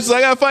monsters.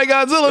 I gotta fight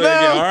Godzilla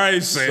now. All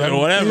right, say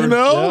whatever. You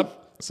know? Yep.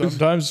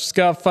 Sometimes you just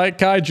gotta fight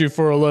kaiju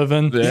for a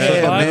living. Yeah,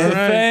 survive man. the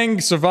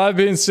thing, survive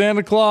being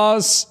Santa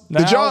Claus.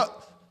 Now,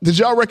 Did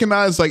y'all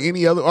recognize like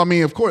any other? I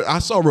mean, of course, I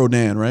saw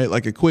Rodan, right?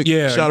 Like a quick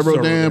shot of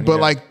Rodan, but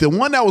like the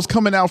one that was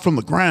coming out from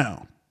the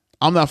ground,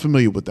 I'm not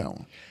familiar with that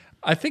one.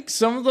 I think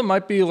some of them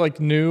might be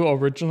like new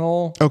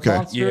original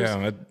monsters.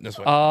 Yeah, that's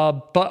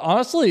what. But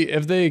honestly,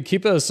 if they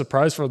keep it a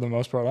surprise for the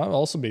most part, I'd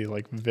also be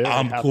like very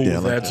happy. cool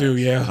with that too.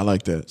 Yeah, I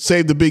like that.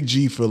 Save the big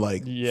G for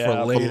like Yeah.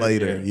 for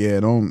later. Yeah,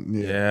 don't.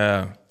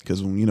 Yeah,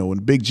 because when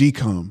the big G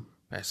come,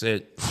 that's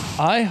it.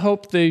 I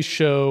hope they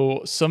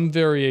show some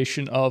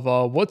variation of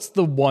what's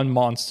the one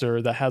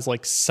monster that has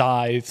like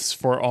scythes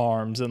for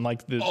arms and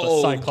like the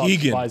Cyclops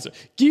Gigan. visor.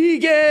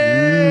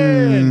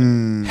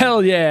 Gigan!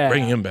 Hell yeah.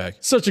 Bring him back.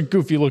 Such a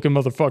goofy looking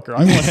motherfucker.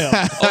 I want him.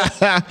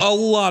 A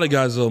lot of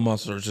Godzilla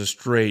monsters are just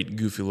straight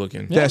goofy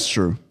looking. That's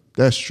true.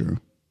 That's true.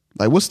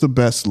 Like, what's the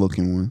best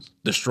looking ones?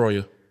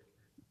 Destroyer.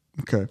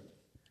 Okay.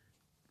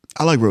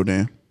 I like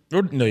Rodan.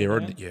 Yeah.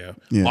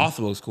 Yeah. Mothra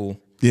looks cool.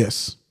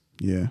 Yes.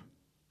 Yeah.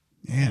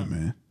 Yeah,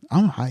 man.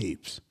 I'm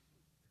hyped.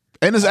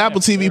 And it's Apple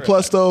TV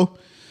Plus though.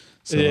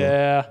 So,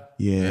 Yeah.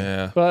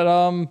 Yeah. But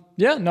I'm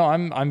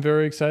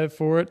very excited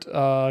for it.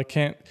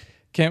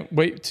 Can't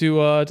wait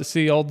to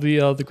see all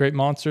the great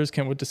monsters.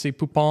 Can't wait to see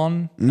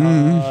Poupon.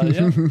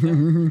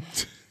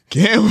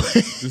 Can't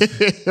wait.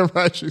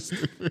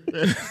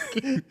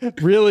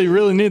 Really,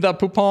 really need that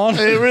Poupon.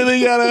 They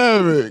really gotta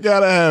have it.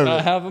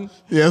 Gotta have him.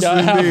 Yes,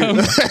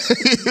 indeed.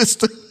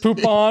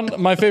 Poupon,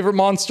 my favorite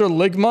monster,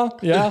 Ligma.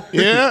 Yeah.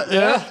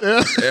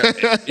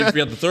 If you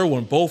got the third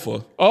one,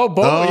 Bofa. Oh,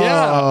 Bofa,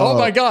 yeah. Oh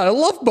my God, I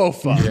love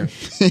Bofa.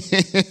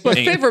 My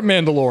favorite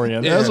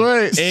Mandalorian. That's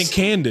right. And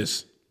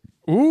Candace.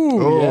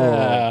 Ooh,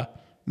 yeah.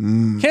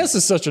 Candace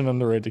is such an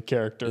underrated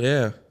character.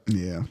 Yeah.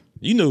 Yeah.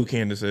 You know who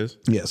Candace is?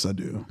 Yes, I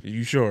do. Are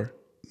you sure?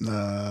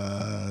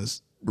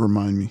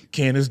 Remind me.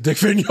 Candace Dick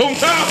Van Yo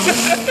Mouth.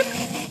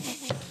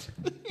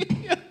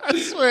 I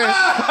swear,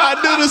 I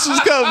knew this was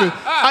coming.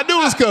 How'd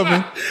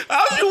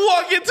you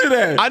walk into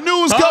that? I knew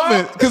it was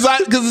coming because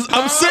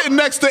I'm sitting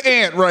next to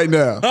Ant right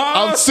now.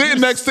 I'm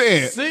sitting next to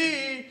Ant.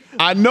 See,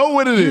 I know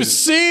what it is. you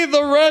see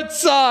the red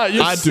sign.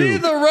 You I see do.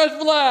 the red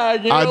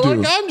flag. You're I do.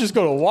 like, I'm just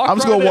gonna walk. I'm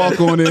just gonna walk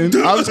on in.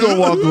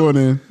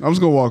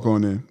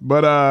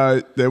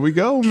 But there we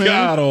go, man.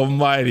 God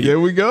Almighty. There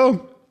we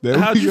go.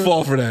 How'd you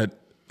fall for that?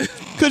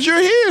 Because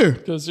you're here.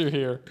 Because you're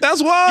here.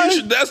 That's why.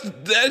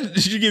 That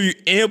should give you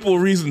ample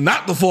reason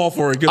not to fall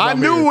for it. I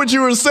knew what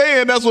you were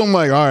saying. That's what I'm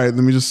like. All right,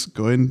 let me just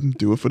go ahead and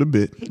do it for the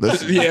bit.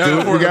 Let's do it.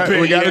 We got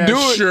to do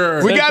it.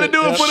 Sure. We got to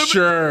do it for the bit.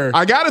 Sure.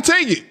 I got to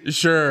take it.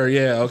 Sure.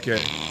 Yeah.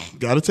 Okay.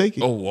 Got to take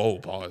it. Oh, whoa.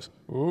 Pause.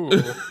 Ooh.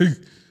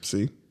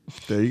 See,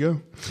 there you go.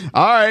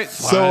 All right.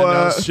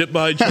 So shit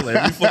by each other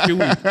every fucking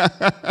week.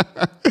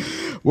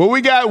 Well,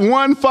 we got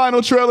one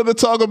final trailer to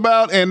talk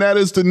about, and that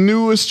is the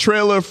newest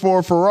trailer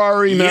for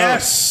Ferrari. Now,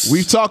 yes.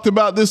 We've talked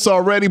about this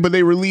already, but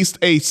they released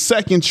a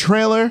second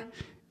trailer,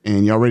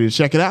 and y'all ready to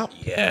check it out?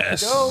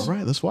 Yes. All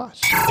right, let's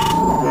watch.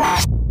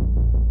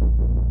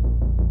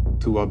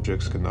 Two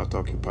objects cannot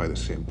occupy the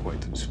same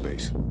point in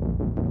space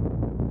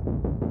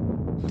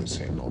at the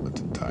same moment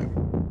in time.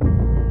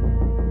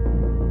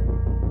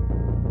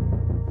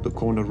 The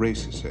corner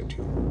races at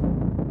you.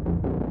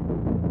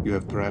 You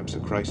have perhaps a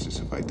crisis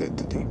of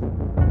identity.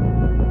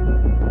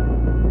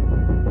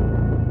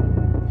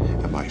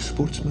 Am I a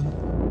sportsman?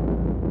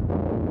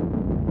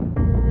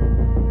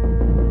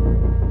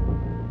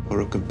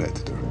 Or a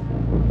competitor?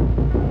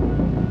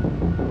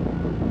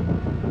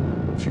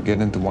 If you get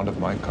into one of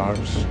my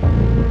cars,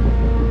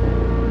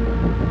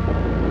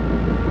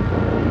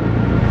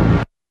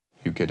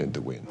 you get in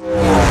the wind.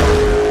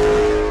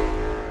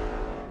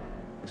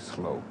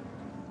 Slow.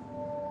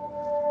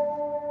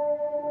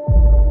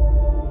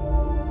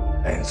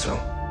 Enzo,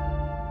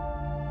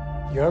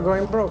 you're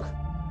going broke.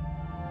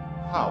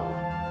 How?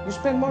 You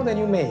spend more than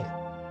you make.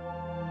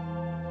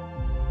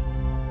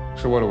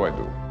 So what do I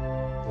do?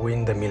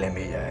 Win the Mille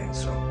Miglia,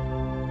 Enzo.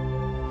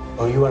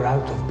 Or you are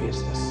out of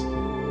business.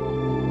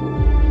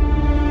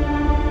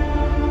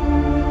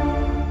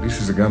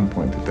 This is a gun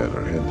pointed at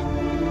our head.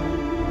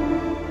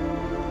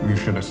 You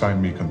should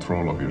assign me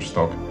control of your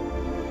stock.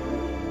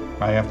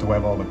 I have to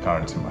have all the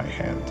cards in my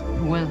hand.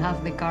 Well,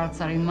 half the cards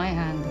are in my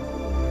hand.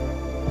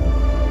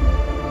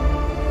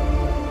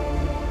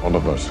 All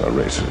of us are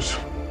racers.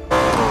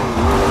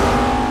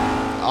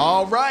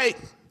 All right.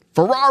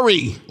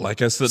 Ferrari.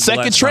 Like I said, the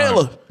second last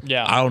trailer.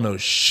 time, I don't know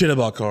shit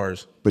about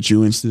cars. But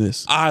you into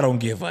this? I don't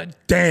give a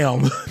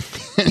damn.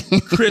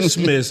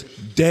 Christmas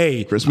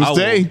Day. Christmas I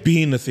Day. will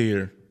be in the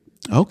theater.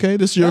 Okay,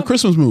 this is your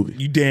Christmas movie.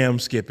 You damn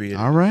Skippy.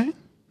 All right.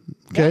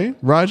 Okay,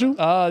 Roger.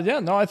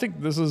 I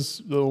think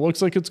this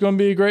looks like it's going to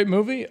be a great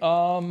movie.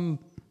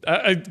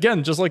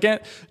 Again, just like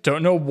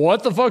don't know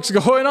what the fuck's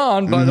going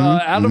on, but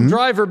Adam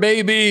Driver,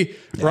 baby,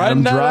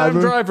 riding that Adam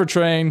Driver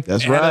train.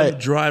 That's Adam right.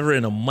 Driver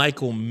in a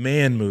Michael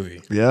Mann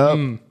movie.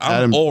 Yep.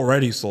 I'm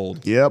already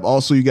sold. Yep.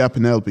 Also, you got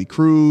Penelope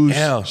Cruz,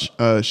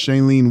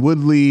 Shailene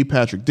Woodley,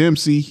 Patrick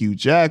Dempsey, Hugh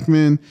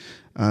Jackman.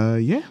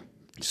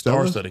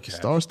 Star-studded cast.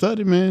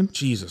 Star-studded, man.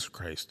 Jesus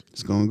Christ.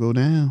 It's going to go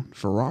down.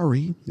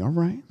 Ferrari. All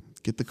right.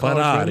 Get the car.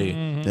 Ferrari.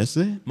 That's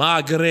it.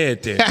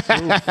 Margherita.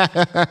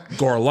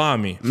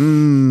 Gorlami.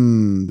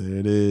 There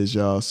it is,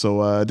 y'all.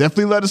 So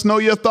definitely let us know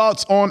your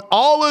thoughts on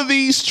all of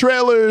these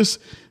trailers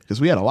because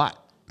we had a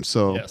lot.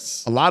 So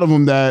a lot of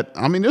them that,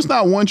 there's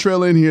not one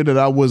trailer in here that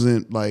I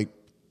wasn't like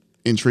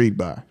intrigued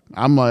by.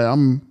 I'm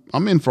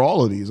in for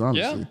all of these,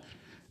 honestly.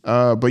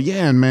 But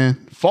yeah,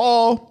 man,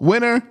 fall,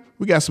 winter,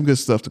 we got some good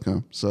stuff to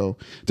come. So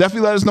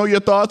definitely let us know your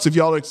thoughts if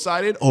y'all are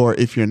excited or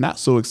if you're not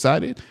so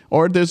excited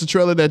or if there's a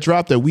trailer that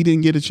dropped that we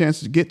didn't get a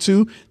chance to get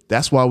to.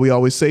 That's why we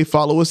always say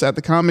follow us at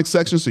the comment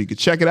section so you can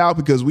check it out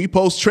because we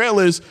post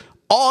trailers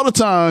all the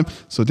time.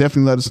 So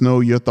definitely let us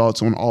know your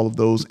thoughts on all of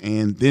those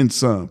and then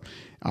some.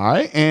 All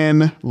right.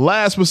 And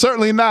last but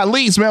certainly not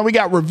least, man, we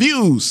got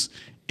reviews.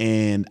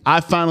 And I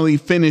finally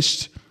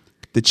finished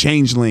The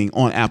Changeling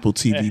on Apple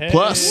TV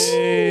Plus.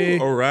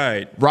 All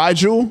right.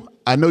 Rigel,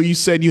 I know you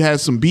said you had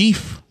some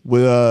beef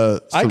with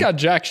I got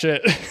jack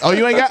shit. Oh,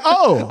 you ain't got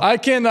I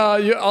can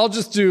I'll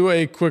just do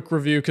a quick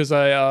review because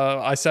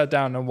I sat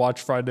down and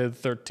watched Friday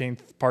the 13th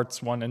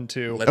parts 1 and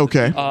 2.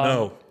 Okay.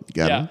 No.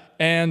 Got it.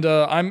 And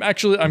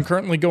I'm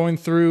currently going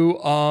through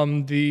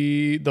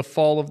the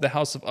Fall of the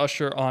House of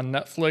Usher on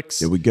Netflix.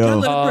 Here we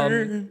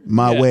go.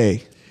 My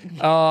way.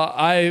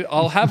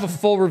 I'll have a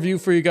full review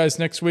for you guys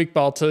next week,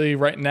 but I'll tell you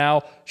right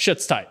now,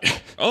 shit's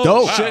tight. Oh,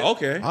 dope. wow, Shit.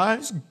 okay. All right.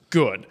 It's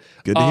good.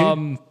 Good to hear.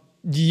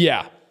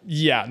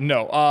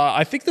 No.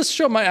 I think this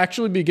show might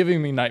actually be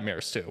giving me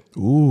nightmares too.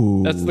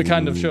 Ooh. That's the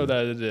kind of show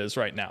that it is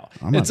right now.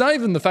 It's not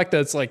even the fact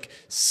that it's like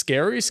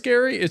scary.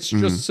 It's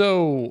just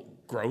so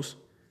gross,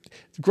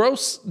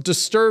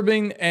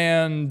 disturbing,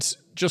 and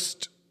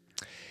just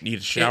need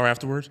a shower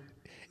afterwards.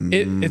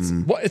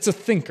 It's a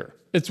thinker.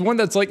 It's one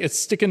that's like it's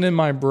sticking in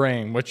my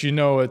brain, which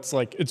it's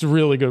like it's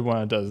really good when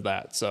it does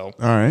that. So,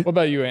 all right. What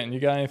about you, Ant?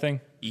 You got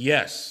anything?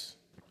 Yes,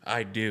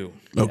 I do.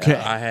 Okay.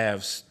 I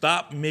have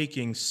Stop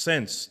Making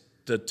Sense,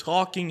 the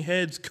Talking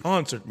Heads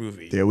concert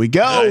movie. There we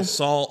go. I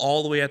saw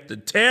all the way at the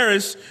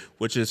Terrace,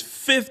 which is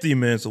 50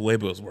 minutes away,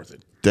 but it was worth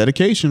it.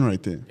 Dedication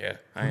right there. Yeah,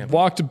 I am.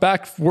 Walked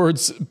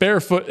backwards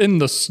barefoot in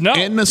the snow.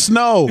 In the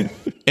snow.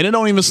 And it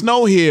don't even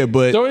snow here,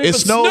 but it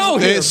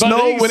snows. It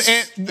snowed when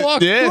Ant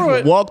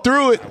walked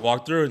through it. I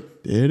walked through it.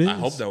 There it is. I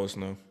hope that was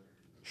snow.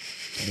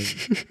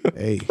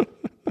 Hey,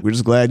 we're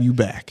just glad you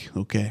back.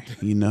 Okay,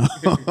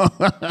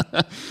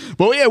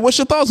 But yeah, what's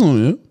your thoughts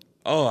on it?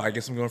 Oh, I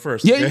guess I'm going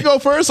first. Yeah, okay? you go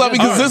first.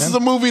 Because this is a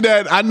movie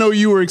that I know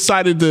you were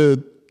excited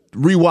to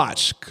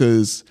rewatch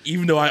because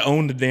even though I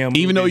own the damn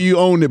movie, even though you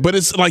own it, but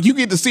it's like you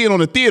get to see it on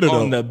the theater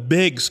on though. the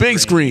big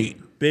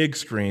screen.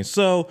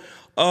 So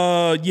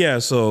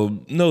so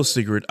no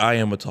secret, I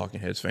am a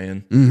Talking Heads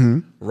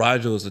fan.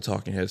 Rigel is a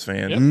Talking Heads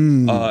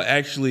fan.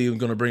 Actually, I'm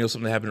going to bring up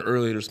something that happened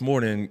earlier this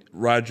morning.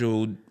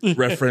 Rigel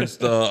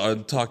referenced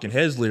a Talking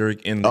Heads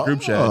lyric in the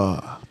group chat.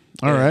 All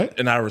right.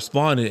 And I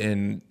responded,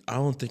 and I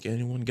don't think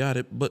anyone got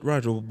it but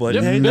Rigel. But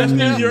hey, that's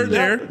neither here nor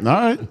there. All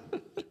right.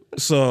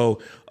 So,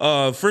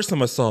 first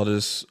time I saw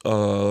this,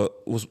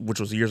 which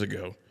was years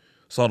ago,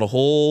 saw the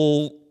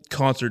whole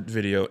concert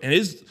video, and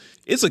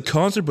it's a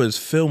concert, but it's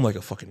filmed like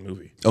a fucking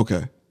movie.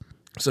 Okay.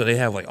 So they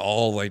have like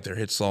all like their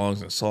hit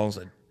songs and songs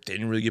that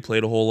didn't really get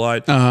played a whole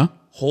lot.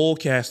 Whole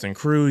cast and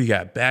crew. You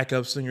got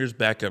backup singers,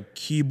 backup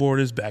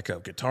keyboardists,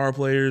 backup guitar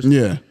players.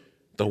 Yeah.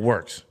 The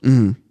works.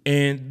 Mm-hmm.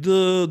 And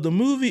the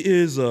movie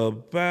is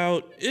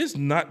it's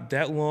not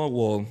that long.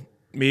 Well,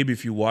 maybe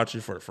if you watch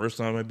it for the first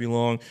time, it might be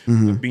long.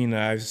 Mm-hmm. But being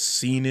that I've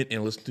seen it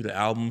and listened to the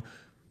album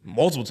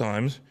multiple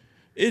times,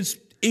 it's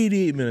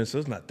 88 minutes, so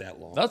it's not that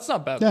long. That's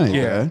not bad. That ain't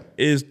Yeah, bad.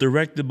 it's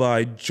directed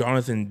by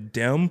Jonathan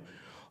Demme,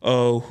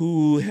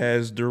 who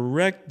has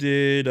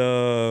directed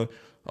a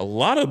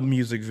lot of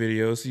music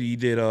videos. He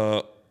did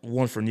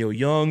one for Neil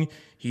Young.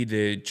 He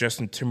did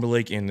Justin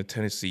Timberlake and the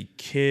Tennessee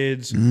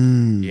Kids.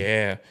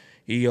 Yeah.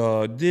 He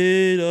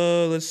did,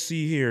 let's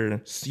see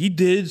here. He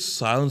did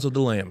Silence of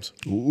the Lambs.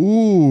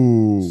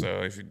 Ooh.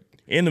 So if you,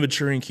 and The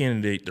Maturing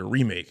Candidate, the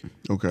remake.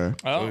 Okay.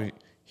 So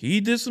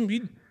he did some,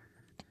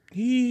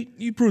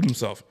 he proved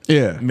himself.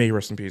 Yeah. May he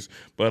rest in peace.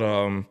 But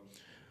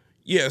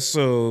yeah,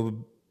 so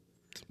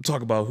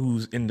talk about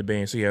who's in the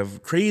band. So you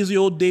have crazy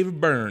old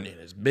David Byrne in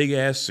his big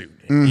ass suit.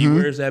 And he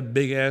wears that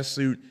big ass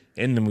suit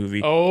in the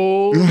movie.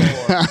 Oh,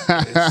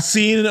 Lord.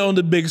 Seeing it on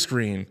the big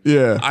screen.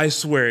 Yeah. I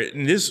swear,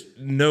 and this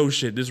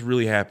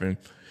really happened.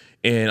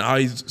 And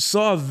I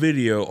saw a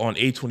video on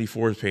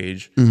A24's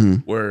page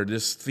where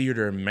this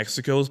theater in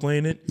Mexico is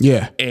playing it.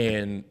 Yeah.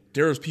 And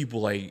there was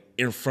people like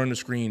in front of the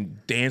screen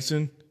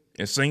dancing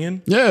and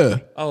singing. Yeah.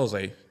 I was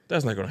like,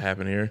 that's not going to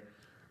happen here.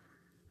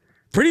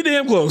 Pretty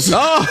damn close.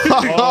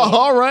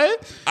 All right.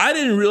 I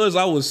didn't realize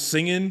I was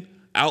singing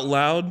out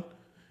loud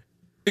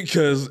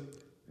because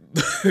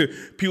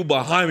people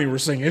behind me were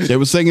singing. They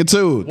were singing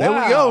too. There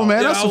we go,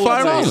 man. That's I a was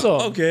fire like,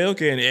 awesome.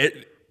 Okay.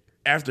 And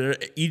after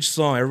each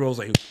song, everyone was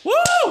like,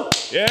 woo!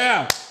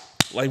 Yeah.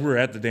 Like we're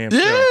at the damn show.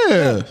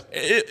 Yeah.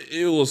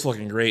 It was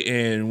fucking great.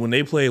 And when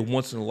they played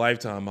Once in a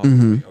Lifetime, I was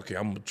like, okay,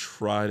 I'm going to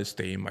try to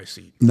stay in my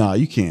seat. Nah,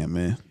 you can't,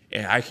 man.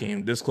 And I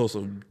came this close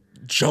to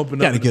jumping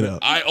Gotta up. get up.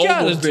 I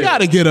almost did.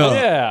 Gotta get up.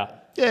 Yeah.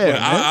 Yeah.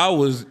 But I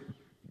was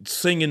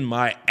singing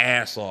my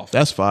ass off.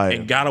 That's fire.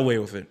 And got away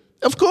with it.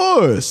 Of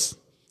course.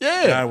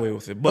 Yeah. Got away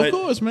with it. But of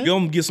course, man.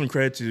 Gonna give some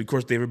credit to, of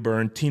course, David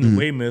Byrne, Tina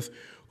Weymouth,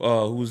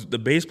 who's the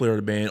bass player of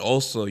the band.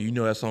 Also, you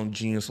know that song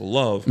Genius of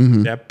Love.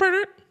 That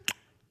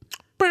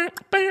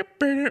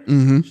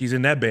she's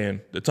in that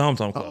band, the Tom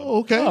Tom Club. Oh,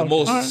 okay. The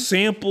most All right.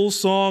 sample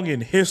song in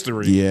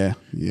history. Yeah.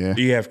 Yeah.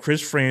 You have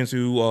Chris Franz,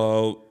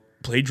 who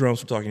played drums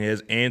for Talking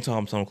Heads and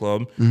Tom Tom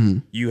Club.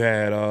 You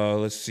had,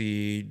 let's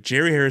see,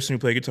 Jerry Harrison, who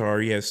played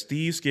guitar. You have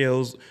Steve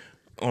Scales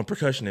on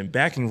percussion and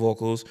backing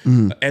vocals.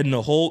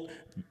 Edna Holt,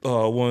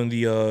 one of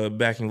the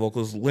backing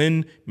vocals.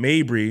 Lynn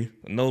Mabry,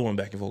 another one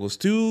backing vocals.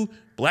 Two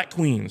Black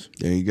Queens.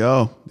 There you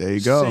go. There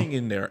you go.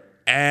 Singing their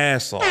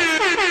ass off.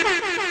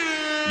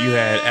 You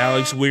had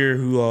Alex Weir,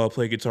 who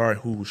played guitar,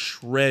 who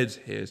shreds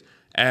his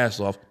ass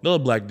off.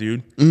 Another black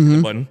dude. The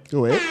button.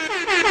 Go ahead.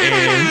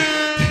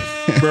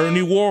 And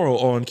Bernie Worrell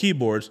on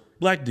keyboards.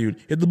 Black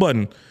dude. Hit the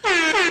button.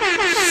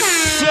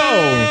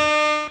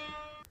 So,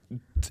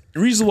 the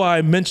reason why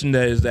I mentioned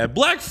that is that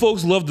black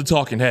folks love the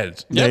Talking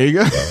Heads. There you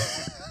go.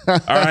 All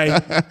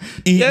right?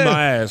 Eat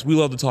my ass. We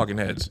love the Talking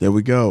Heads. There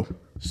we go.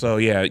 So,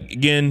 yeah,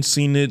 again,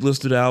 seen it,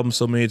 listened to the album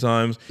so many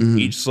times.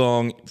 Each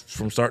song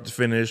from start to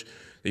finish.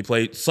 They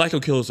played Psycho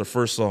Killer's the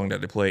first song that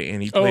they play,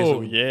 and he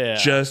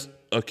plays just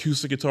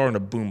acoustic guitar and a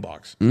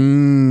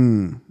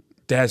boombox.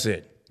 That's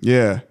it.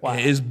 Yeah. Wow.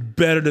 It's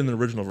better than the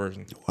original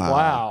version.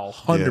 Wow.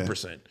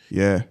 100%.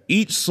 Yeah.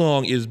 Each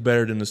song is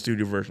better than the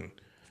studio version.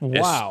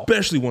 Wow.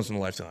 Especially Once in a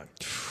Lifetime.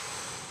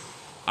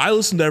 I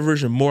listened to that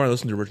version more than I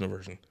listened to the original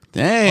version.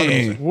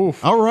 Dang.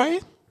 All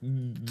right.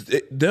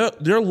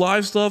 Their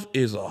live stuff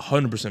is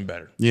 100%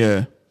 better.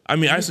 Yeah. I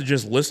mean, I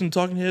suggest listen to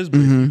Talking Heads, but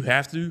if you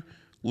have to,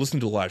 listen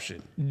to live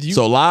shit. You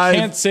So live-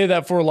 can't say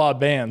that for a lot of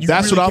bands.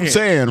 That's what I'm can't.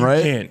 saying, You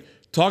right? can't.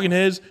 Talking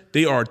Heads,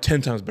 they are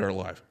 10 times better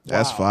live.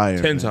 That's fire.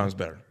 10 times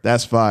better.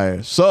 That's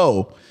fire.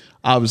 So,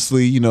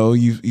 obviously, you know,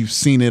 you've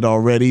seen it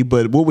already,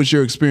 but what was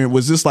your experience?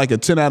 Was this like a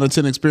 10 out of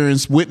 10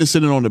 experience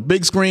witnessing it on the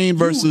big screen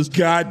versus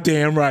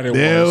Goddamn right it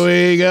There was.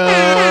 we go.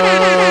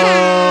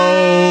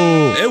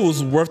 It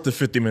was worth the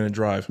 50-minute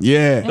drive.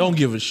 Yeah. Don't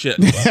give a shit.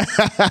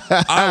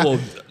 I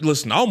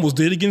almost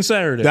did it again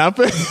Saturday. I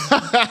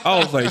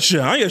was like,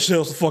 shit, I ain't got shit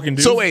else to fucking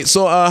do. So wait,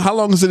 how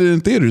long is it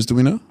in theaters? Do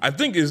we know? I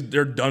think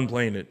they're done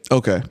playing it.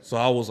 Okay. So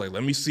I was like,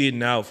 let me see it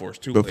now before it's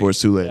too late. Before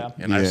it's too late. Yeah.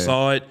 And I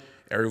saw it.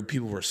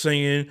 People were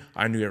singing.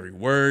 I knew every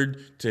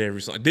word to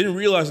every song. I didn't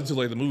realize until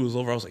like the movie was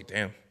over. I was like,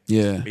 damn.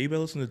 Yeah. Maybe I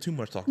listened to too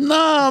much talking.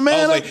 Nah, man.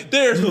 I was like,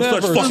 there's no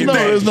such fucking thing.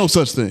 There's no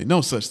such thing.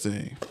 No such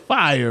thing.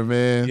 Fire,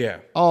 man. Yeah.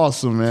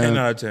 Awesome, man. 10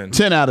 out of 10.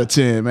 10 out of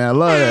 10, man. I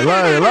love it.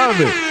 Love it. Love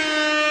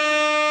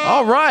it.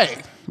 All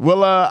right.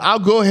 Well, I'll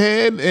go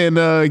ahead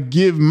and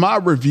give my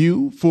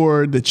review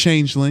for The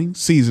Changeling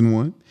Season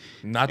 1.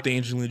 Not the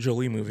Angelina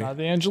Jolie movie. Not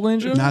the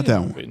Angelina Jolie Not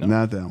that movie, one. no.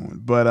 Not that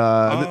one.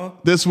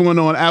 But this one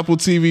on Apple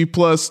TV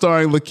Plus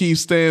starring Lakeith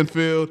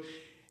Stanfield.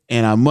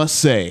 And I must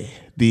say,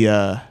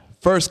 the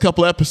first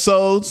couple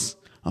episodes,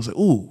 I was like,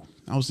 ooh,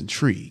 I was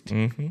intrigued.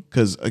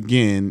 Because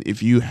again,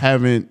 if you're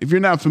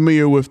not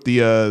familiar with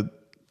the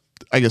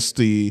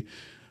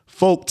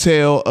folk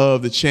tale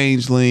of the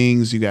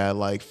changelings, you got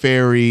like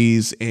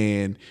fairies,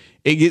 and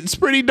it gets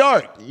pretty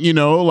dark, you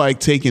know, like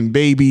taking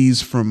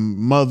babies from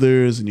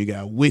mothers, and you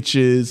got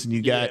witches, and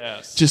you got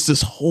just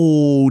this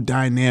whole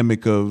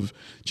dynamic of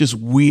just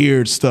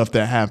weird stuff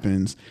that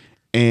happens.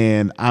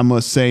 And I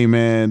must say,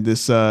 man,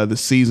 this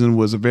season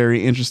was a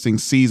very interesting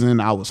season.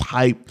 I was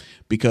hyped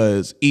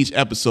because each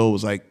episode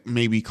was like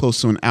maybe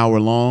close to an hour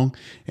long.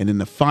 And then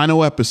the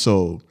final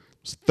episode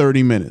was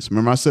 30 minutes.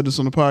 Remember I said this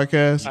on the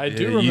podcast? I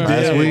do remember.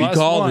 Last week. You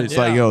called it. It's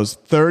like, yo, it's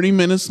 30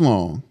 minutes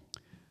long.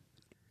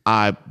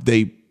 I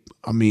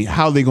mean,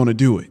 how are they going to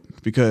do it?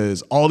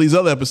 Because all these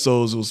other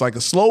episodes, it was like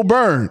a slow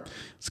burn.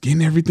 It's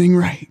getting everything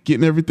right,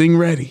 getting everything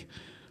ready.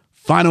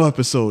 Final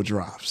episode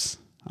drops.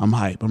 I'm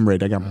hype. I'm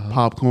ready. I got my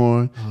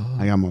popcorn.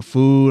 I got my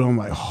food. I'm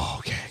like, oh,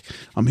 okay.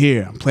 I'm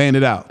here. I'm playing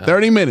it out.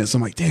 30 minutes.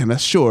 I'm like, damn,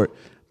 that's short.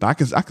 But I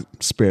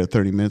could spare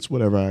 30 minutes,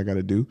 whatever I got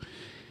to do.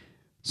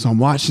 So I'm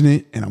watching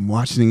it, and I'm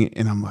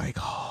like,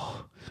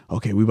 oh,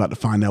 okay, we about to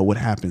find out what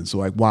happens. So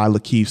like why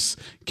Lakeith's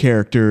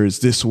character is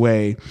this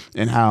way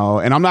and how,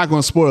 and I'm not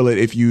going to spoil it.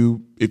 If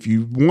you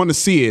want to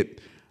see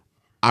it,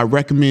 I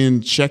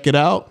recommend check it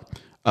out.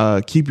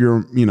 Keep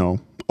your,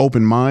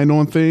 open mind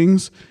on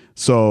things.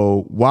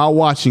 So while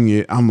watching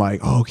it, I'm like,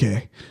 oh,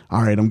 okay,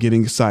 all right, I'm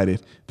getting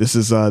excited. This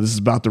is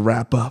about to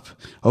wrap up.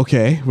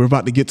 Okay, we're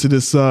about to get to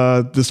this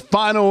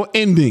final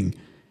ending.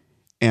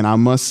 And I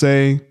must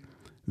say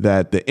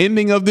that the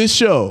ending of this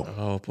show,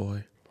 oh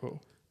boy,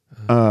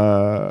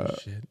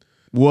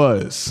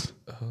 was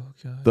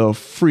the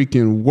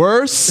freaking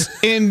worst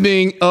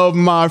ending of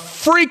my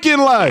freaking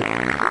life.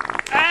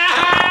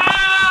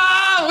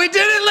 We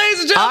did it, ladies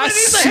and gentlemen. I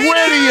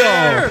swear to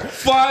y'all.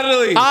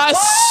 Finally. I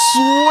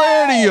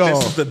swear to y'all.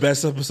 This is the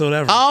best episode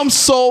ever. I'm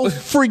so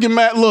freaking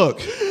mad. Look,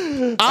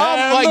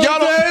 I'm like, y'all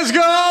don't. Days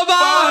go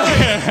by.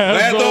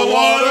 Let the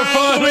water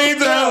flowing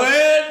down.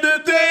 Let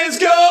the days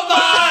go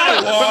by.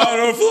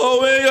 Water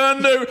flowing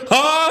under.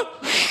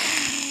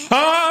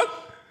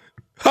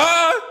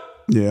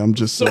 Yeah, I'm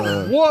just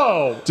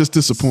whoa, just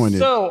disappointed.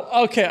 So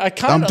okay,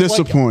 I'm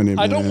disappointed.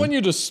 I don't want you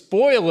to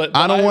spoil it.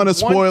 I don't want to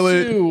spoil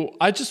it.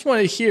 I just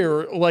want to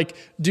hear,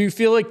 do you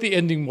feel like the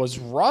ending was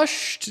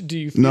rushed? Do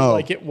you feel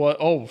like it was?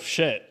 Oh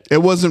shit!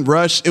 It wasn't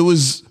rushed. It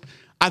was.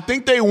 I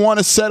think they want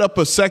to set up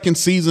a second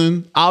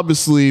season,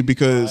 obviously,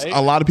 because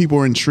a lot of people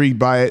are intrigued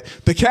by it.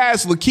 The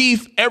cast,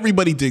 Lakeith,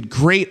 everybody did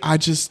great.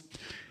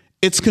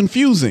 It's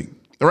confusing.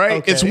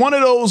 Right? Okay. It's one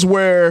of those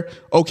where,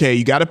 okay,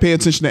 you got to pay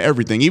attention to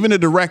everything. Even the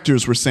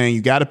directors were saying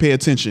you got to pay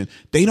attention.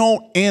 They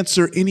don't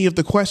answer any of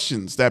the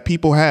questions that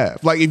people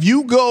have. Like if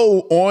you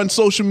go on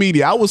social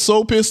media, I was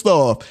so pissed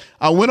off.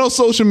 I went on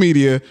social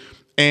media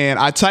and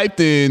I typed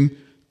in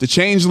The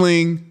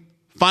Changeling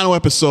final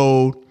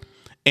episode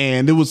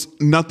and it was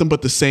nothing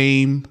but the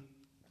same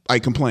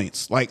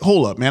complaints. Like,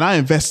 hold up, man, I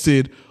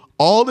invested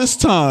all this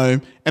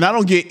time and I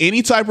don't get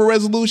any type of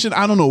resolution.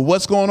 I don't know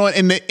what's going on.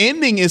 And the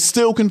ending is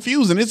still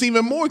confusing. It's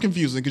even more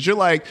confusing because you're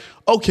like,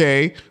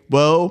 okay,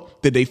 well,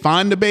 did they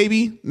find the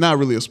baby? Not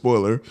really a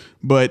spoiler,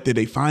 but did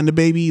they find the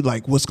baby?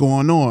 Like, what's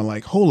going on?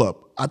 Like, hold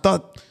up. I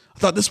thought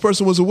this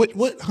person was a witch.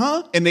 What?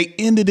 Huh? And they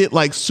ended it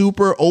like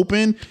super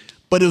open,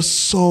 but it was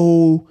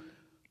so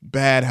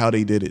bad how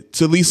they did it.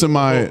 So at least in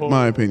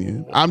my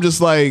opinion, I'm just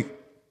like,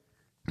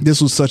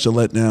 this was such a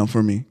letdown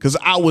for me because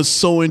I was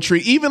so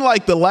intrigued. Even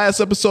like the last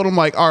episode, I'm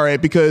like, all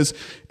right, because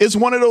it's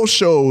one of those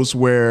shows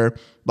where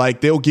like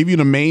they'll give you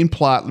the main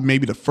plot,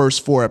 maybe the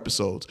first 4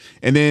 episodes.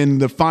 And then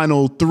the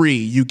final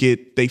 3,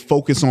 they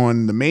focus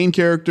on the main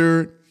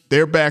character,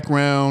 their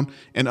background,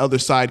 and other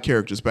side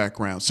characters'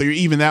 background. So you're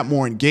even that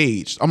more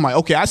engaged. I'm like,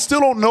 okay, I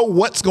still don't know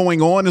what's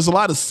going on. There's a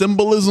lot of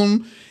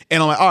symbolism.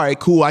 And I'm like, all right,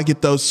 cool. I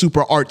get those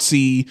super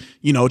artsy,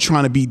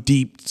 trying to be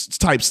deep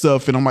type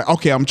stuff. And I'm like,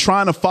 okay, I'm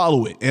trying to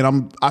follow it.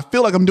 And I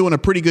feel like I'm doing a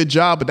pretty good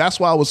job. But that's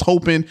why I was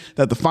hoping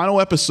that the final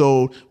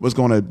episode was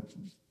going to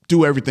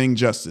do everything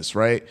justice,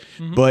 right?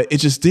 Mm-hmm. But it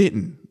just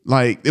didn't.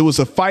 Like, it was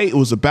a fight. It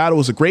was a battle.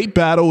 It was a great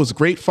battle. It was a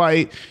great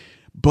fight.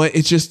 But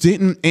it just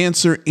didn't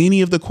answer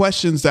any of the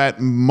questions that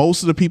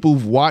most of the people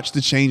who've watched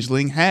The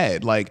Changeling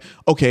had. Like,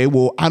 okay,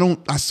 well,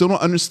 I still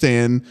don't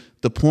understand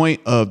the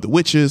point of the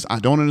witches. I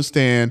don't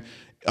understand.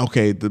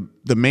 Okay,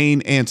 the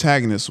main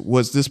antagonist,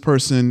 was this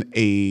person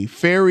a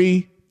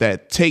fairy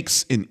that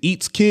takes and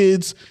eats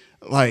kids?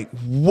 Like,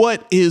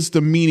 what is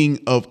the meaning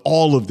of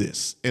all of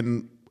this?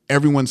 And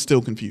everyone's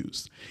still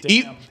confused.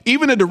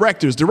 Even the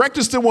directors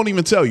still won't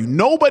even tell you.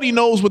 Nobody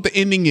knows what the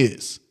ending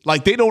is.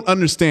 Like, they don't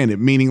understand it,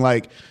 meaning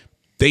like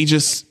they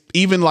just,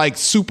 even like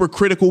super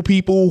critical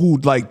people who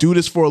like do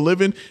this for a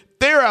living,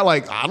 they're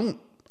like, I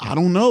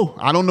don't know.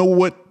 I don't know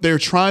what they're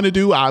trying to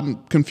do.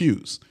 I'm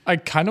confused. I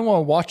kind of want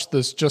to watch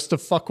this just to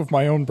fuck with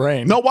my own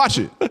brain. No, watch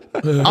it.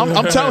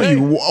 I'm telling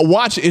you,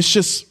 watch it. It's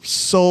just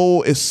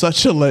it's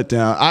such a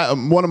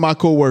letdown. One of my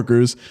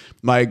coworkers,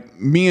 like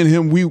me and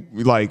him, we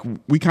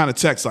kind of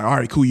text like, all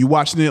right, cool. You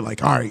watching it?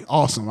 Like, all right,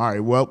 awesome. All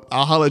right, well,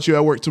 I'll holler at you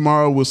at work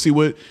tomorrow. We'll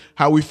see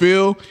how we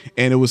feel.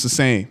 And it was the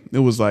same. It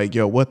was like,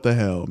 yo, what the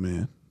hell,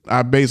 man?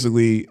 I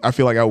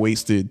feel like I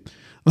wasted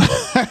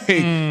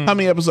how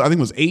many episodes? I think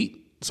it was 8.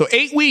 So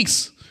 8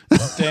 weeks.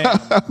 Damn.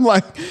 I'm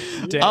like,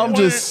 damn. I'm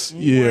just,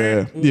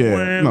 yeah.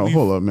 No,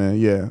 hold up, man.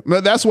 Yeah.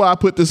 But that's why I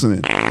put this in.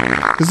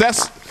 Because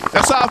that's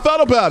how I felt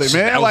about it,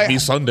 man. That would be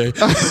Sunday.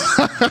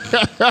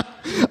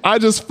 I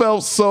just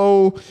felt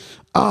so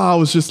I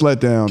was just let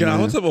down. God,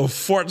 man. what type of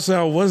fart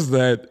sound was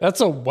that? That's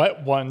a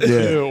wet one, Yeah,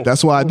 too.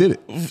 that's why I did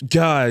it.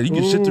 God, you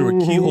can shit through a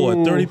keyhole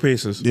at 30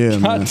 paces. Yeah,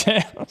 man. God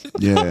damn.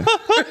 Yeah,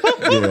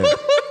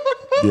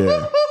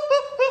 yeah.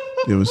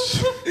 It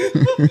was.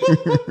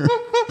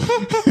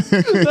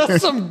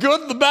 That's some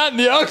good, the bad, and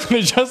the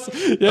ugly. Just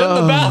in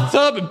the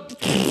bathtub and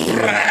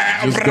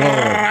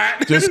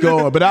Just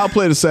going. But I'll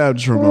play the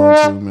Savage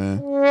Ramon too,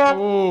 man.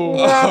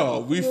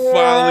 Oh, we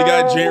finally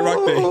got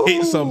J-Rock to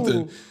hate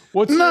something.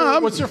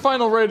 What's your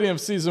final rating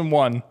of season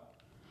 1?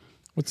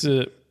 What's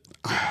it?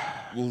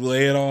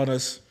 Lay it on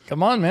us.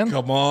 Come on, man.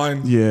 Come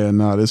on. Yeah,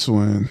 this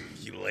one.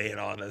 You lay it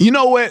on us. You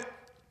know what?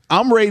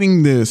 I'm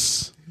rating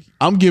this.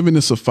 I'm giving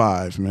this a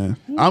 5, man.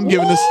 I'm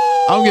giving this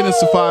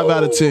a 5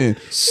 out of 10.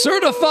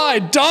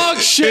 Certified dog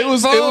shit. It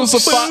was a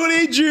 5.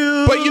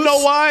 But you know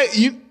why?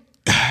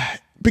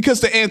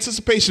 Because the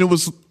anticipation,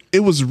 it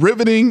was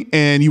riveting,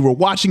 and you were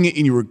watching it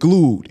and you were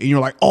glued and you're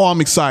like, oh,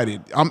 I'm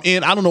excited. I'm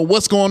in. I don't know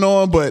what's going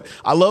on, but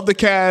I love the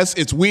cast.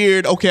 It's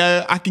weird.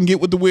 Okay, I can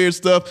get with the weird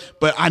stuff,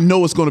 but I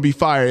know it's going to be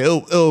fire.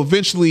 It'll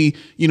eventually,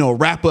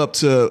 wrap up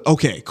to,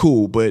 okay,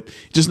 cool, but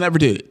just never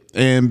did it.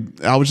 And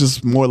I was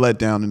just more let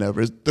down than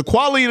ever. The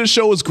quality of the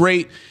show is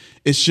great.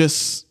 It's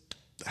just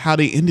how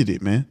they ended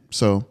it, man.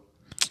 So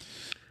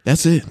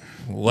that's it.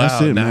 Wow,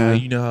 that's it, now man.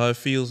 you know how it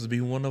feels to be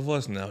one of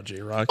us now,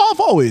 J-Rock.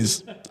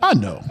 I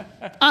know,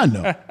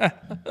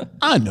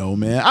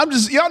 man.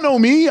 Y'all know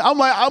me.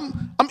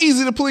 I'm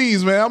easy to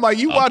please, man. I'm like,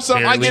 you watch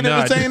something, I get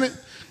entertained.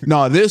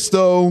 No, this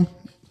though,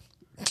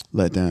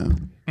 let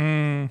down.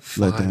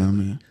 Let down,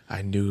 man.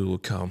 I knew it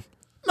would come.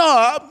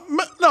 No,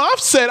 I've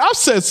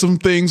said some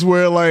things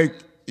where like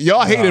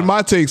y'all hated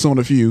my takes on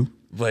a few.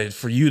 But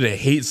for you to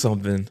hate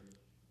something.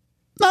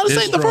 No,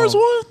 this ain't the first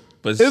one.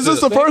 But is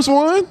this the first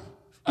one?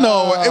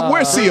 No,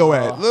 where's CO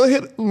at? I'm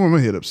gonna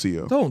hit up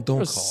CO. Don't call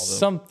them.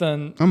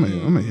 Something. I'm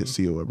gonna hit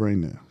CO up right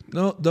now.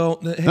 No,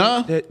 don't.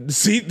 Huh?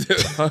 See?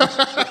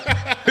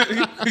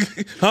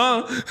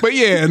 Huh? But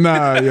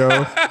yeah,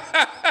 yo.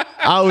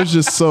 I was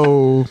just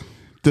so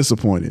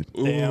disappointed.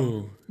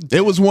 Damn.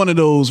 It was one of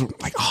those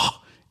like,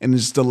 and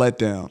it's just a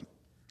letdown.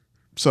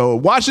 So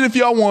watch it if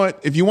y'all want.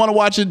 If you want to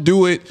watch it,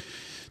 do it.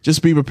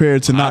 Just be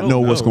prepared to not know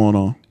what's going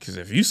on. Because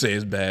if you say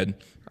it's bad,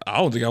 I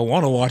don't think I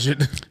want to watch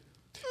it.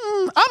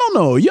 I don't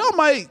know. Y'all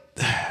might.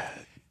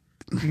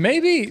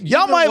 Maybe.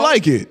 Y'all might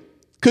like it.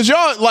 Because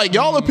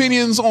y'all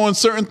opinions on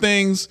certain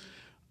things.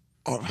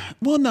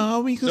 Well,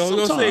 no.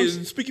 Go say,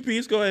 speak your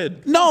piece. Go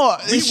ahead. No.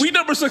 We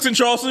number 6 in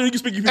Charleston. You can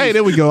speak your piece. Hey,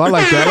 there we go. I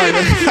like that. I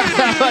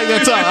like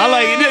that talk. I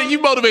like it.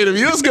 You motivated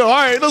me. Let's go. All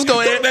right. Let's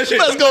go ahead. Let's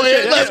go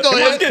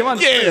ahead. Come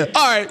on. Yeah.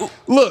 All right.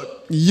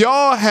 Look,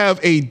 y'all have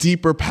a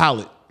deeper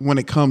palette when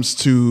it comes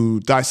to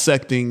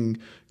dissecting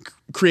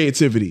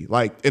creativity,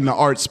 like in the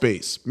art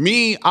space.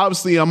 Me,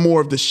 obviously, I'm more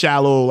of the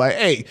shallow, like,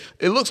 hey,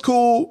 it looks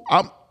cool.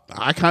 I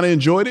kind of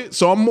enjoyed it.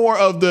 So I'm more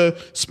of the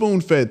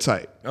spoon-fed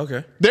type.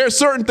 Okay. There are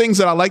certain things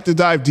that I like to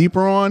dive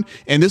deeper on,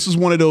 and this is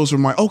one of those where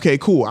I'm like, okay,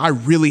 cool. I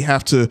really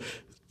have to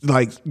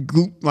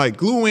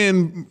glue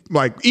in,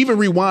 like even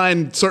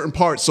rewind certain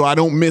parts so I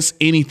don't miss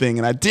anything.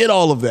 And I did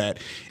all of that,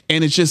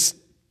 and it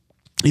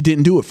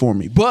didn't do it for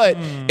me. But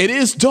it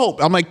is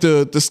dope. I'm like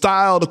the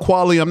style, the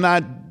quality. I'm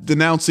not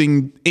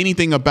denouncing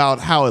anything about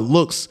how it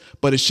looks,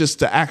 but it's just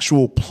the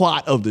actual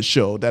plot of the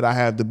show that I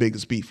have the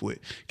biggest beef with.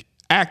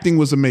 Acting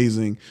was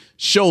amazing.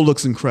 Show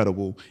looks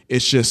incredible.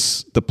 It's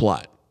just the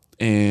plot.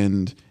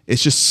 And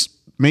it's just,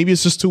 maybe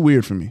it's just too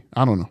weird for me.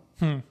 I don't know.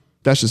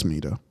 That's just me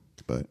though.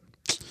 But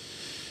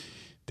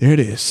there it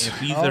is. Yeah,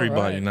 please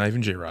everybody, not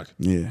even J-Rock.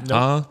 Yeah.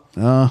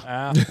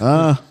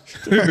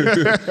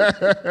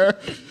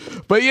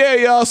 But yeah,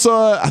 y'all.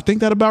 So I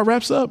think that about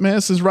wraps up, man.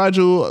 This is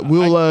Roger.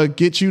 We'll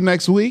get you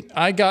next week.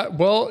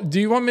 Do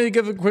you want me to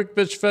give a quick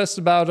bitch fest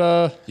about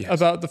the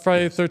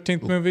Friday the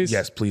 13th movies?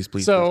 Yes, please.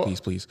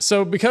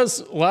 So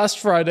because last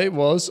Friday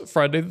was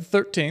Friday the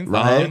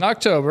 13th in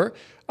October,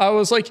 I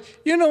was like,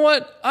 you know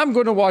what? I'm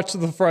going to watch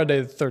the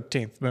Friday the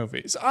 13th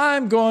movies.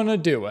 I'm going to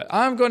do it.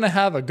 I'm going to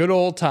have a good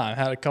old time.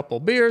 Had a couple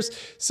beers,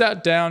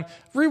 sat down,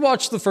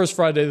 rewatched the first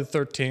Friday the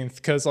 13th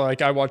because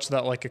I watched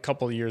that a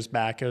couple of years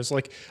back. It was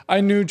like, I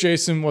knew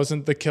Jason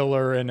wasn't the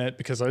killer in it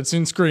because I'd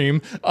seen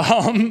Scream.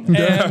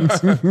 And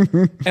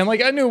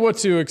I knew what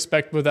to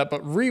expect with that,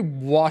 but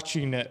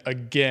rewatching it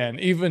again,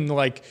 even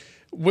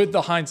with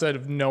the hindsight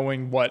of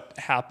knowing what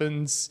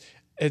happens,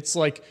 it's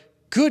like,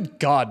 good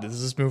God,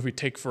 does this movie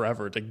take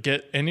forever to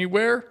get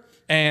anywhere?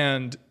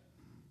 And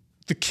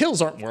the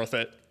kills aren't worth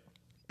it.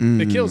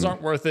 The kills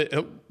aren't worth it.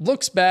 It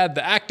looks bad.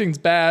 The acting's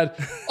bad.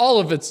 All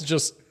of it's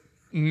just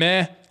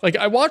meh.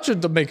 I watch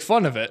it to make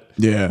fun of it.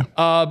 Yeah.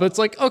 But it's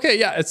like, okay,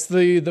 yeah, it's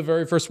the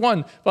very first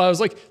one. But I was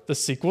like, the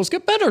sequels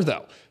get better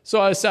though. So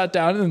I sat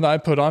down and I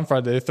put on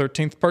Friday the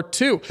 13th Part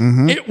 2.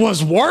 It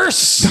was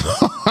worse.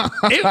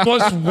 It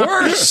was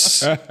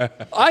worse.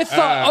 I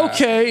thought,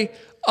 okay,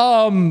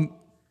 I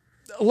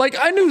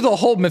knew the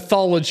whole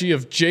mythology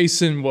of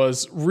Jason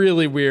was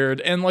really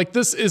weird. And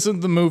this isn't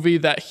the movie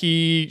that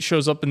he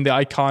shows up in the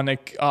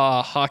iconic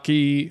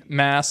hockey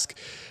mask.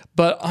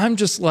 But I'm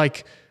just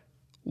like,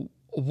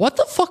 what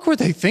the fuck were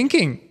they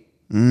thinking?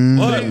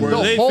 What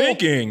were they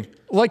thinking?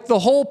 Like the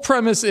whole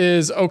premise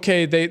is,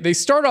 okay, they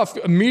start off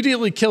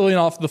immediately killing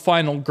off the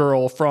final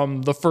girl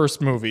from the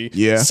first movie.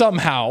 Yeah.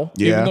 Somehow,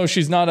 Yeah. even though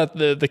she's not at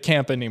the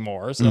camp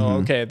anymore. So,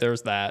 okay,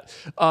 there's that.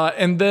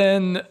 And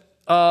then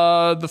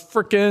the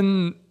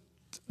frickin'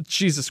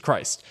 Jesus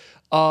Christ.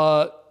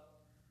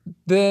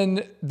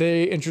 Then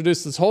they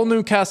introduce this whole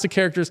new cast of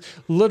characters.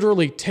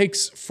 Literally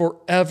takes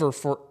forever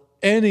for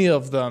any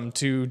of them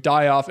to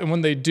die off. And when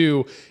they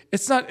do,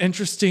 it's not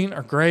interesting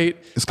or great.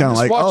 It's kind of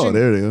like, oh,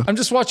 there they go. I'm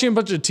just watching a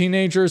bunch of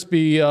teenagers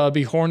be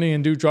horny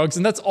and do drugs,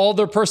 and that's all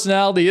their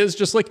personality is.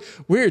 Just like,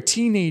 we're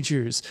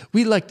teenagers,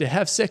 we like to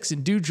have sex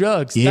and do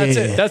drugs. Yeah, That's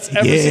it. That's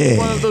every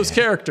single one of those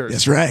characters.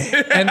 That's right.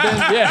 And then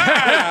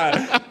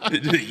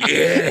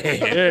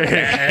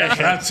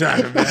That's what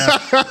I'm talking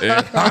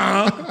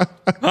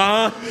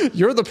about.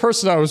 You're the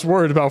person I was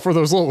worried about for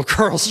those little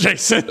girls,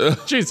 Jason.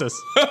 Jesus.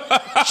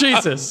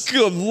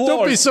 Good Lord.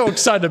 Don't be so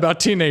excited about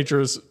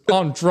teenagers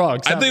on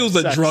drugs. I think it was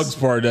the sex. drugs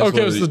part. That's Okay,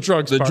 what it was the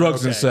drugs The part.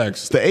 drugs and Okay.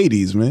 sex. It's the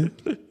 80s, man.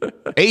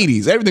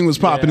 80s. Everything was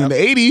popping in the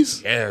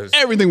 80s. Yes.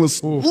 Everything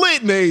was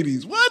lit in the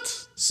 80s.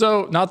 What?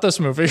 So, not this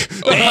movie.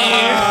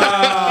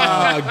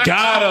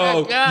 Got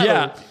him.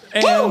 Yeah.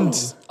 And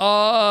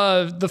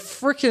the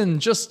frickin'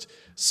 just...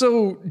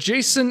 So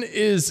Jason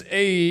is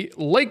a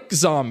lake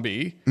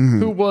zombie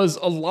who was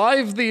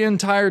alive the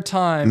entire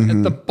time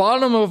at the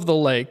bottom of the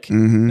lake.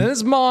 And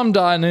his mom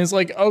died, and he's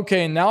like,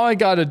 okay, now I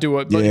gotta do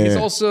it. But he's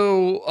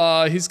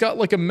also, he's got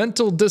like a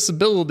mental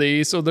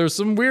disability, so there's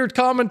some weird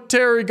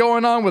commentary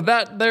going on with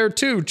that there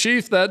too,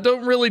 Chief, that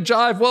don't really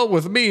jive well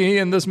with me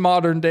in this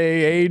modern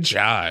day age.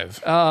 Jive.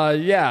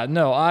 Yeah,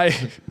 no,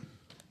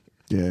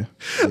 Yeah.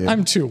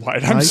 I'm too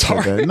white. I'm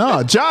sorry.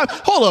 No, jive.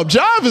 Hold up.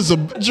 Jive is a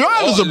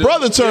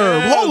brother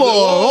term. Hold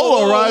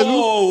on, Rigel.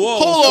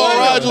 Hold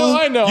on, Rigel.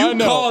 I know. You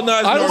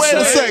colonized Wait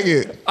a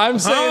second. I'm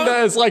saying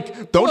that it's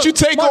like, Don't you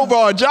take over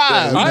our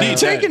jive. I'm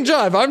taking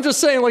jive. I'm just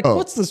saying, like,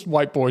 what's this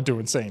white boy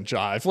doing saying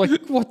jive? Like,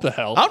 what the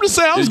hell? I'm just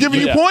saying I was giving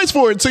you points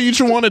for it until you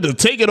wanted to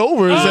take it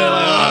over and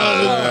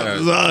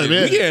say,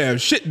 We can't have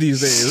shit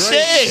these days,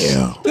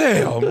 right?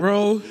 Damn,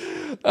 bro.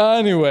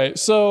 Anyway,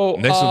 so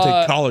Next one,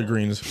 take collard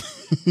greens.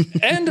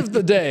 end of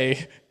the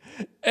day,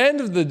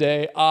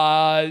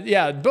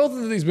 yeah, both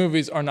of these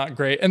movies are not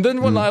great. And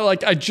then when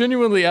I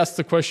genuinely asked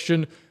the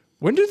question,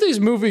 when do these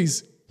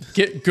movies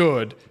get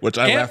good? Which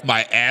I laughed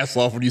my ass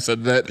off when you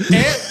said that.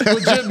 And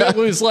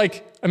legitimately was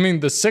like, I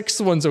mean, the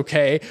sixth one's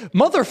okay.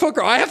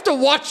 Motherfucker, I have to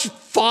watch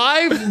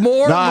 5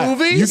 more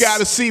movies? You got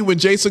to see when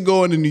Jason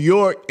going to New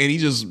York and he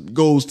just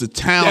goes to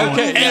town on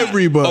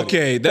everybody.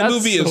 Okay, that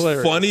movie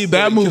is funny. But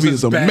that movie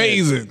is bad.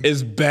 amazing.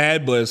 It's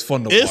bad, but it's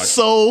fun to watch. It's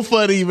so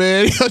funny,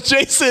 man.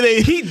 Jason,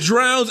 he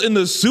drowns in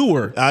the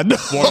sewer. I know.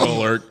 Spoiler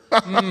alert.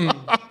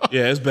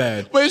 Yeah, it's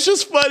bad. But it's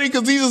just funny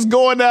because he's just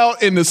going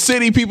out in the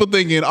city. People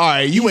thinking, all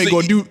right, you ain't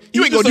gonna do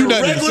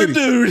nothing in the city.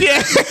 Dude.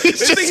 Yeah, he's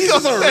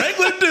just a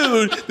regular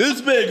dude. This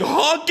big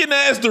honking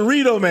ass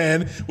Dorito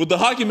man with the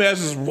hockey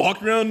mask just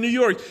walking around New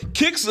York,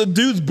 kicks a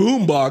dude's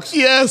boombox.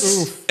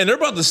 Yes, and they're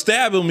about to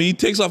stab him. He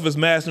takes off his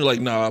mask and they're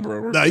like, "Nah,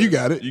 bro, nah, you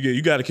got it.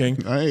 You got it, King."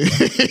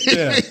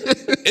 Yeah,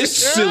 it's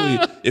silly.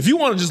 If you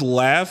want to just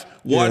laugh,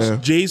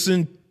 watch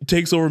Jason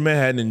Takes Over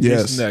Manhattan and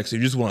Jason X. If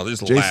you just want to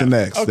just laugh. Jason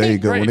X. Okay, there you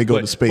go. great. When they go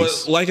to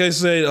space. But like I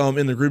said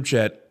in the group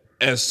chat,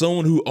 as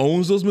someone who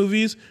owns those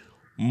movies,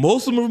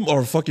 most of them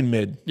are fucking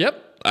mid.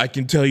 Yep. I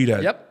can tell you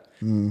that. Yep.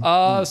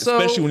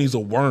 Especially when he's a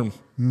worm.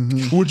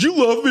 Would you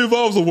love me if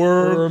I was a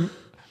worm?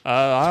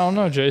 I don't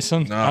know,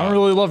 Jason. I don't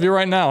really love you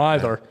right now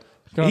either.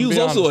 He was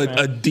also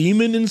a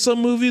demon in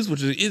some movies,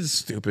 which is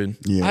stupid.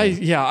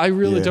 Yeah. I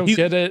really don't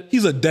get it.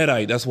 He's a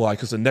deadite. That's why,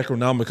 because the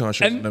Necronomicon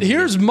shows. And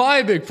here's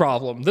my big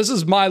problem. This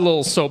is my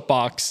little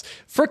soapbox.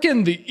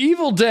 Frickin' The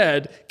Evil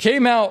Dead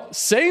came out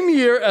same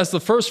year as the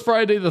first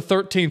Friday the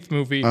 13th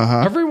movie.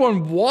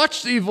 Everyone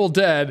watched Evil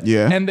Dead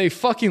and they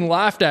fucking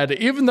laughed at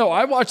it. Even though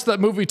I watched that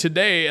movie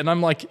today and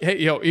I'm like, hey,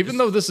 even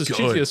though this is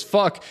cheesy as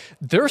fuck,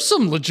 there's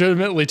some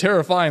legitimately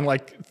terrifying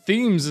like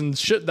themes and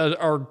shit that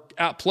are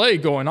at play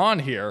going on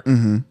here.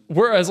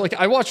 Whereas like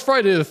I watched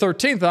Friday the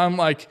 13th and I'm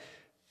like,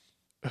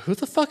 who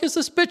the fuck is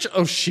this bitch?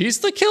 Oh, she's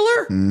the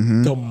killer?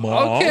 The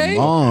mom? Okay.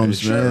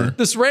 Moms, man.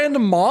 This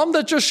random mom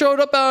that just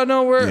showed up out of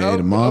nowhere? Yeah,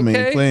 the mom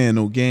ain't playing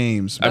no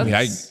games. I mean,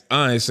 I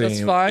ain't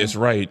saying it's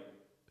right.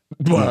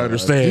 But I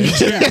understand.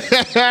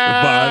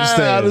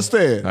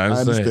 I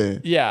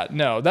understand. Yeah,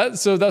 no.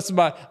 That's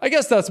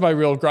my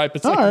real gripe.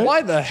 It's like,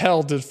 why the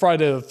hell did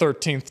Friday the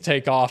 13th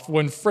take off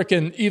when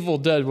frickin' Evil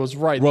Dead was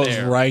right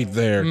there? right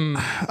there.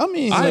 I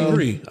mean, I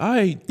agree. So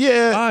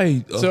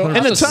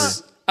and the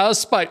time. Out of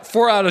spite,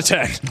 4 out of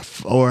 10.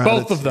 4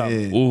 Both of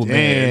them. Oh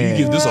man,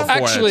 you give this a 4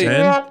 Actually,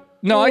 out of 10.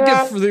 No, I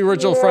give for the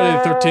original Friday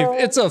the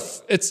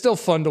 13th. It's still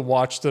fun to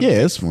watch.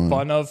 It's fun.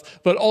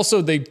 But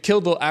also they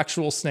killed the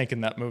actual snake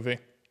in that movie.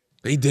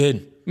 They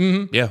did.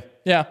 Mm-hmm. Yeah.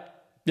 Yeah.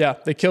 Yeah,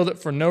 they killed it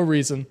for no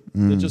reason.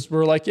 They just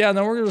were like, yeah,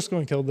 no, we're just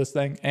going to kill this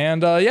thing.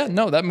 And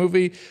that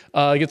movie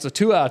gets a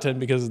 2 out of 10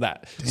 because of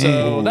that.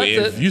 So that's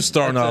if it. you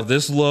starting off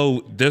this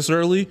low, this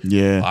early,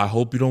 I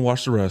hope you don't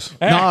watch the rest.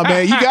 Nah,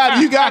 man,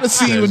 you got to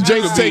see when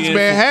Jason takes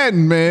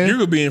Manhattan, man. You're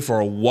gonna be in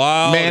for a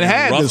while.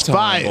 Manhattan is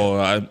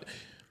fire.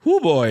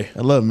 Boy.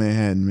 I love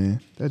Manhattan,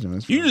 man. That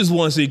joint's You just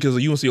want to see because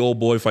you want to see old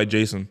boy fight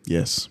Jason.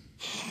 Yes.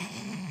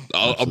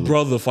 A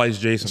brother fights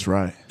Jason. That's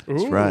right.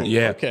 That's right.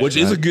 Yeah, okay. which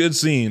is a good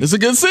scene. It's a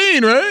good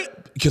scene, right?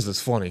 Because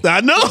it's funny.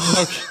 I know.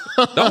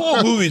 The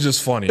whole movie is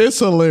just funny. It's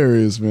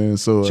hilarious, man.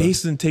 So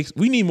Jason takes.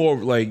 We need more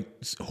like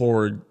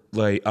horror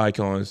like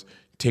icons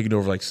taking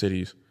over like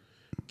cities.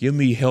 Give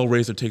me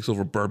Hellraiser takes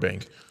over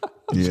Burbank.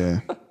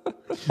 Yeah.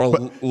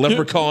 Or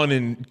Leprechaun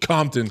in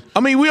Compton. I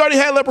mean, we already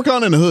had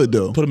Leprechaun in the Hood,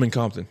 though. Put him in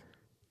Compton.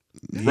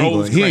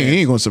 He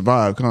ain't gonna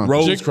survive.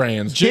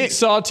 Rosecrans.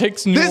 Jigsaw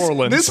takes New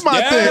Orleans. This is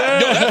my thing.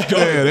 Yo, that's good.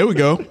 Yeah, there we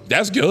go.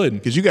 That's good.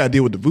 Because you got to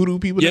deal with the voodoo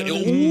people. Yeah.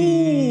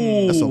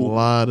 Ooh. That's a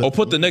lot of. Or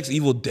put the next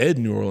Evil Dead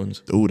in New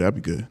Orleans. Ooh, that'd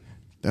be good.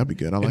 That'd be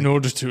good. I like. In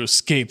order to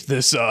escape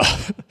this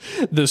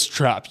this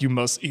trap, you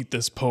must eat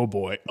this po'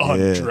 boy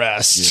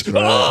undressed.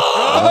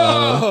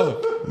 Yeah,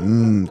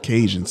 right.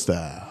 Cajun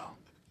style.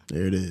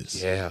 There it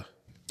is. Yeah.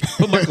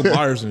 Put Michael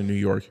Myers in New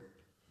York.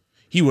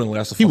 He wouldn't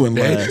last a He fucking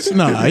wouldn't day. last.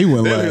 Nah, he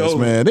wouldn't last,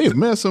 man. They'd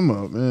mess him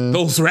up, man.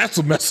 Those rats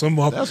will mess him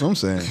up. That's what I'm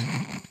saying.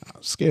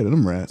 I'm scared of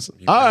them rats.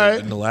 All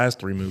right. In the last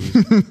 3 movies.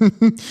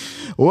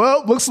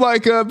 Well, looks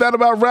like that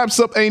about wraps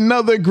up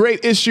another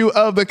great issue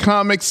of the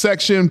Comic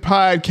Section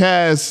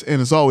Podcast.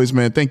 And as always,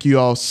 man, thank you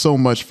all so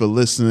much for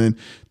listening.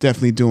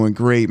 Definitely doing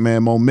great,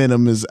 man.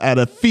 Momentum is at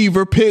a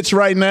fever pitch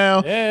right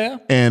now. Yeah.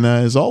 And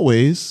as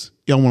always,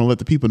 y'all want to let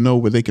the people know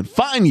where they can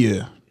find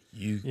you.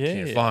 You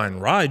can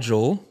find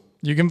Rigel.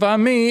 You can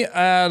find me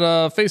at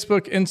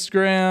Facebook,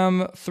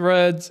 Instagram,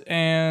 Threads,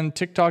 and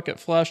TikTok at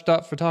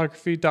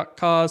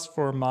flash.photography.cos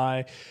for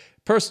my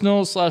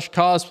personal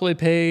 /cosplay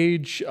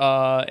page.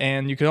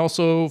 And you can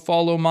also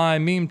follow my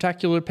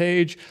meme-tacular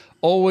page,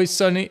 Always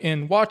Sunny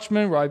in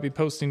Watchmen, where I be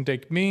posting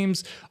dank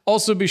memes.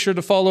 Also, be sure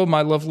to follow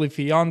my lovely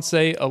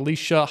fiance,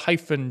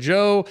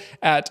 Alicia-Joe,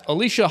 at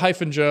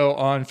Alicia-Joe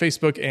on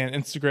Facebook and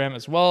Instagram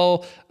as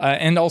well.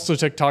 And also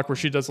TikTok, where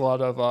she does a lot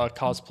of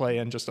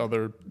cosplay and just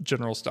other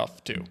general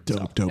stuff, too.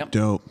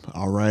 Dope.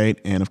 All right.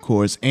 And, of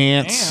course,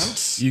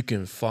 Ants. You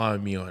can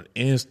find me on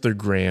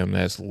Instagram.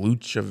 That's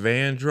Lucha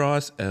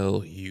Vandross,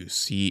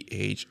 LUCHA_VANDROS.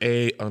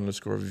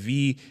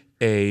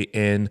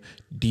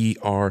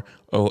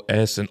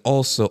 And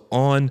also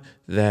on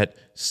that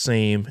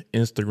same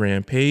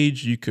Instagram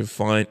page, you can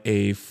find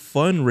a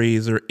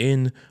fundraiser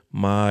in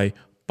my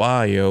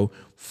bio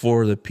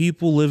for the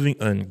people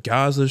living on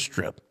Gaza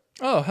Strip.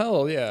 Oh,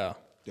 hell yeah.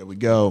 There we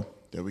go.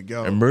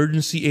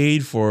 Emergency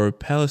aid for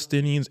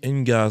Palestinians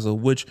in Gaza,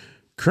 which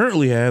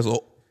currently has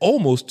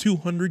almost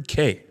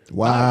 200K.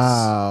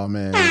 Wow,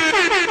 man.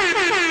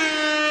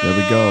 There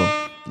we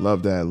go.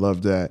 Love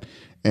that.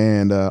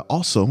 And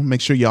also, make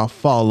sure y'all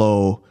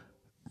follow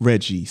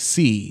Reggie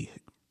C.,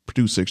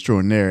 producer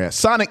extraordinaire at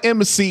Sonic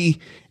Embassy,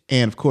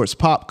 and of course,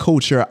 pop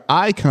culture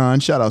icon.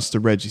 Shout outs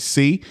to Reggie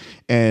C.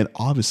 And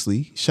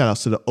obviously, shout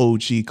outs to the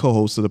OG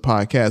co-host of the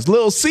podcast,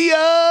 Lil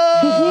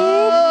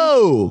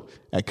C.O.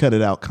 at Cut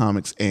It Out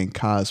Comics and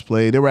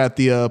Cosplay. They were at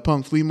the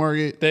Punk Flea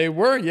Market. They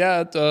were,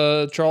 at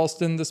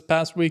Charleston this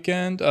past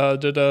weekend.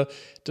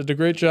 Did a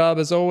great job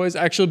as always.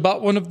 Actually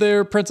bought one of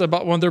their prints. I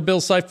bought one of their Bill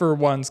Cipher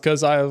ones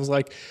because I was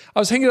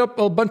hanging up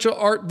a bunch of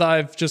art that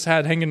I've just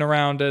had hanging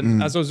around.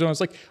 And as I was doing, I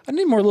was like, I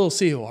need more Little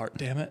CEO art,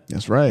 damn it.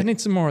 That's right. I need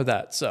some more of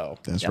that. So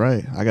That's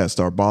right. I got to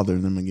start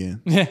bothering them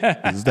again.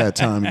 It's that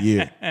time of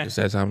year. It's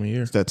that time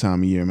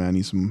of year, man. I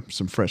need some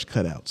fresh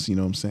cutouts. You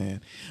know what I'm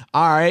saying?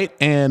 All right.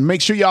 And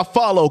make sure y'all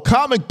follow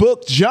Comic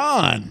Book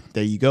John.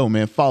 There you go,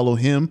 man. Follow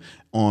him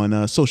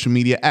on social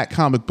media at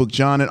Comic Book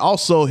John, and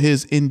also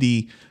his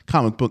indie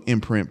comic book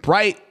imprint,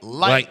 Bright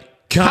Light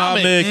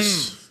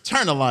Comics.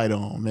 Turn the light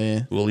on,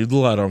 man. We'll leave the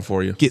light on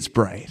for you. Gets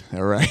bright.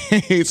 All right.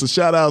 So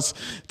shout outs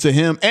to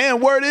him.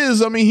 And word is,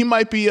 he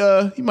might be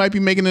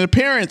making an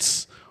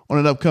appearance on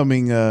an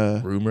upcoming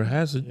rumor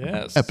has it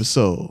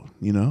episode.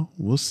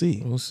 We'll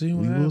see. We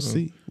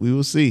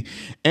will see.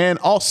 And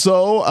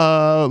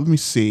also, let me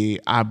see.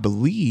 I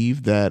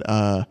believe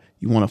that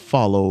you want to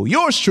follow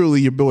yours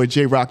truly, your boy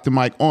J Rock the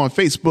Mic, on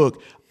Facebook,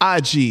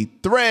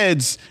 IG,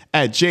 Threads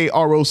at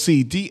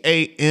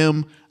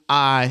JROCDAMIC.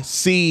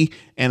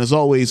 And as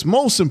always,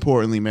 most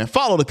importantly, man,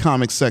 follow the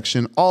Comic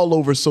Section all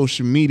over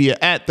social media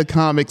at the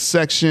Comic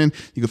Section.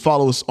 You can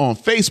follow us on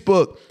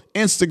Facebook,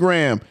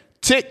 Instagram,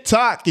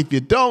 TikTok. If you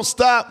don't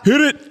stop,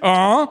 hit it.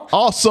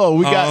 Also,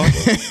 we got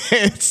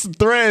it's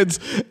Threads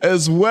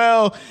as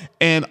well.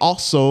 And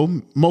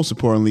also, most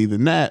importantly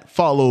than that,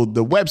 follow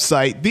the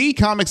website,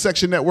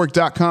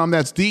 thecomicsectionnetwork.com.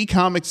 That's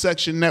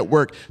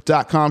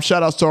thecomicsectionnetwork.com.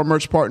 Shout outs to our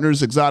merch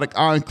partners, Exotic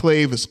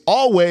Enclave, as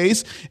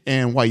always.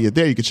 And while you're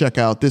there, you can check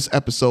out this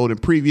episode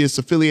and previous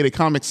affiliated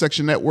Comic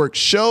Section Network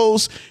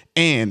shows.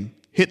 And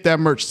hit that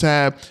merch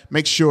tab.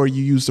 Make sure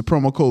you use the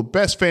promo code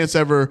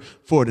BESTFANSEVER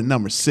for the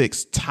number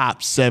 6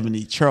 Top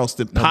 70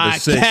 Charleston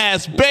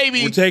podcast,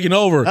 baby. We're taking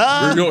over.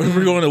 We're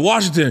going to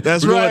Washington.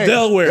 That's we're right. going to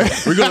Delaware.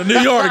 We're going to New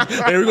York.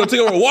 And we're going to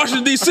take over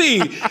Washington, D.C.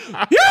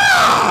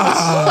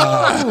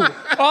 Yeah!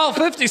 All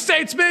 50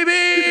 states,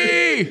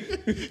 baby!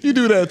 You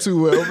do that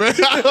too well, man.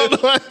 I don't know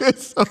why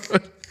it's so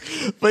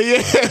But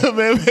yeah,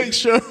 man, make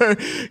sure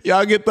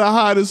y'all get the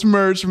hottest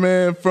merch,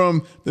 man,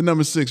 from the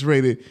number 6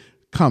 rated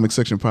Comic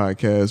Section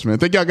Podcast, man.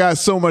 Thank y'all guys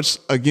so much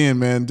again,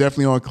 man.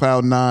 Definitely on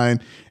Cloud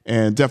 9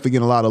 and definitely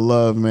getting a lot of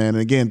love, man. And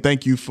again,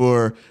 thank you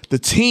for the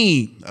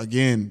team,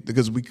 again,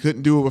 because we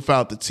couldn't do it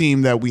without the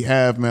team that we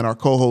have, man. Our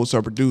co-hosts,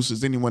 our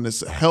producers, anyone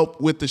that's helped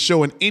with the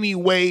show in any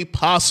way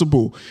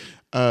possible.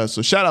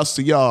 So shout outs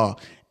to y'all.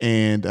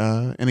 And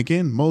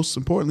again, most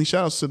importantly,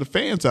 shout outs to the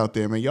fans out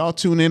there, man. Y'all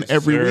tune in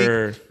every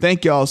week.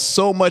 Thank y'all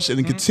so much.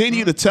 And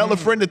continue to tell a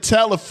friend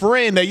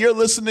that you're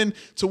listening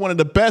to one of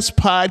the best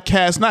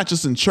podcasts, not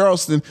just in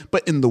Charleston,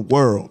 but in the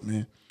world,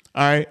 man.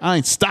 All right? I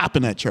ain't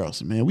stopping at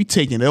Charleston, man. We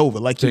taking it over,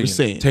 like you were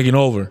saying. Taking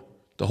over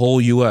the whole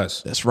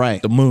U.S. That's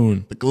right. The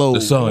moon. The globe.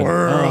 The sun.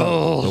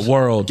 World. The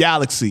world.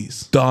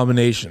 Galaxies.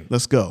 Domination.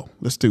 Let's go.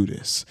 Let's do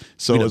this.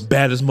 So we the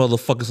baddest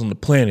motherfuckers on the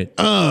planet.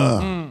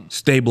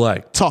 Stay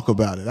black. Talk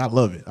about it. I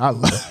love it.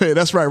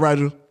 That's right,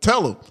 Roger.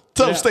 Tell them.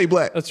 Tell them stay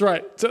black. That's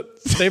right.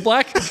 Stay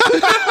black?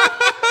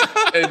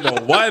 And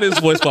the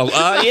whitest voice pops.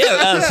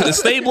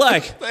 Stay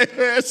black.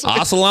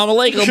 Assalamu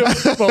alaikum.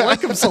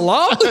 Walaikum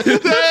salam.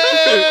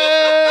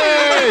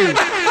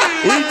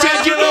 We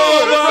take it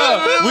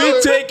over.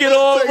 We take it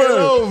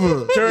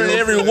over. Turn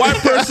every white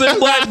person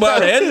black by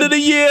the end of the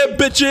year,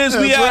 bitches.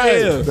 We out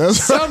here. That's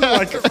sounding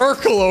like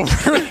Urkel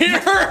over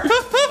here.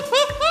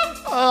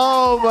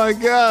 Oh my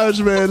gosh,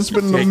 man. It's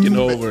been taking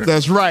over.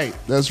 That's right.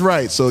 That's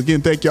right. So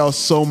again, thank y'all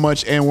so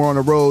much. And we're on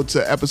the road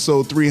to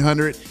episode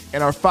 300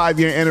 and our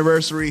 5-year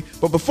anniversary.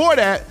 But before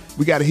that,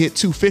 we got to hit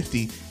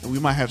 250 and we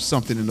might have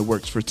something in the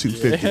works for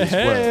 250 as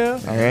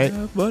well. All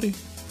right, buddy.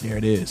 There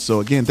it is. So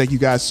again, thank you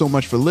guys so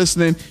much for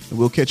listening. And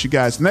we'll catch you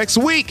guys next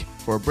week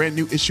for a brand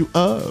new issue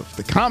of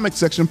the Comic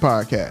Section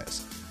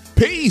Podcast.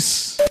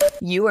 Peace.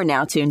 You are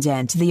now tuned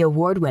in to the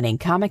award-winning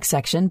Comic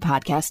Section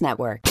Podcast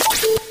Network.